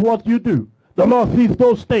hears what you do. The Lord sees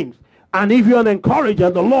those things. And if you're an encourager,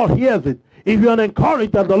 the Lord hears it. If you're an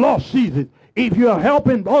encourager, the Lord sees it. If you're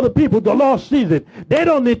helping other people, the Lord sees it. They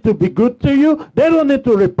don't need to be good to you. They don't need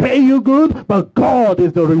to repay you good, but God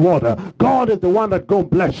is the rewarder. God is the one that's going to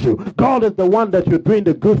bless you. God is the one that you're doing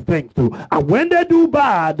the good things to. And when they do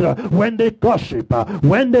bad, when they gossip,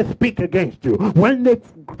 when they speak against you, when they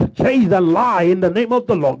chase and lie in the name of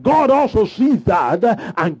the Lord, God also sees that,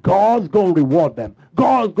 and God's going to reward them.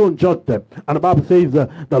 God's going to judge them. And the Bible says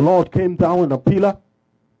the Lord came down in a pillar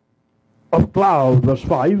of cloud, verse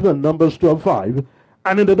 5, and Numbers 12:5,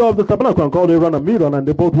 and in the door of the tabernacle, and called Aaron and Miriam, and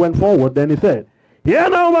they both went forward. Then he said, Hear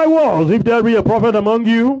now my words, if there be a prophet among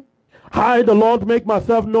you, I, the Lord, make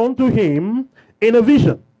myself known to him in a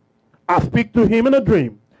vision. I speak to him in a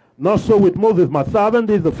dream. Not so with Moses, my servant,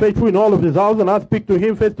 he is the faithful in all of his house, and I speak to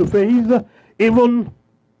him face to face, even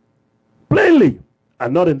plainly,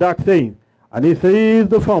 and not in dark sayings. And he sees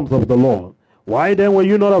the forms of the Lord. Why then were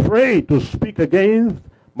you not afraid to speak against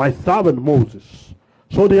my servant Moses?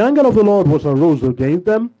 So the anger of the Lord was arose against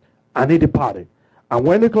them, and he departed. And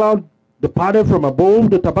when the cloud departed from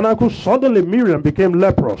above the tabernacle, suddenly Miriam became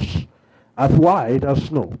leprous, as white as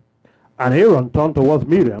snow. And Aaron turned towards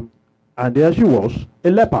Miriam, and there she was,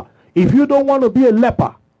 a leper. If you don't want to be a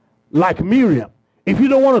leper like Miriam, if you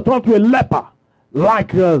don't want to turn to a leper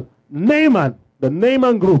like Naaman, the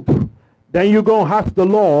Naaman group, then you're going to ask the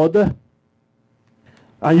Lord,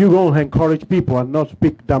 and you're going to encourage people and not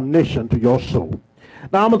speak damnation to your soul.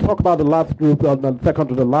 Now I'm going to talk about the last group, the second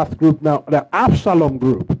to the last group. Now, the Absalom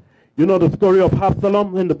group. You know the story of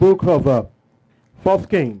Absalom in the book of 1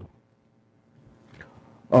 Kings,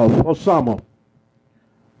 of Samuel.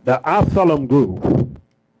 The Absalom group.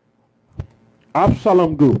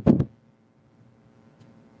 Absalom group.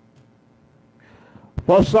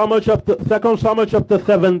 2 Samuel chapter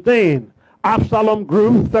 17. Absalom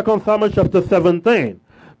group, 2 Samuel chapter 17.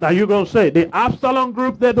 Now you're going to say, the Absalom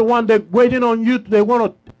group, they're the one that's waiting on you. They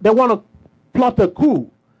want to plot a coup.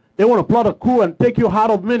 They want to plot a coup and take you out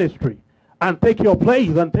of ministry and take your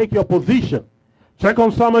place and take your position.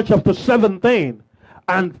 2 Samuel chapter 17.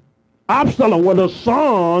 And Absalom was the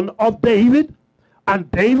son of David,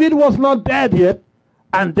 and David was not dead yet,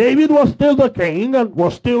 and David was still the king and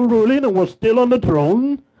was still ruling and was still on the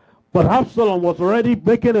throne. But Absalom was already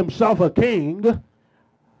making himself a king,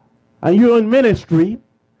 and you're in ministry,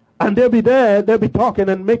 and they'll be there, they'll be talking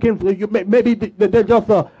and making, maybe they're just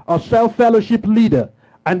a self-fellowship leader,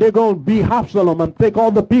 and they're going to be Absalom and take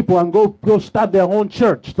all the people and go start their own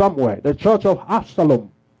church somewhere, the church of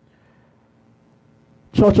Absalom.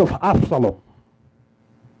 Church of Absalom.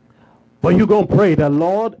 But you're going to pray that,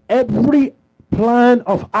 Lord, every plan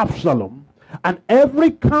of Absalom and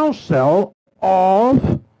every counsel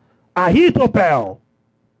of Ahithophel.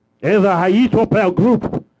 There's a Ahithophel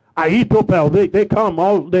group. Ahithophel, they come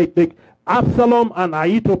all Absalom and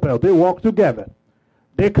Ahithophel, they work together.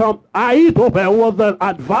 They come. Ahithophel was an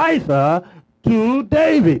advisor to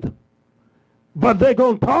David, but they're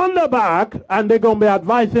going to turn their back and they're going to be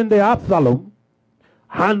advising the Absalom.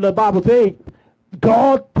 And the Bible says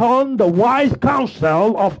God turned the wise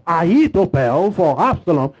counsel of Ahithophel for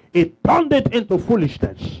Absalom. It turned it into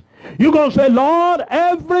foolishness. You're going to say, Lord,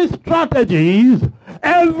 every strategies,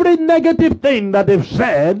 every negative thing that they've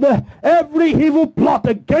said, every evil plot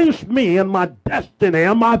against me and my destiny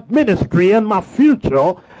and my ministry and my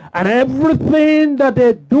future, and everything that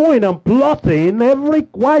they're doing and plotting, every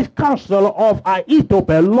wise counsel of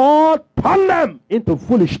Ahithophel, Lord, turn them into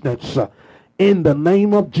foolishness in the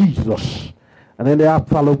name of Jesus. And then the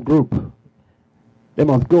Absalom group, they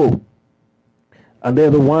must go. And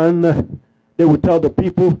they're the one, they will tell the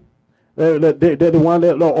people, they're the one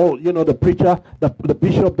that, the preacher, the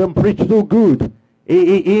bishop don't preach so good.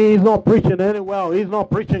 He's not preaching well. He's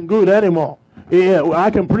not preaching good anymore.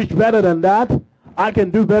 I can preach better than that. I can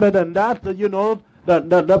do better than that.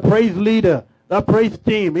 The praise leader, the praise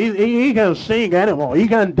team, he can sing anymore. He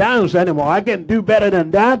can dance anymore. I can do better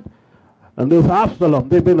than that. And this Absalom,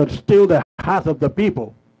 they've been to steal the heart of the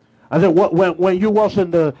people. I said, when you was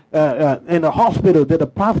in the hospital, did the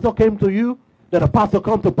pastor came to you? Did the pastor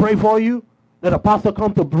come to pray for you? Did the pastor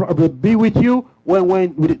come to be with you?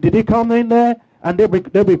 Did he come in there? And they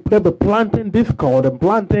be planting discord and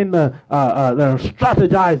planting,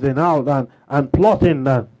 strategizing out and plotting,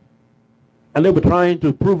 and they'll be trying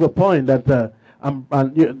to prove a point that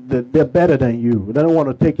they're better than you. They don't want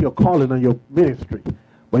to take your calling and your ministry,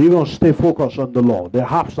 but you're going to stay focused on the Lord. The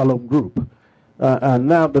Absalom group. And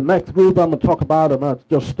now the next group I'm going to talk about, I'm going to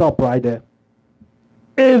just stop right there,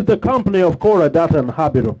 is the company of Korah, Dathan, and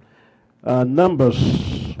Abiram. Numbers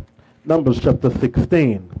chapter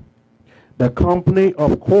 16. The company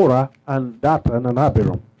of Korah and Dathan and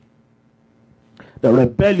Abiram. The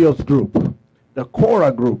rebellious group. The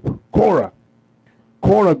Korah group. Korah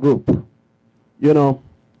group. You know,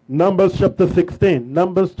 Numbers chapter 16.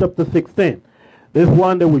 Numbers chapter 16. This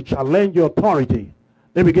one, they will challenge your authority.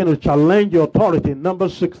 They begin to challenge your authority.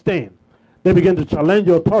 Numbers 16. They begin to challenge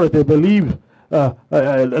your authority. They believe that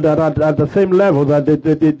at the same level that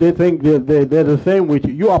they think they're the same with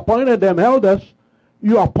you. You appointed them elders.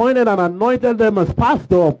 You appointed and anointed them as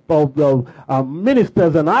pastor of the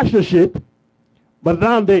ministers and associates. But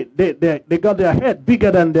now they got their head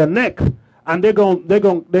bigger than their neck. And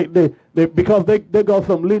because they got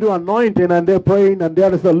some little anointing and they're praying and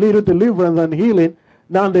there is a little deliverance and healing.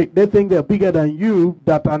 Now they think they're bigger than you,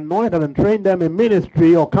 that anointed and train them in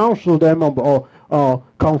ministry or counsel them or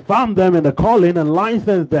confirm them in the calling and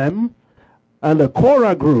license them. And the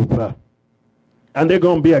Korah group, and they're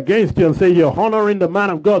going to be against you and say you're honoring the man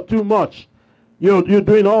of God too much. You're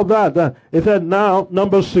doing all that. It said now,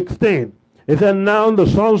 number 16. It said now the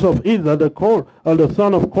sons of Israel, the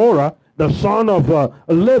son of Korah, the son of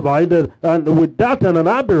Levi, and with Dathan and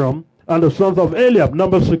Abiram, and the sons of Eliab,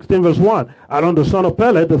 Numbers 16 verse 1. And on the son of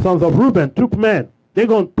Pelet, the sons of Reuben, took men. They're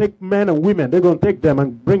going to take men and women. They're going to take them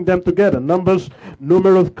and bring them together. Numbers,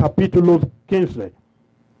 Números, capítulo 15.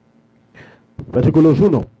 Versículos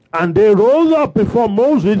 1. And they rose up before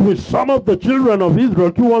Moses with some of the children of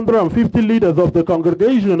Israel, 250 leaders of the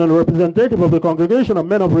congregation and representatives of the congregation and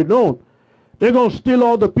men of renown. They're going to steal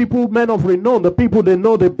all the people, men of renown, the people they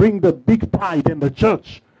know they bring the big tithe in the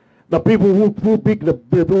church. The people who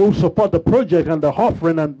support the project and the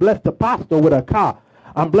offering and bless the pastor with a car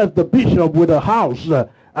and bless the bishop with a house.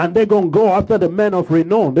 And they're going to go after the men of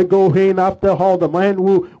renown. They go in after all the men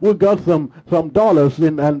who got some dollars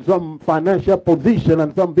in and some financial position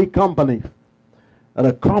and some big companies. And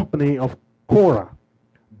the company of Korah,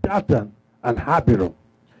 Dathan, and Abiram.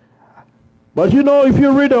 But you know, if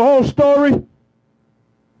you read the whole story, the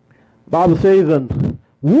Bible says, and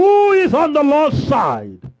who is on the Lord's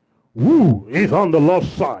side? Who is on the Lord's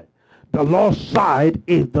side? The Lord's side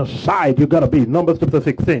is the side you got to be. Numbers chapter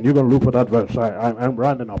 16. You're going to look for that verse. I'm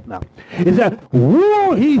rounding up now. It said,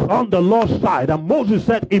 who is on the Lord's side? And Moses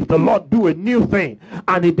said, if the Lord do a new thing.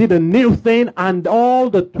 And he did a new thing, and all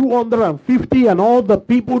the 250 and all the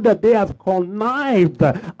people that they have connived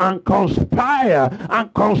and conspired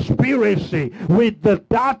and conspiracy with the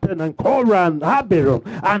Dathan and Korah and Abiram,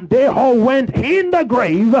 and they all went in the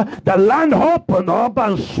grave. The land opened up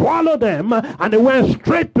and swallowed them, and they went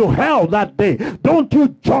straight to hell that day. Don't you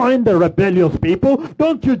join the rebellious people.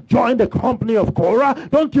 Don't you join the company of Korah.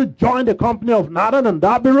 Don't you join the company of Dathan and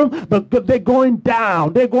Abiram. But they're going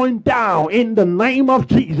down. They're going down in the name of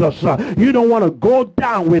Jesus. You don't want to go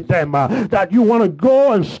down with them. That you want to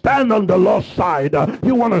go and stand on the Lord's side.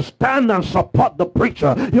 You want to stand and support the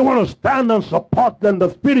preacher. You want to stand and support in the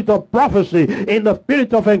spirit of prophecy, in the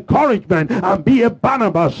spirit of encouragement, and be a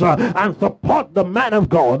Barnabas and support the man of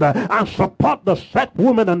God and support the set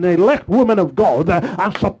woman and the elect women of God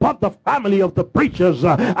and support the family of the preachers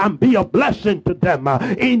and be a blessing to them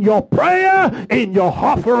in your prayer, in your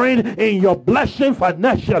offering, in your blessing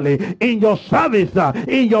financially, in your service,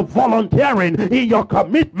 in your volunteering, in your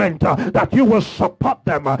commitment, that you will support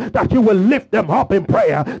them, that you will lift them up in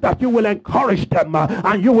prayer, that you will encourage them,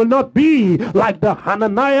 and you will not be like the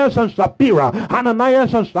Hananias and Sapphira.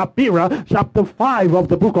 Hananias and Sapphira, chapter 5 of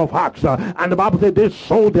the book of Acts, and the Bible said they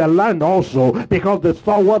sold their land also because they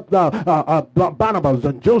saw what Barnabas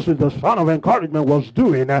and Joseph, the son of encouragement, was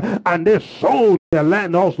doing, and they sold their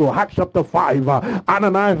land also. Acts chapter 5,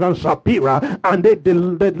 Ananias and Sapphira, and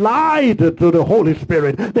they lied to the Holy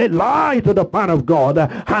Spirit. They lied to the man of God,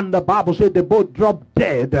 and the Bible said they both dropped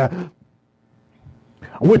dead.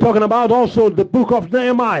 We're talking about also the book of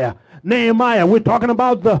Nehemiah. We're talking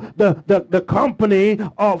about the company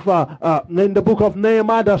of in the book of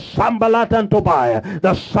Nehemiah, the Sanballat and Tobiah.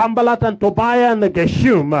 The Sanballat and Tobiah and the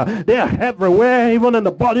Geshem, they are everywhere, even in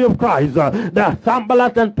the body of Christ. The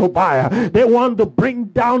Sanballat and Tobiah, they want to bring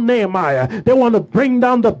down Nehemiah. They want to bring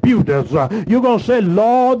down the builders. You're going to say,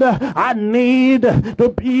 Lord, I need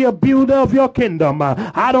to be a builder of your kingdom.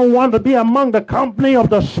 I don't want to be among the company of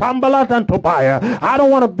the Sanballat and Tobiah. I don't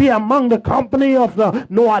want to be among the company of the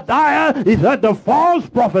Noadiah. He said the false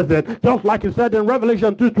prophet, just like he said in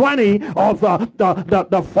Revelation 2:20, of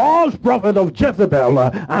the false prophet of Jezebel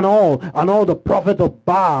and all the prophet of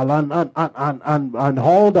Baal and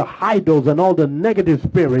all the idols and all the negative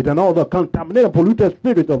spirit and all the contaminated, polluted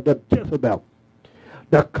spirit of the Jezebel.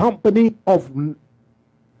 The company of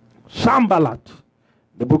Sanballat,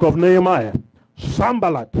 the book of Nehemiah,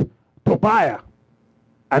 Sanballat, Tobiah,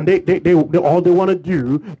 And they all they want to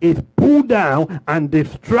do is pull down and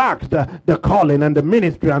distract the calling and the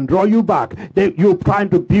ministry and draw you back. You're trying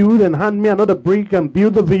to build and hand me another brick and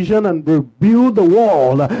build the vision and build the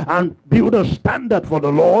wall and build a standard for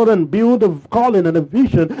the Lord and build the calling and the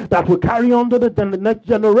vision that will carry on to the next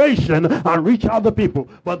generation and reach other people.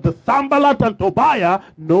 But the Sanballat and Tobiah,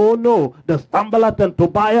 no. The Sanballat and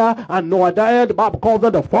Tobiah and Noadiah, the Bible calls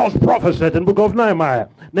it the false prophet in the book of Nehemiah.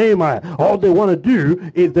 All they want to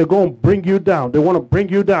do is they're going to bring you down. They want to bring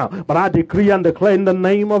you down. But I decree and declare in the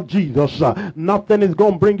name of Jesus, nothing is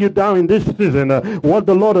going to bring you down in this season. What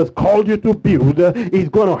the Lord has called you to build is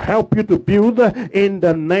going to help you to build in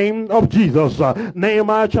the name of Jesus.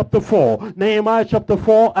 Nehemiah chapter 4. Nehemiah chapter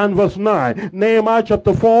 4 and verse 9. Nehemiah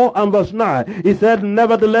chapter 4 and verse 9. He said,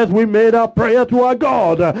 nevertheless, we made our prayer to our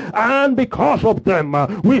God, and because of them,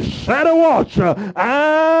 we set a watch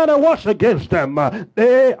and a watch against them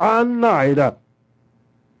day and night.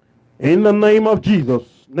 In the name of Jesus.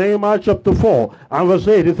 Nehemiah chapter 4 and verse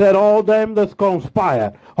 8, he said, all them that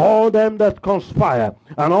conspire, and all them that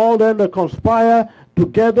conspire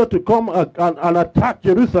together to come and attack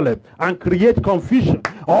Jerusalem and create confusion.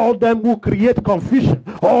 All them who create confusion.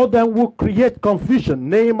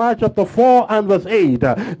 Nehemiah chapter 4 and verse 8.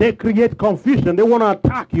 They create confusion. They want to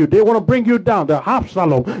attack you. They want to bring you down. The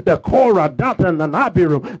Absalom, the Korah, Dathan, and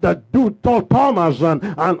Abiram, the Thomas, and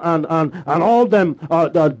all them,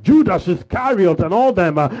 the Judas Iscariot, and all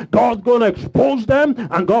them. God's going to expose them,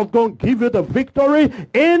 and God's going to give you the victory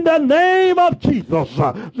in the name of Jesus.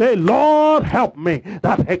 Say, Lord, help me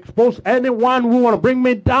that expose anyone who want to bring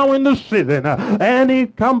me down in the season. Any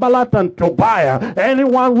Sanballat and Tobiah,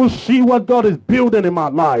 anyone who see what God is building in my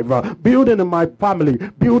life, building in my family,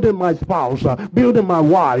 building my spouse, building my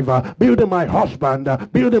wife, building my husband,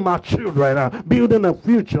 building my children, building the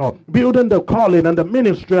future, building the calling and the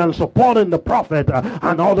ministry and supporting the prophet,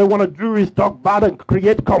 and all they want to do is talk bad and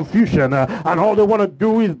create confusion, and all they want to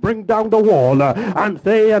do is bring down the wall and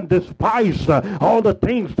say and despise all the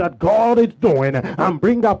things that God is doing, and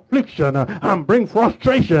bring affliction and bring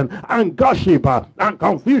frustration and gossip and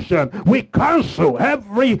confusion. We cancel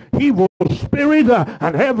every evil spirit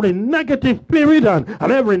and every negative spirit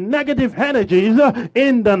and every negative energies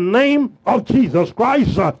in the name of Jesus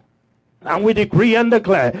Christ. And we decree and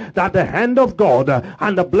declare that the hand of God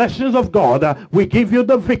and the blessings of God will give you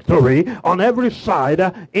the victory on every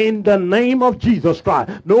side in the name of Jesus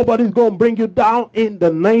Christ. Nobody's going to bring you down in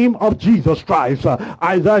the name of Jesus Christ.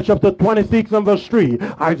 Isaiah chapter 26 and verse 3.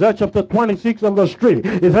 Isaiah chapter 26 and verse 3.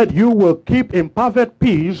 It said, you will keep in perfect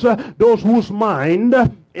peace those whose mind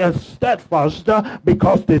is steadfast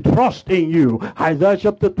because they trust in you. Isaiah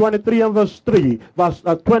chapter 23 and verse 3, verse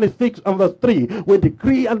 26 and verse 3, we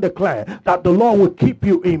decree and declare that the Lord will keep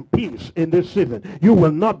you in peace in this season. You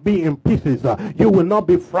will not be in pieces. You will not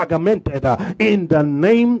be fragmented in the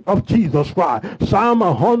name of Jesus Christ. Psalm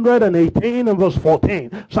 118 and verse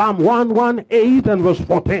 14. Psalm 118 and verse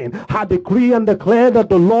 14. I decree and declare that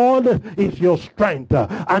the Lord is your strength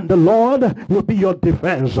and the Lord will be your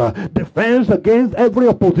defense. Defense against every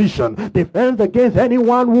opposition, defense against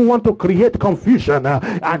anyone who want to create confusion,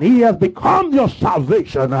 and he has become your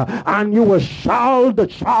salvation, and you will shout the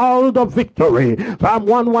shout of victory. Psalm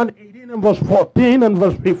 118 and verse 14 and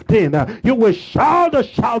verse 15, you will shout a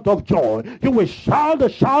shout of joy, you will shout a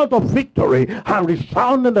shout of victory, and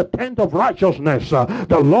resound in the tent of righteousness.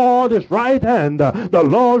 The Lord is right hand, the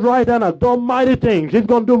Lord's right hand has done mighty things. He's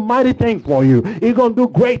going to do mighty things for you. He's going to do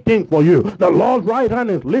great things for you. The Lord's right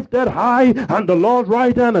hand is lifted high, and the Lord's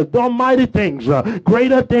right hand has done mighty things,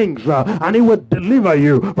 greater things, and he will deliver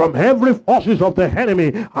you from every forces of the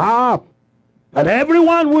enemy. And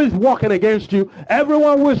everyone who is walking against you,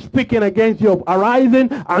 everyone who is speaking against your arising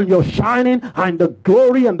and your shining and the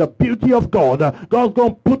glory and the beauty of God, God's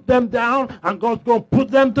going to put them down, and God's going to put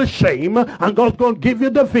them to shame, and God's going to give you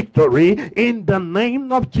the victory in the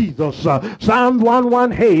name of Jesus. Psalm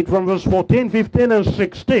 118 from verse 14, 15, and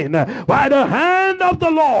 16. By the hand of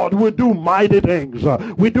the Lord we do mighty things.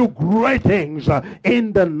 We do great things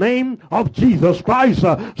in the name of Jesus Christ.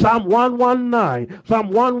 Psalm 119.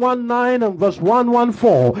 Psalm 119 and verse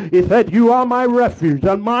 114, he said, you are my refuge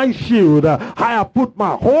and my shield. I have put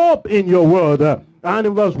my hope in your word. And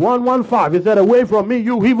in verse 115, he said, away from me,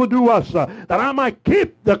 you evildoers, that I might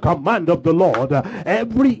keep the command of the Lord.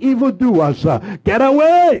 Every evildoers, get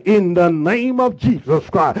away in the name of Jesus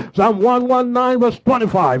Christ. Psalm 119, verse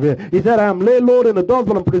 25, he said, I am laid low in the dust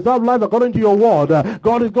and preserve life according to your word.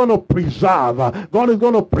 God is going to preserve. God is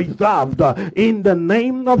going to preserve in the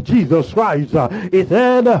name of Jesus Christ. He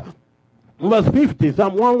said, Verse 50,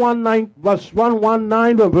 Psalm 119, verse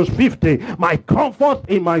 119 and verse 50. My comfort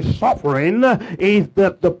in my suffering is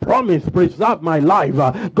that the promise preserve my life.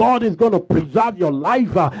 God is going to preserve your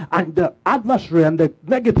life, and the adversary and the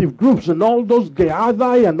negative groups and all those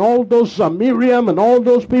Gehazi and all those Miriam and all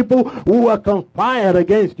those people who are conspired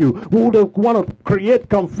against you, who want to create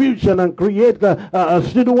confusion and create a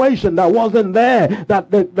situation that wasn't there. That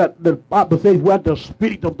the Bible says, where the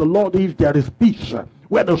Spirit of the Lord is, there is peace.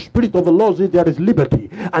 Where the Spirit of the Lord is, there is liberty,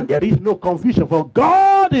 and there is no confusion. For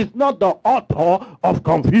God is not the author of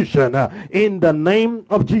confusion. In the name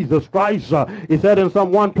of Jesus Christ, he said in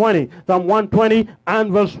Psalm 120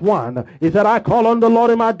 and verse 1, he said, I call on the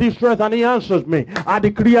Lord in my distress, and he answers me. I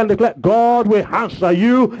decree and declare, God will answer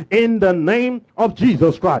you in the name of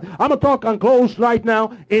Jesus Christ. I'm going to talk and close right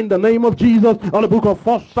now in the name of Jesus on the book of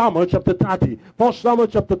 1 Samuel chapter 30. 1 Samuel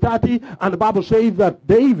chapter 30, and the Bible says that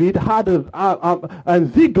David had a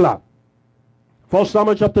Ziklag. 1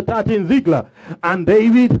 Samuel chapter 30 in Ziklag. And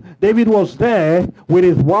David was there with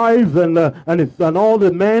his wives and all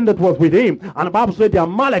the men that was with him. And the Bible said the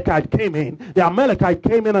Amalekite came in. The Amalekite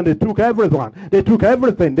came in and they took everyone. They took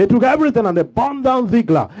everything. They took everything and they burned down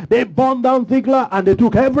Ziklag. They burned down Ziklag and they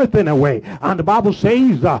took everything away. And the Bible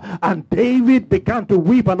says, and David began to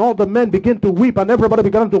weep, and all the men began to weep, and everybody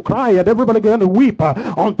began to cry, and everybody began to weep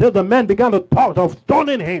until the men began to talk of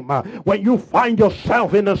stoning him. When you find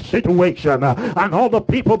yourself in a situation, and all the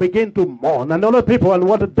people begin to mourn, and other people, and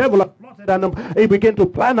what the devil has plotted, and he began to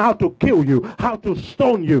plan how to kill you, how to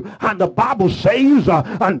stone you. And the Bible says,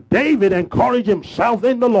 and David encouraged himself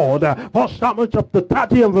in the Lord. 1 Samuel chapter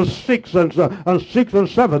 30 and verse 6 and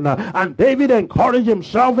 7. And David encouraged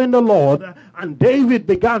himself in the Lord, and David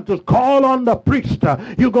began to call on the priest.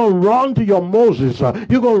 You go run to your Moses.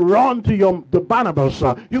 You go run to the Barnabas.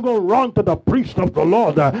 You go run to the priest of the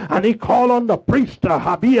Lord. And he called on the priest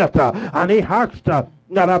Abiathar, and he asked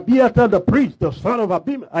Abiathar the priest, the son of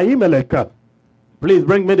Ahimelech, please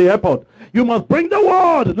bring me the ephod. You must bring the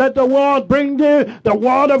word. Let the word bring the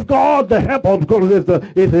word of God, the ephod. Because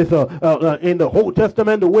it is in the Old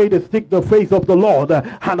Testament the way they stick the face of the Lord.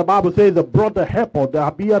 And the Bible says they brought the ephod.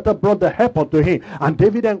 Abiathar brought the ephod to him. And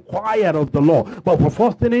David inquired of the Lord. But the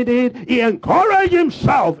first thing he did, he encouraged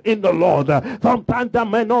himself in the Lord. Sometimes there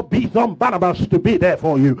may not be some Barnabas to be there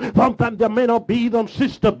for you. Sometimes there may not be some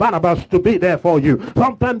sister Barnabas to be there for you.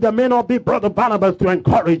 Sometimes there may not be brother Barnabas to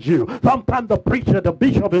encourage you. Sometimes the preacher, the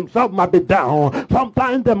bishop himself might be down.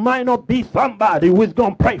 Sometimes there might not be somebody who is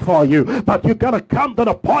going to pray for you, but you got to come to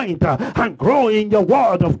the point and grow in your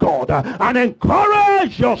word of God and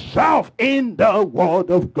encourage yourself in the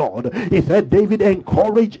word of God. He said, David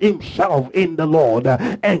encouraged himself in the Lord.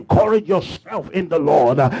 Encourage yourself in the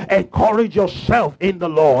Lord. Encourage yourself in the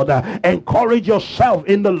Lord. Encourage yourself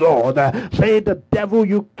in the Lord. Say, the devil,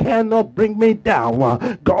 you cannot bring me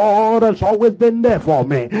down. God has always been there for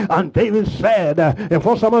me. And David said in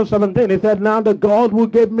 1 Samuel 17, he said, now the God will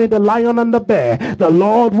give me the lion and the bear. The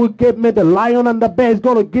Lord will give me the lion and the bear. He's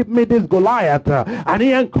going to give me this Goliath. And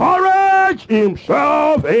he encouraged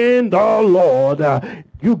himself in the Lord.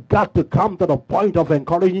 You got to come to the point of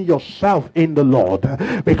encouraging yourself in the Lord,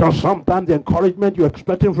 because sometimes the encouragement you're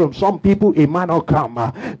expecting from some people, it might not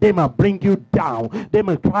come. They might bring you down. They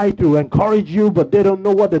might try to encourage you, but they don't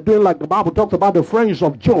know what they're doing. Like the Bible talks about the friends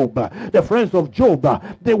of Job. The friends of Job,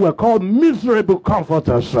 they were called miserable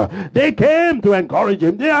comforters. They came to encourage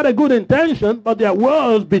him. They had a good intention, but their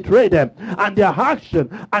words betrayed them, and their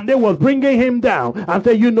action, and they was bringing him down and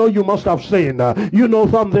say, you know, you must have sinned. You know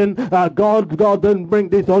something, God didn't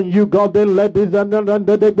bring this on you, God didn't let this, and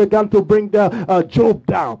they began to bring the Job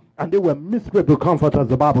down, and they were miserable comforters,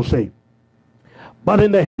 the Bible says. But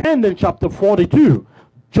in the end, in chapter 42,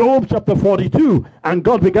 Job chapter 42, and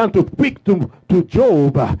God began to speak to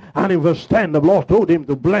Job, and in verse 10 the Lord told him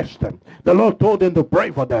to bless them. The Lord told him to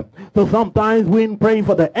pray for them. So sometimes we ain't praying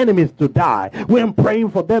for the enemies to die. We ain't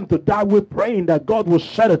praying for them to die. We're praying that God will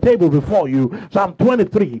set a table before you. Psalm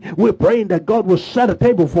 23, we're praying that God will set a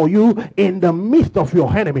table for you in the midst of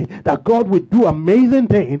your enemy, that God will do amazing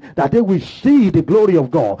things, that they will see the glory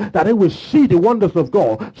of God, that they will see the wonders of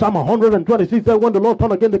God. Psalm 126 said, when the Lord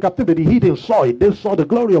turned again the captivity, he didn't saw it. They saw the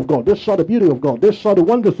glory of God. They saw the beauty of God. They saw the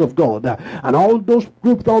wonders of God. And all those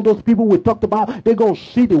groups, all those people we talked about, they're going to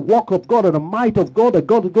see the work of God and the might of God, that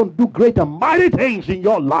God is going to do great and mighty things in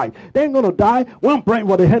your life. They ain't going to die. We're praying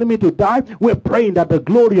for the enemy to die. We're praying that the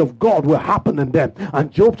glory of God will happen in them.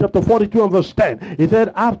 And Job chapter 42 and verse 10, he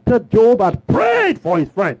said, after Job had prayed for his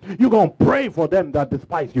friends, you're going to pray for them that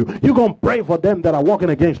despise you. You're going to pray for them that are working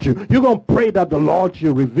against you. You're going to pray that the Lord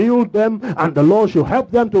should reveal them and the Lord should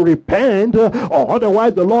help them to repent, or otherwise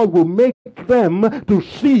the Lord will make them to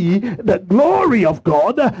see the glory of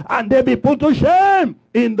God, and they be put to shame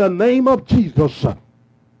in the name of Jesus.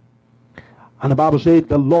 And the Bible says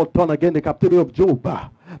the Lord turned again the captivity of Job.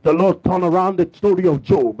 The Lord turned around the story of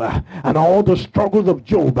Job and all the struggles of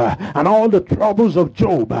Job and all the troubles of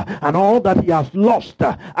Job and all that he has lost.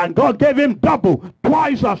 And God gave him double,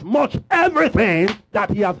 twice as much, everything that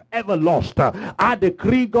he has ever lost. I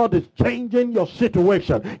decree God is changing your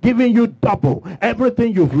situation, giving you double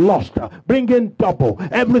everything you've lost, bringing double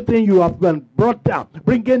everything you have been brought down,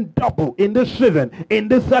 bringing double in this season, in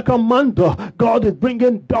this second month. God is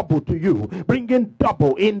bringing double to you, bringing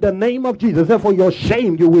double in the name of Jesus. And for your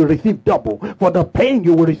shame, you will receive double. For the pain,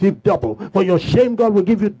 you will receive double. For your shame, God will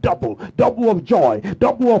give you double. Double of joy,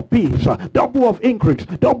 double of peace, double of increase,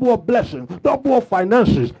 double of blessing, double of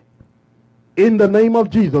finances. In the name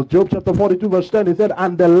of Jesus. Job chapter 42 verse 10, he said,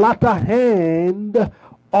 and the latter hand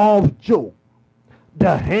of Job,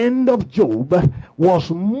 the hand of Job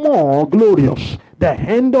was more glorious. The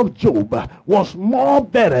hand of Job was more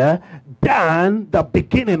better than the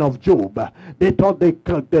beginning of Job. They thought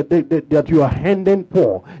that you are handing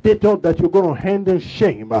poor. They thought that you're going to hand in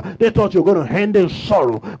shame. They thought you're going to hand in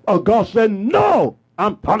sorrow. But God said, no,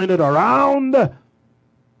 I'm turning it around.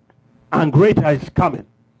 And greater is coming.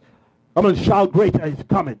 Somebody shout, greater is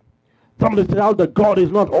coming. Somebody shout that God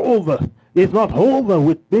is not over. It's not over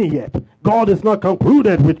with me yet. God is not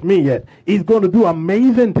concluded with me yet. He's going to do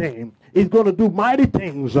amazing things. He's going to do mighty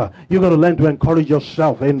things. You're going to learn to encourage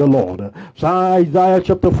yourself in the Lord. So Isaiah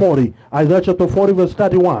chapter 40 verse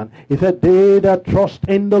 31. He said, they that trust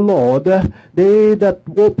in the Lord, they that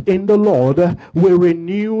hope in the Lord will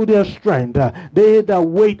renew their strength. They that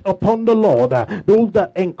wait upon the Lord, those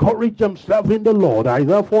that encourage themselves in the Lord.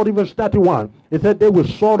 Isaiah 40 verse 31. He said they will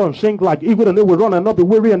soar and sink like eagle, and they will run and not be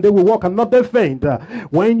weary, and they will walk and not be faint.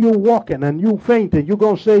 When you're walking and you fainting, you're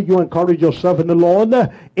going to say you encourage yourself in the Lord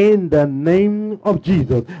in the name of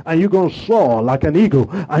Jesus. And you're going to soar like an eagle,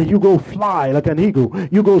 and you go fly like an eagle.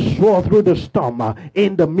 You go soar through the storm,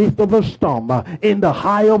 in the midst of a storm, in the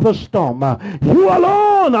high of a storm. You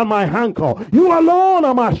alone are my anchor. You alone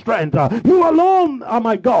are my strength. You alone are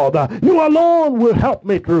my God. You alone will help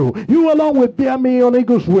me through. You alone will bear me on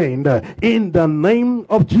eagle's wing. In the name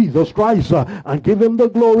of Jesus Christ, and give him the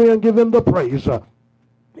glory and give him the praise.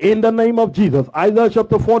 In the name of Jesus. Isaiah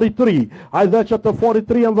chapter 43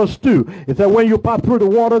 and verse 2. It said, when you pass through the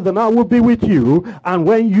waters, then I will be with you. And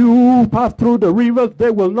when you pass through the rivers, they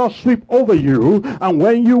will not sweep over you. And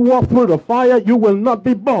when you walk through the fire, you will not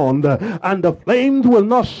be burned. And the flames will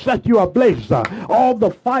not set you ablaze. All the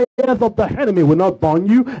fires of the enemy will not burn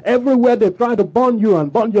you. Everywhere they try to burn you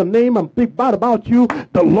and burn your name and speak bad about you,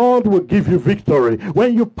 the Lord will give you victory.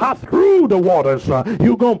 When you pass through the waters,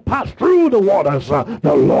 you're going to pass through the waters.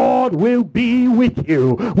 The Lord will be with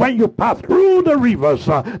you. When you pass through the rivers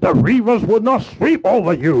will not sweep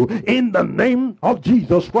over you. In the name of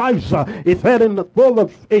Jesus Christ. It said in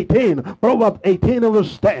Proverbs 18 and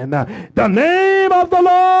verse 10, the name of the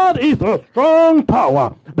Lord is a strong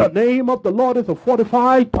tower. The name of the Lord is a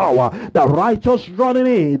fortified tower. The righteous run in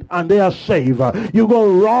it and they are saved. You go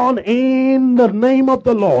run in the name of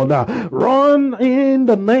the Lord. Run in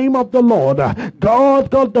the name of the Lord. God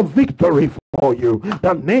got the victory for you.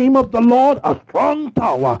 The name of the Lord, a strong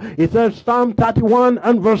tower. It says Psalm 31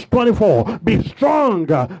 and verse 24. Be strong.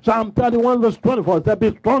 Psalm 31 verse 24. It says,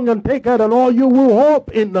 be strong and take it, and all you will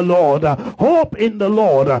hope in the Lord. Hope in the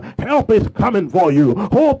Lord. Help is coming for you.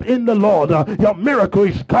 Hope in the Lord. Your miracle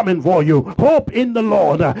is coming for you. Hope in the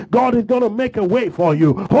Lord. God is going to make a way for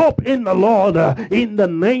you. Hope in the Lord. In the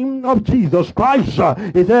name of Jesus Christ.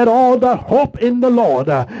 He said, all that hope in the Lord,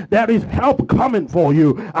 there is help coming for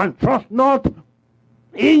you. And trust not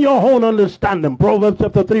in your own understanding. Proverbs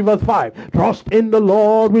chapter 3 verse 5. Trust in the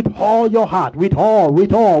Lord with all your heart. With all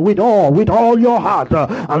your heart.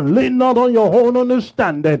 And lean not on your own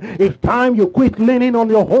understanding. It's time you quit leaning on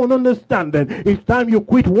your own understanding. It's time you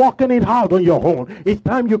quit walking it out on your own. It's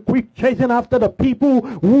time you quit chasing after the people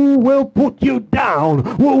who will put you down,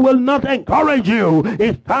 who will not encourage you.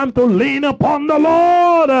 It's time to lean upon the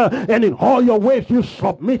Lord. And in all your ways you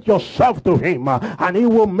submit yourself to him. And he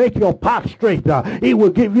will make your path straight. He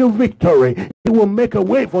will give you victory. He will make a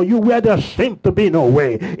way for you where there seems to be no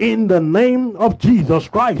way. In the name of Jesus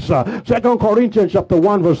Christ. 2 Corinthians chapter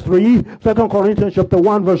 1 verse 3. 2 Corinthians chapter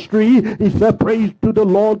 1 verse 3. He said, praise to the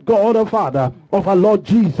Lord God the Father of our Lord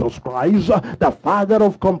Jesus Christ, the Father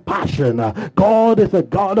of compassion. God is a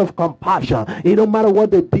God of compassion. It don't matter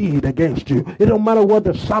what they did against you. It don't matter what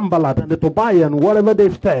the Sambalat and the Tobiah and whatever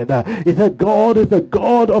they've said. He said God is a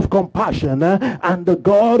God of compassion and the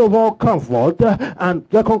God of all comfort. And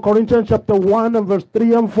 2 Corinthians chapter 1 1 and verse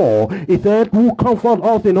 3 and 4. He said, who comfort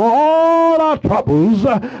us in all our troubles,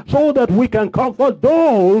 so that we can comfort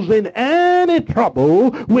those in any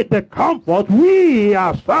trouble with the comfort we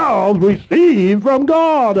ourselves receive from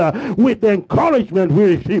God, with the encouragement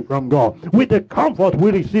we receive from God, with the comfort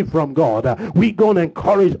we receive from God. We're going to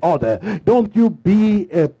encourage others. Don't you be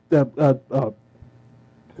a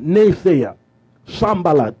naysayer,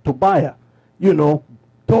 Sambalat, Tobiah,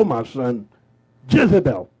 Thomas and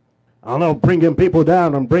Jezebel. I'm not bringing people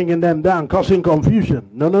down and bringing them down, causing confusion.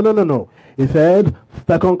 No. He said,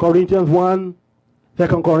 2 Corinthians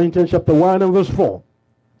chapter 1 and verse 4.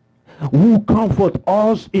 Who comfort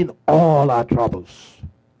us in all our troubles,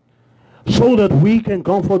 so that we can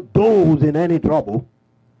comfort those in any trouble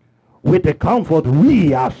with the comfort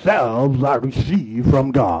we ourselves are received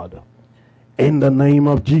from God. In the name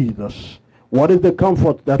of Jesus. What is the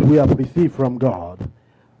comfort that we have received from God?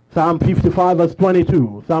 Psalm 55 verse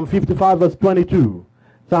 22. Psalm 55 verse 22.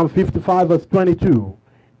 Psalm 55 verse 22.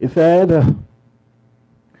 It said,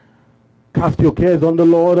 cast your cares on the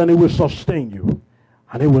Lord and he will sustain you,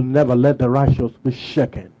 and he will never let the righteous be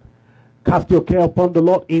shaken. Cast your care upon the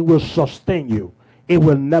Lord, he will sustain you. He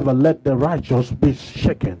will never let the righteous be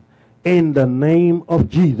shaken. In the name of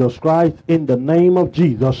Jesus Christ, in the name of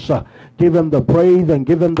Jesus, give him the praise and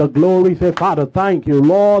give him the glory. Say, Father, thank you,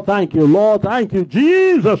 Lord, thank you, Lord, thank you,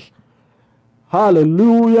 Jesus.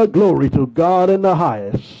 Hallelujah, glory to God in the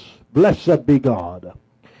highest. Blessed be God.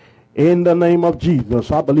 In the name of Jesus,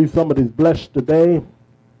 I believe somebody's blessed today.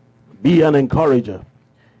 Be an encourager.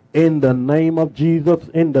 In the name of Jesus,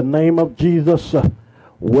 in the name of Jesus.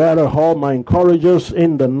 Where are all my encouragers?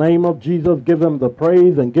 In the name of Jesus, give them the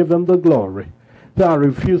praise and give them the glory. So I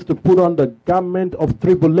refuse to put on the garment of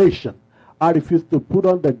tribulation. I refuse to put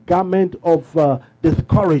on the garment of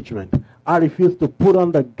discouragement. I refuse to put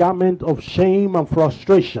on the garment of shame and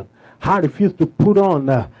frustration. I refuse to put on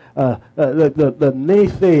the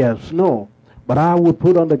naysayers. No. But I will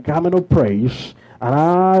put on the garment of praise, and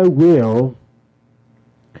I will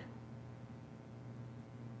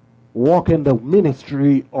walk in the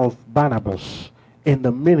ministry of Barnabas, in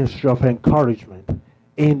the ministry of encouragement,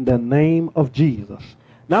 in the name of Jesus.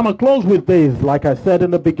 Now I'm going to close with this, like I said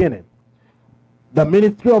in the beginning. The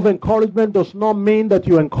ministry of encouragement does not mean that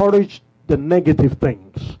you encourage the negative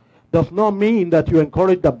things. Does not mean that you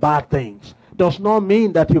encourage the bad things. Does not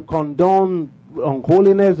mean that you condone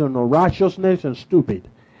unholiness and unrighteousness and stupid.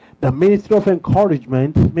 The ministry of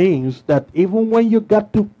encouragement means that even when you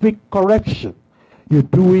got to pick correction, you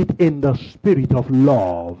do it in the spirit of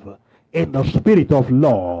love. In the spirit of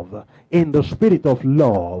love. In the spirit of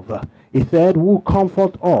love. He said, who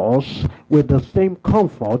comfort us with the same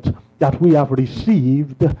comfort that we have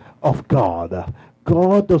received of God.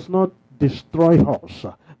 God does not destroy us.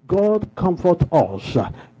 God comfort us.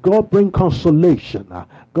 God bring consolation.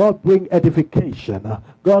 God bring edification.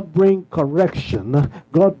 God bring correction.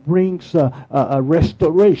 God brings a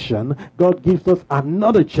restoration. God gives us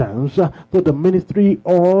another chance. So the ministry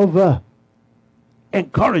of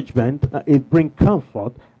encouragement it brings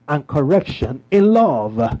comfort and correction in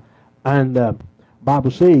love. And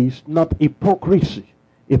Bible says not hypocrisy.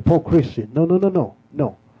 Hypocrisy. No.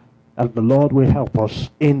 And the Lord will help us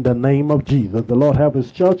in the name of Jesus. The Lord help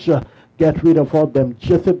his church get rid of all them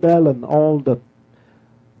Jezebel and all the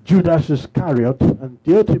Judas Iscariot and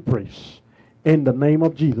dirty priests in the name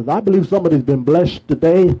of Jesus. I believe somebody's been blessed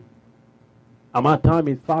today. And my time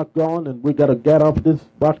is far gone, and we got to get off this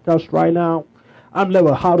broadcast right now. I'm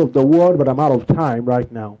never out of the word, but I'm out of time right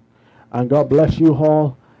now. And God bless you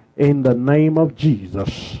all in the name of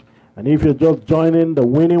Jesus. And if you're just joining the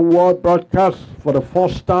Winning Word broadcast for the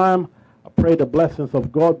first time, I pray the blessings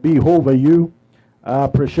of God be over you. I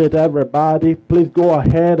appreciate everybody. Please go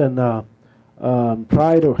ahead and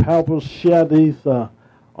try to help us share these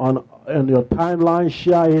on your timeline.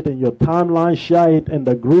 Share it in your timeline. Share it in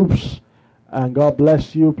the groups. And God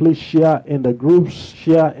bless you. Please share in the groups.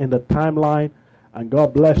 Share in the timeline. And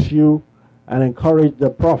God bless you. And encourage the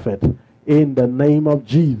prophet in the name of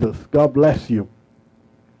Jesus. God bless you.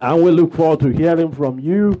 And we look forward to hearing from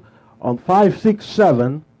you on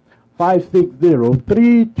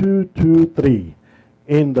 567-560-3223.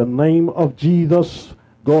 In the name of Jesus,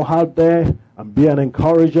 go out there and be an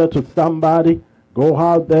encourager to somebody. Go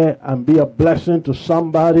out there and be a blessing to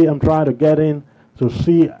somebody. I'm trying to get in to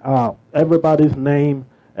see everybody's name,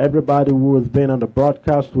 everybody who has been on the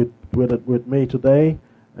broadcast with me today.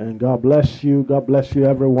 And God bless you. God bless you,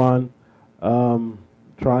 everyone.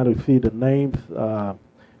 Trying to see the names.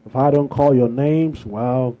 If I don't call your names,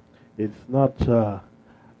 well, it's not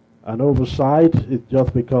an oversight. It's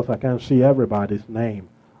just because I can't see everybody's name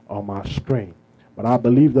on my screen. But I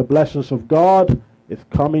believe the blessings of God is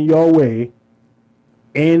coming your way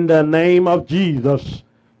in the name of Jesus.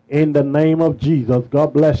 In the name of Jesus.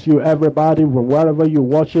 God bless you, everybody, from wherever you're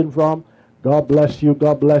watching from. God bless you.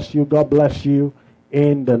 God bless you. God bless you.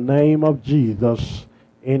 In the name of Jesus.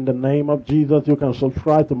 In the name of Jesus. You can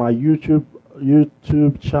subscribe to my YouTube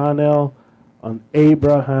channel on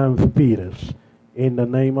Abraham Peters. In the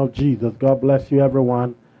name of Jesus. God bless you,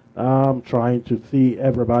 everyone. I'm trying to see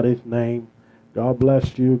everybody's name. God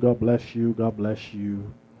bless you. God bless you. God bless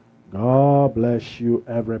you. God bless you,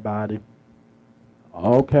 everybody.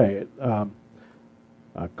 Okay. A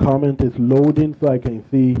comment is loading so I can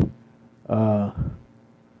see.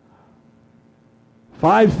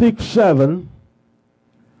 567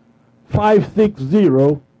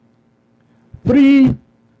 560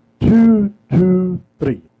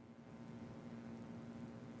 3223.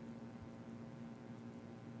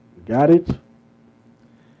 Got it?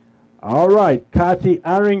 All right. Kathy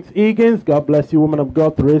Arings-Egan's. God bless you, woman of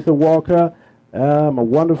God. Teresa Walker. A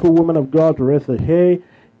wonderful woman of God. Teresa Hay.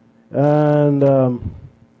 And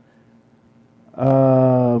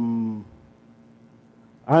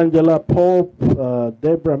Angela Pope.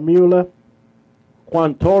 Deborah Mueller.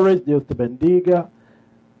 Juan Torres. Dios te bendiga.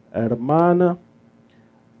 Hermana.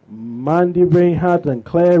 Mandy Reinhardt and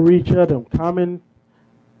Claire Richard and Carmen.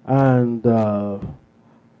 And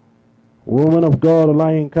woman of God,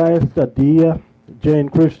 Lion Esther Dia, Jane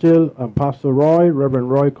Crystal, and Pastor Roy,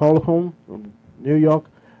 Reverend Roy Colholm from New York.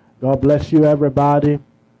 God bless you, everybody.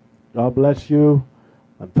 God bless you.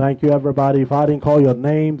 And thank you, everybody. If I didn't call your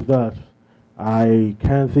names, that I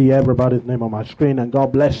can't see everybody's name on my screen. And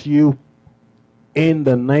God bless you in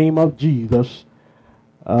the name of Jesus.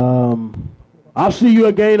 I'll see you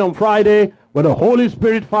again on Friday with the Holy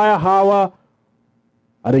Spirit Fire Hour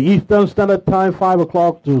at the Eastern Standard Time, 5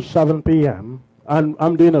 o'clock to 7 p.m. And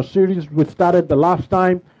I'm doing a series we started the last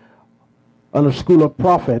time on the School of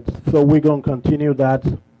Prophets. So we're going to continue that.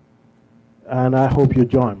 And I hope you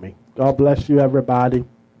join me. God bless you, everybody.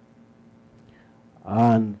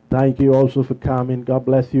 And thank you also for coming. God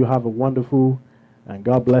bless you. Have a wonderful, and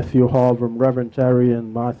God bless you all from Reverend Terry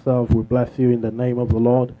and myself. We bless you in the name of the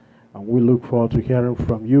Lord. And we look forward to hearing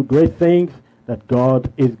from you great things that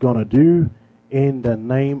God is going to do in the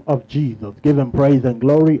name of Jesus. Give him praise and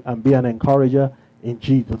glory and be an encourager in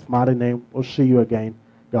Jesus' mighty name. We'll see you again.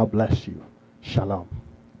 God bless you. Shalom.